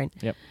 Get out of my brain.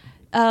 Yep.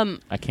 Um,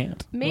 I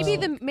can't. maybe Well,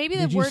 the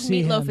Did you word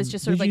see meatloaf him- is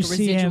just sort of did like you a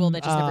see residual him,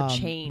 that just never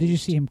changed. Did you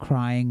see him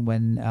crying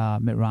when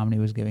Mitt Romney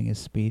was giving his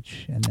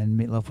speech, and then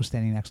Meatloaf was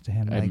standing next to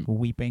him, like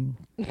weeping?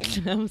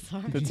 I'm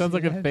sorry. That you sounds see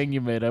like a that? thing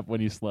you made up when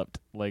you slept.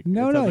 Like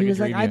No, it sounds he a was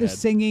like dream you either had.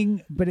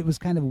 singing, but it was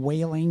kind of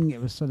wailing.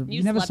 It was sort of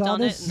You never slept saw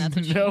on this. it, and that's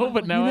what you No,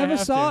 but now you I never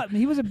have saw to. it.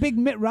 He was a big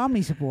Mitt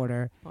Romney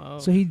supporter, Oh.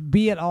 so he'd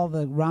be at all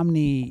the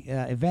Romney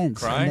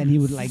events, Crying? and then he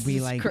would like be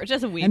like.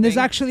 Just weeping. And there's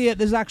actually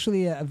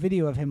a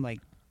video of him like.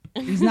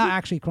 He's not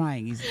actually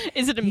crying. He's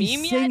Is it a he's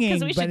meme yet? singing,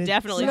 Because we but should it's-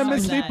 definitely Let me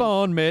start sleep that.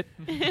 on Mitt.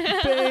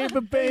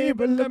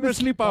 baby, let me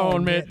sleep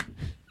on Mitt.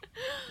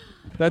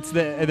 That's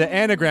the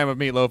anagram of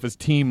Meatloaf is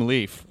Team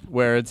Leaf,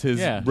 where it's his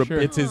Yeah, sure.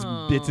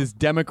 it's his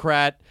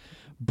Democrat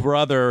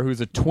brother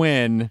who's a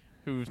twin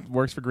Who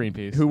works for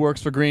Greenpeace? who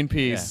works for Yeah,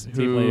 Greenpeace, Team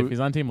who Leaf. He's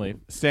on Team Leaf.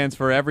 stands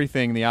for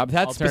everything. That's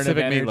Alternative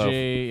specific Meatloaf.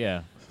 energy.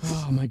 Yeah.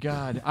 Oh my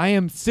God, I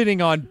am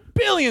sitting on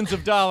billions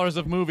of dollars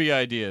of movie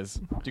ideas.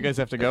 Do you guys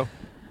have to go?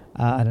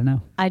 I don't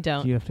know. I Do you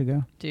don't. have to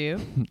go? Do you?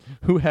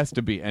 Who has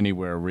to be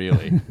anywhere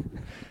really?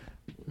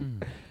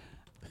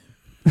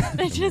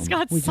 It just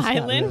got We just got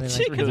silent really,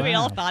 like, because we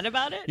all wow. thought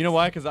about it. You know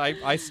why? Because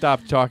I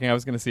stopped talking. I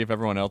was going to see if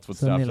everyone else would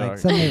Suddenly, stop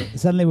like talking.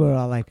 suddenly we're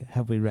all like,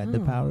 have we read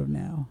The Power of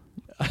Now?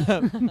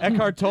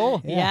 Eckhart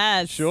Tolle.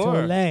 Yes.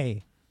 Sure.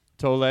 Tolle.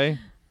 Tolle.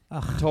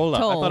 Ugh. Tolle. I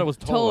thought it was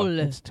Tolle. Toll.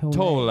 It's Tolle.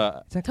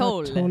 Tolle. It's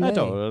Eckhart Tolle.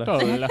 Tolle.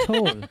 Tolle.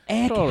 Tolle.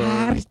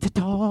 Eckhart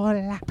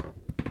Tolle.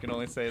 You can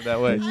only say it that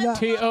way.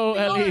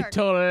 T-O-L-E.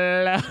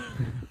 Tolle.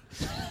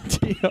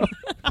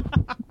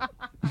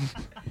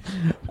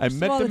 I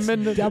met Well, him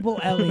in the... double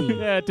L-E.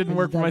 Yeah, it didn't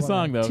work for my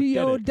song though. Get it.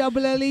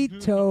 T-O-double-L-E,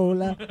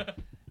 Tolle.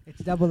 It's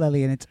double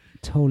L-E and it's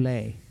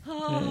Tolle.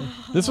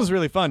 This was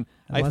really fun.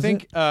 I Was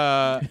think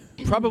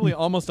probably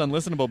almost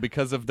unlistenable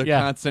because of the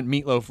Yeah. constant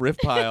Meatloaf riff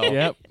pile.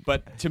 Yep.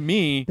 But to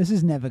me, This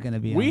is never going to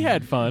be We on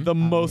had fun. the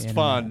most internet.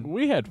 fun.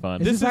 We had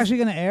fun. Is This this is- actually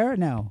going to air?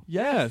 No.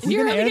 Yes.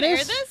 You're gonna really air gonna air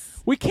this? this?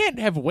 We can't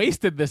have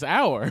wasted this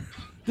hour.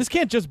 This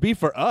can't just be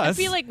for us. I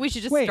feel like we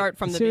should just Wait, start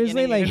from the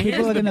seriously, beginning. like, Here's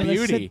people are the gonna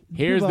beauty. listen-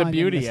 Here's people the aren't gonna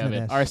beauty listen of to it.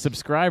 this. Our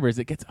subscribers,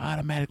 it gets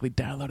automatically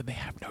downloaded. They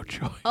have no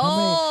choice.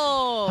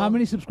 Oh. How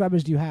many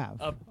subscribers do you have?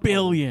 A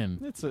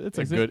billion. it's a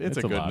Is it? good it's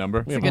a good lot.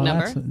 number. We have a good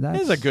lot. number.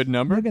 That's, It's a good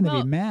number. They're going to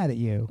Well- be mad at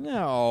you.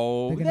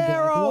 No, They're gonna be they're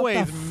like, what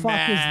always the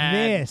fuck is mad.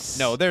 this?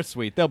 No, they're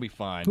sweet. They'll be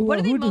fine. Who- What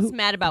are they who- most who-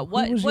 mad about? who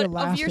What was what your of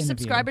last your interview?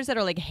 subscribers that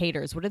are like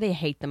haters? What do they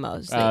hate the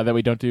most? That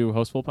we don't do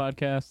hostful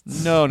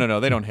podcasts. No,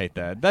 they don't hate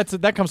that.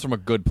 That comes from a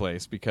good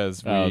place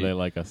because we. Oh, they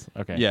like us.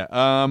 Okay. Yeah.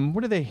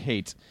 What do they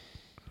hate?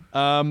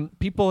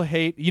 People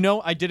hate.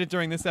 I did it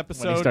during this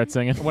episode. When you start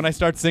singing. When I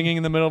start singing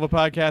in the middle of a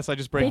podcast, I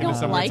just break They into don't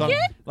some like song. it?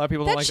 A lot of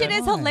people that don't like shit that.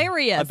 is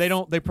hilarious. They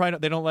don't. They probably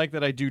they don't like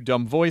that I do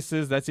dumb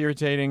voices. That's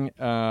irritating.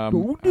 I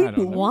don't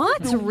know.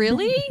 What?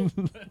 Really?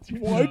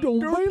 Why don't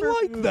they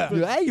like that?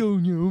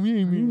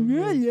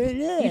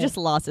 You just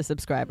lost a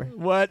subscriber.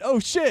 What? Oh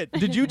shit!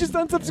 Did you just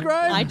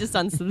unsubscribe? I just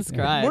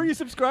unsubscribed. Were you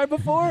subscribed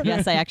before?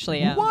 Yes, I actually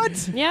am.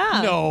 What?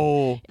 Yeah.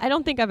 No. I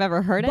don't think I've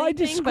ever heard By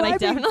anything, but I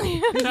describing-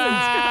 definitely.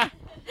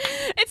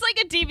 It's like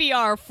a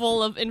DVR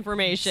full of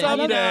information.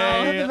 Someday. You know? I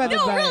love the fact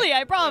No, that- really,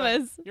 I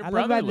promise. Your I love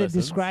brother that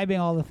listens. describing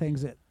all the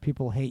things that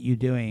people hate you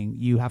doing,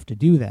 you have to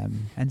do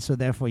them. And so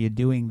therefore you're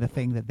doing the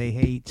thing that they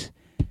hate.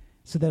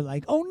 So they're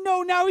like, oh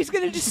no, now he's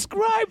going to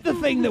describe the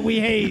thing that we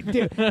hate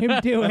him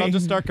doing. And I'll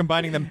just start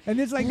combining them. And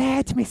it's like,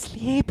 Let me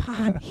sleep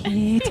on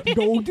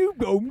it.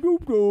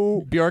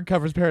 go. Bjork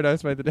covers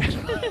Paradise by the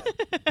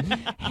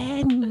Dead.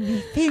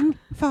 Anything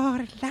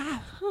for love.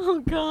 Oh,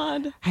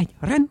 God. I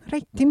run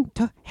right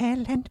into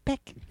hell and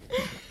back.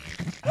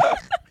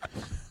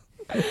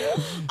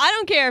 I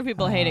don't care if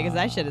people hate it because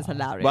that shit is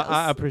hilarious. Well,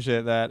 I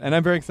appreciate that, and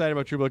I'm very excited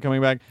about True Blood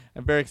coming back.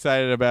 I'm very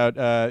excited about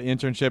the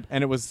internship,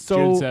 and it was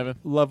June so 7th.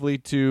 lovely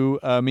to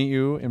meet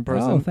you in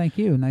person. Oh, thank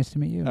you. Nice to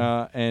meet you.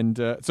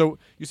 So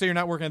you say you're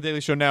not working on the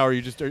Daily Show now, or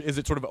you just? Or is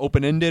it sort of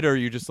open ended, or are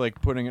you just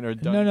like putting it or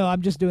done? No,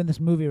 I'm just doing this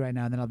movie right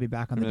now, and then I'll be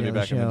back on the And then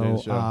Daily you'll be back on the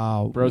Daily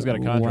Show. Bro's got a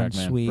contract, once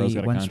man. We, Bro's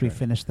got a once we contract.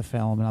 finish the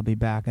film, and I'll be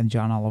back, and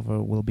John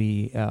Oliver will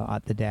be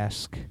at the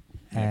desk.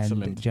 And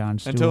Excellent. John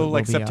Stewart Until will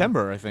like be,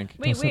 September, I think.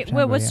 wait,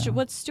 September, what's yeah.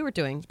 what's Stuart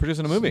doing?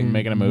 Producing a movie.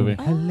 Making a movie.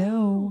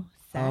 Hello.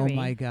 Sorry. Oh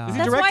my God. Is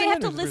he That's why I directing have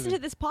it to or is it listen to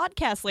this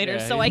podcast later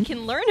Yeah, so I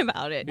can learn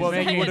about it. Well, I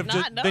then you did would have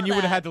not know then you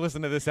would have that. had to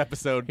listen to this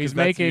episode. 'cause He's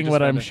that's you making just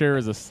what I'm found it. sure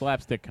is a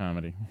slapstick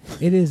comedy.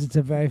 It is. It's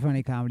a very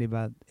funny comedy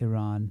about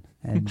Iran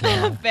and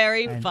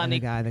Very and funny. a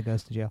guy that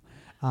goes to jail.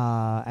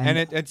 And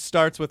it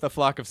starts with a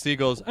flock of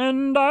seagulls,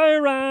 and I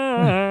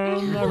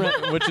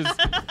ran, which is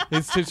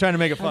he's trying to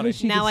make it I funny.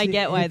 wish you Now could I see-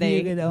 get why if you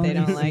they could don't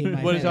only like see it.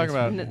 my What are you face. talking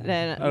about?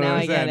 Now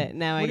I get understand. it.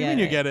 Now I What do get you mean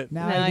it. you get it?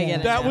 Now Now I get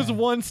it. That was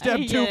one step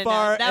I too get it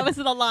far. now. That At- was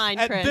the line,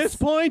 At Chris. this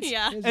point,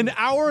 Yeah. an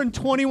hour and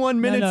 21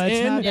 minutes no, it's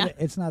in. not. Yeah.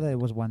 It's not that it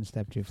was one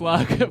step too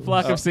far.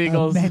 Flock of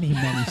seagulls. Many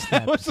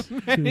steps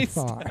many too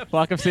far.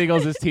 Flock of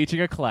Seagulls is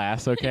teaching a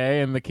class, okay,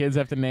 and the kids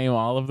have to name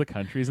all of the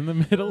countries in the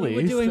Middle You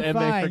were East. doing and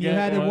fine. They You forget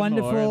had a one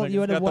wonderful. more, and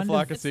You had a got the wonderful.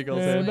 flock of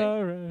seagulls And in.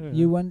 all right.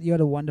 You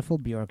had a wonderful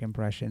Bjork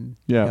impression.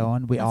 Yeah.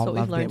 Going. We That's all what we've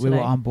loved it. learned We were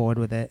today. on board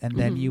with it, and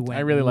then you went.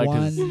 I really liked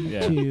one, his-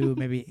 yeah. 2,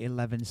 maybe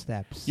 11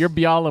 steps. Your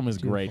Bialum is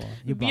too great. far.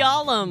 You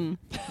Bialum.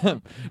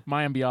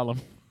 Mayim Bialum.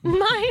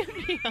 My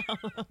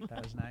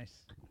That was nice.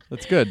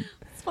 That's good.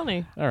 It's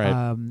funny. All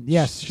right.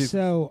 Yes. She's-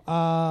 So,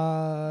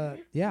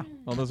 yeah.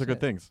 All those are good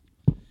things.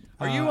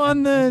 Are Uh, you on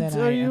and the? then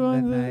Are I- you and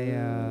on then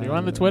the? I, You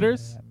on the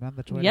Twitters? I'm on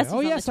the Twitter. Yes, Oh,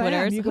 he's on yes, the I am.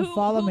 Twitters. You can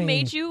follow who me.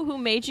 Who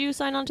made you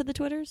sign on to the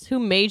Twitters? Who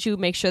made you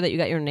make sure that you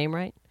got your name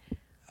right?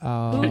 Who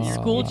Uh,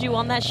 schooled you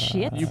on that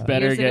shit? You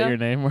better years get ago? your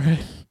name right.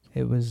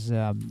 It was.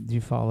 Do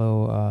you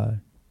follow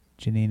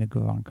Janina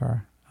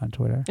Gavankar on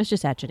Twitter? It's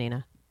just at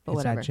Janina. But It's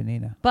whatever. at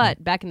Janina.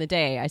 But back in the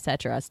day, I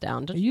set your ass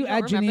down. Are you don't at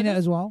remember Janina this?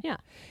 as well? Yeah.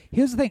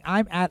 Here's the thing.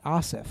 I'm at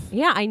Asif.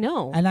 Yeah, I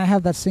know. And I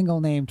have that single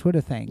name Twitter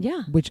thing.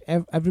 Yeah. Which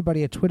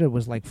everybody at Twitter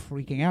was like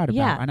freaking out about.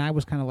 Yeah. And I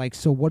was kind of like,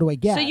 so what do I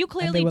get? So you And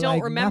clearly they were don't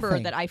like, remember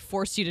nothing. that I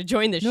forced you to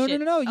join this No, shit.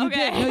 no, you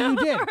Okay. did. No, you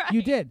did.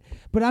 You did.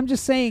 But I'm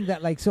just saying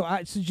that, like, so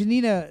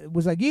Janina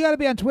was like, you got to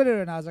be on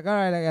Twitter, and I was like, all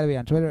right, I got to be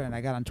on Twitter, and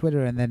I got on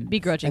Twitter, and then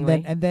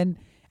Begrudgingly. and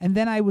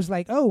then I was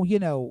like, oh,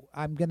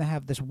 I'm gonna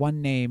have this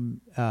one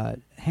name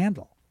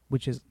handle,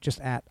 which is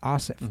just at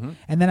Asif,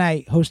 and then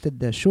I hosted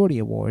the Shorty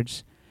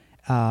Awards,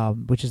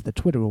 which is the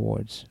Twitter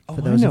Awards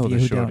for those of you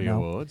who don't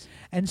know.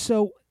 And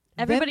so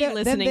Everybody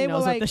listening they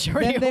knows were what the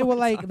Shorty Then they were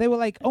Awards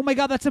like, oh my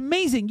God, that's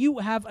amazing! You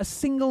have a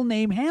single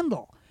name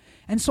handle,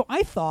 and so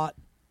I thought,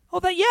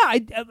 oh,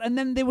 and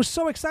then they were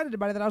so excited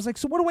about it that I was like,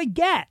 so what do I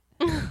get?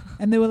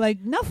 And they were like,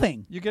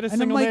 nothing. You get a And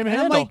single I'm like, name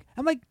and handle.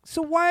 I'm like,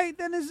 so why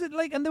then is it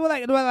like? And they were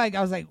like,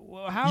 I was like,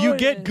 well, how? You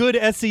get good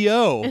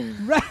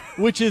SEO, Right.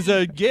 which is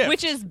a gift.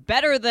 Which is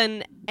better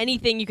than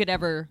anything you could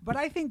ever. But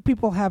I think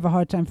people have a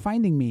hard time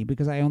finding me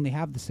because I only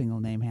have the single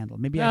name handle.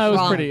 Maybe I No, it was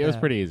should pretty. have It was that.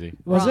 pretty easy.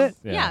 Was Wrong. it?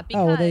 Yeah.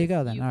 because Oh, well, there you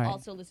go then. you All right.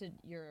 also listed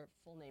your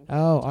full name.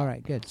 Oh, all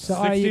right, good. So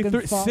all right, you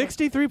can follow.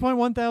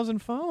 63.1 thousand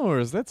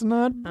followers. That's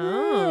not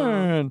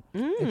bad.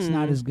 It's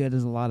not as good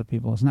as a lot of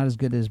people. It's not as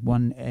good as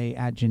one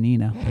at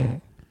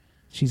Janina.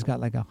 She's got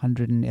like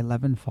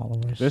 111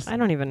 followers. This, I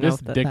don't even know this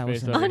if that- dick That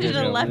was face it. over here's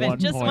got 111,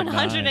 just 1.9.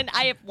 100, and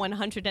I have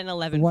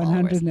 111 followers.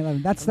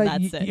 111. That's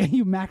like That's it.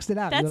 you maxed it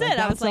out. That's You're it.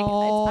 I was that's like,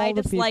 all I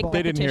the just like people.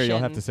 They didn't hear you. You'll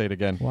have Petition. to say it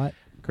again. What?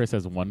 Chris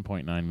has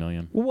 1.9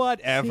 million.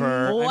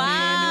 Whatever.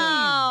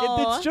 Wow. I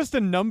mean, it's just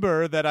a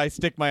number that I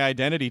stick my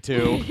identity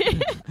to.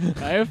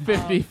 I have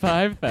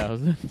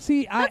 55,000.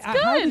 See, how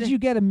good. did you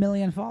get 1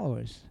 million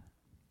followers?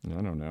 I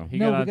don't know. He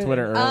No, got on because-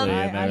 Twitter early,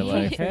 and I they were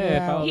can't like, figure "Hey,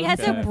 out- follow He this has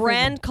a guy."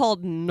 brand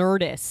called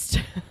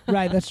Nerdist.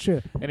 Right, that's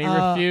true. and he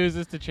Uh,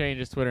 refuses to change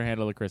his Twitter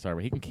handle to Chris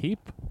Arbor. He can keep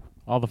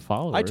all the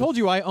followers. I told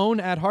you I own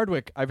at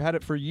Hardwick. I've had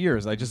it for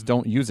years. I just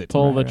don't use it.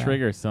 Pull the Right.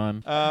 trigger,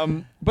 son.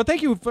 But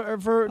thank you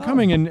for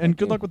coming and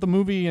good luck with the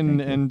movie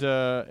and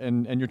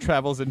your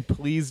travels. And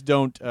please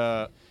don't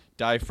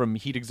die from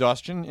heat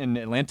exhaustion in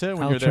Atlanta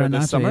when I'll you're try there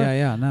not this to. summer.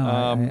 Yeah. No,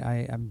 Um,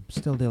 I'm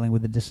still dealing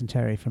with the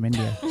dysentery from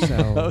India.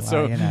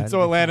 So,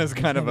 So Atlanta's it's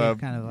kind of gonna a be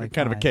kind of like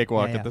a fine.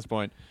 cakewalk Yeah, at this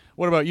point.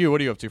 What about you?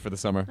 What are you up to for the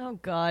summer? Oh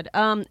God.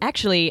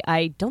 Actually,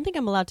 I don't think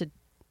I'm allowed to.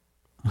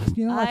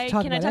 You're not allowed to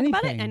talk Can I about talk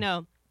about it? anything. I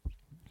know.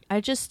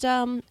 I just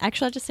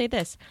actually I'll just say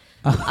this.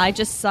 I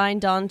just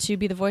signed on to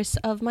be the voice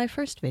of my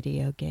first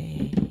video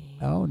game.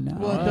 Oh no!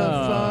 What the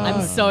fuck?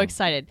 I'm so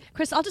excited,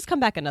 Chris. I'll just come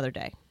back another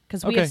day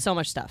because we Okay. have so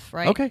much stuff,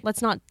 right? Okay.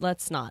 Let's not.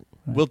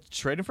 We'll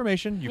trade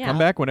information. You Yeah. come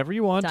back whenever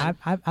you want. Done.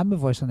 I'm a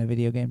voice on a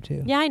video game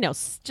too. Yeah, I know.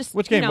 Just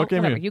Which game? You know, What game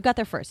are whatever. you? You got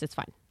there first. It's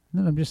fine.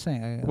 No, I'm just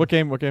saying. What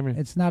game? What game? Are you?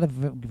 It's not a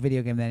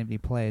video game that anybody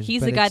plays.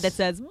 He's but the guy it's- that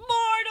says Mortal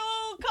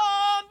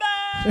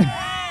Kombat.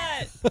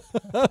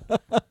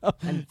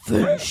 and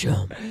finish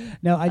him.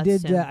 No, I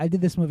That's did. him. I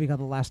did this movie called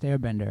The Last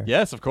Airbender.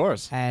 Yes, of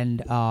course.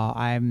 And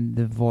I'm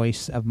the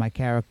voice of my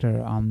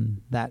character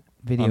on that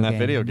video On that game,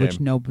 video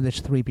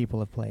which 3 people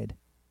have played.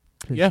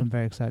 So Yeah. I'm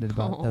very excited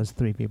about those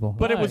 3 people.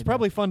 But it was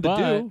probably fun to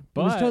do. It was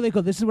But totally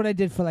cool. This is what I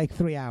did for like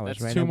 3 hours.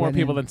 that's right? 2 I more went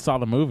people in- than saw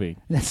the movie.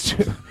 That's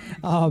true.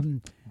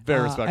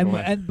 Very respectful.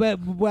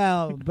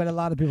 But a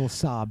lot of people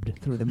sobbed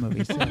through the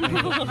movie. So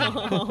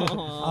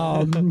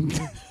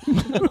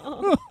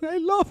I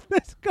love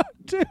this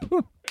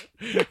cartoon.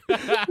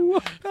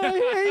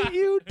 I hate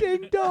you,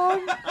 Ding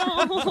Dong.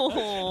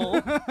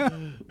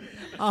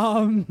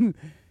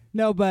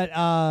 No, but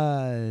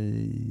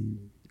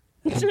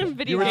Video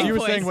You game were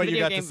voice, saying what you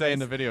video got to game say in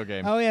the voice. video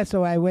game. oh yeah,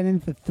 so I went in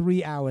for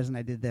 3 hours and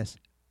I did this.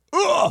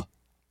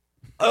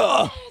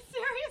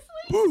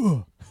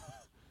 Seriously?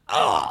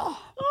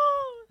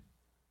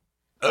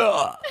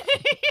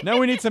 Now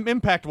we need some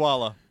impact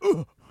walla.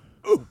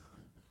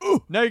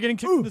 Now you're getting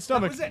kicked in the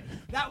stomach.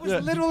 That was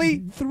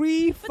literally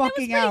 3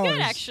 fucking That was hours. pretty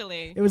good,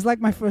 actually. It was like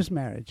my first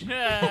marriage.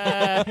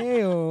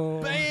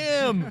 Hey-o.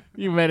 Bam!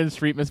 You met in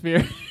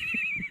Streetmosphere.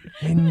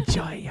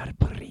 Enjoy your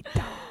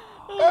burrito.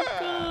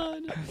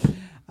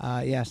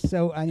 Yes.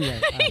 So anyway,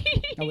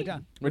 we're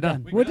done. We're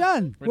done. We're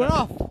done. We're done.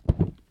 off.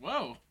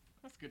 Whoa,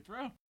 that's a good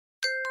throw.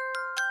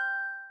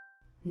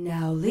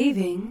 Now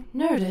leaving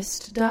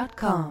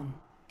Nerdist.com.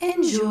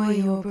 Enjoy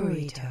your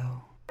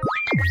burrito.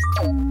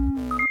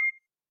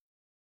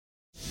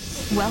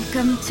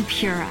 Welcome to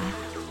Pura,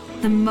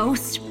 the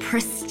most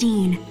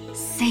pristine,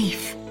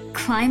 safe,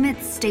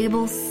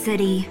 climate-stable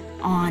city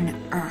on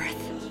Earth.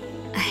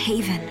 A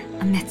haven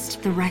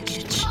amidst the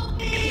wreckage.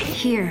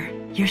 Here,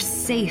 you're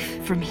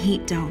safe from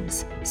heat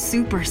domes,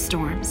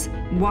 superstorms,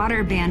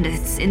 water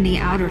bandits in the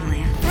outer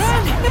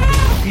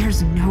lands.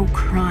 There's no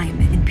crime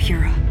in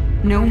Pura,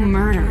 no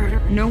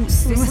murder, no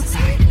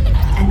suicide,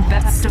 and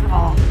best of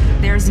all,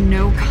 there's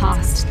no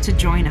cost to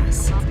join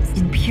us.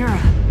 In Pura,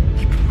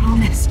 we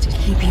promise to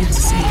keep you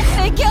safe.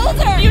 They killed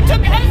her! You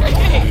took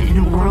everything! In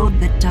a world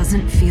that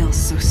doesn't feel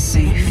so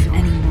safe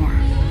anymore,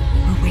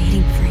 we're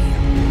waiting for you.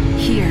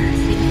 Here,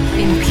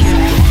 in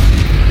Pura.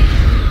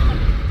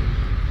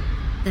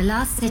 The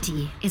Last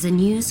City is a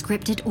new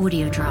scripted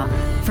audio drama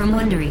from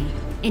Wondery.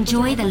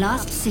 Enjoy The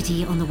Last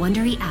City on the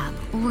Wondery app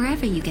or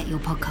wherever you get your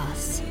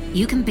podcasts.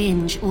 You can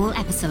binge all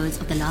episodes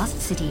of The Last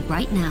City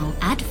right now,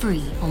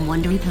 ad-free on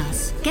Wondery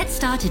Plus. Get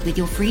started with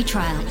your free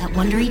trial at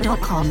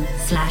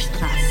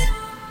Wondery.com/plus.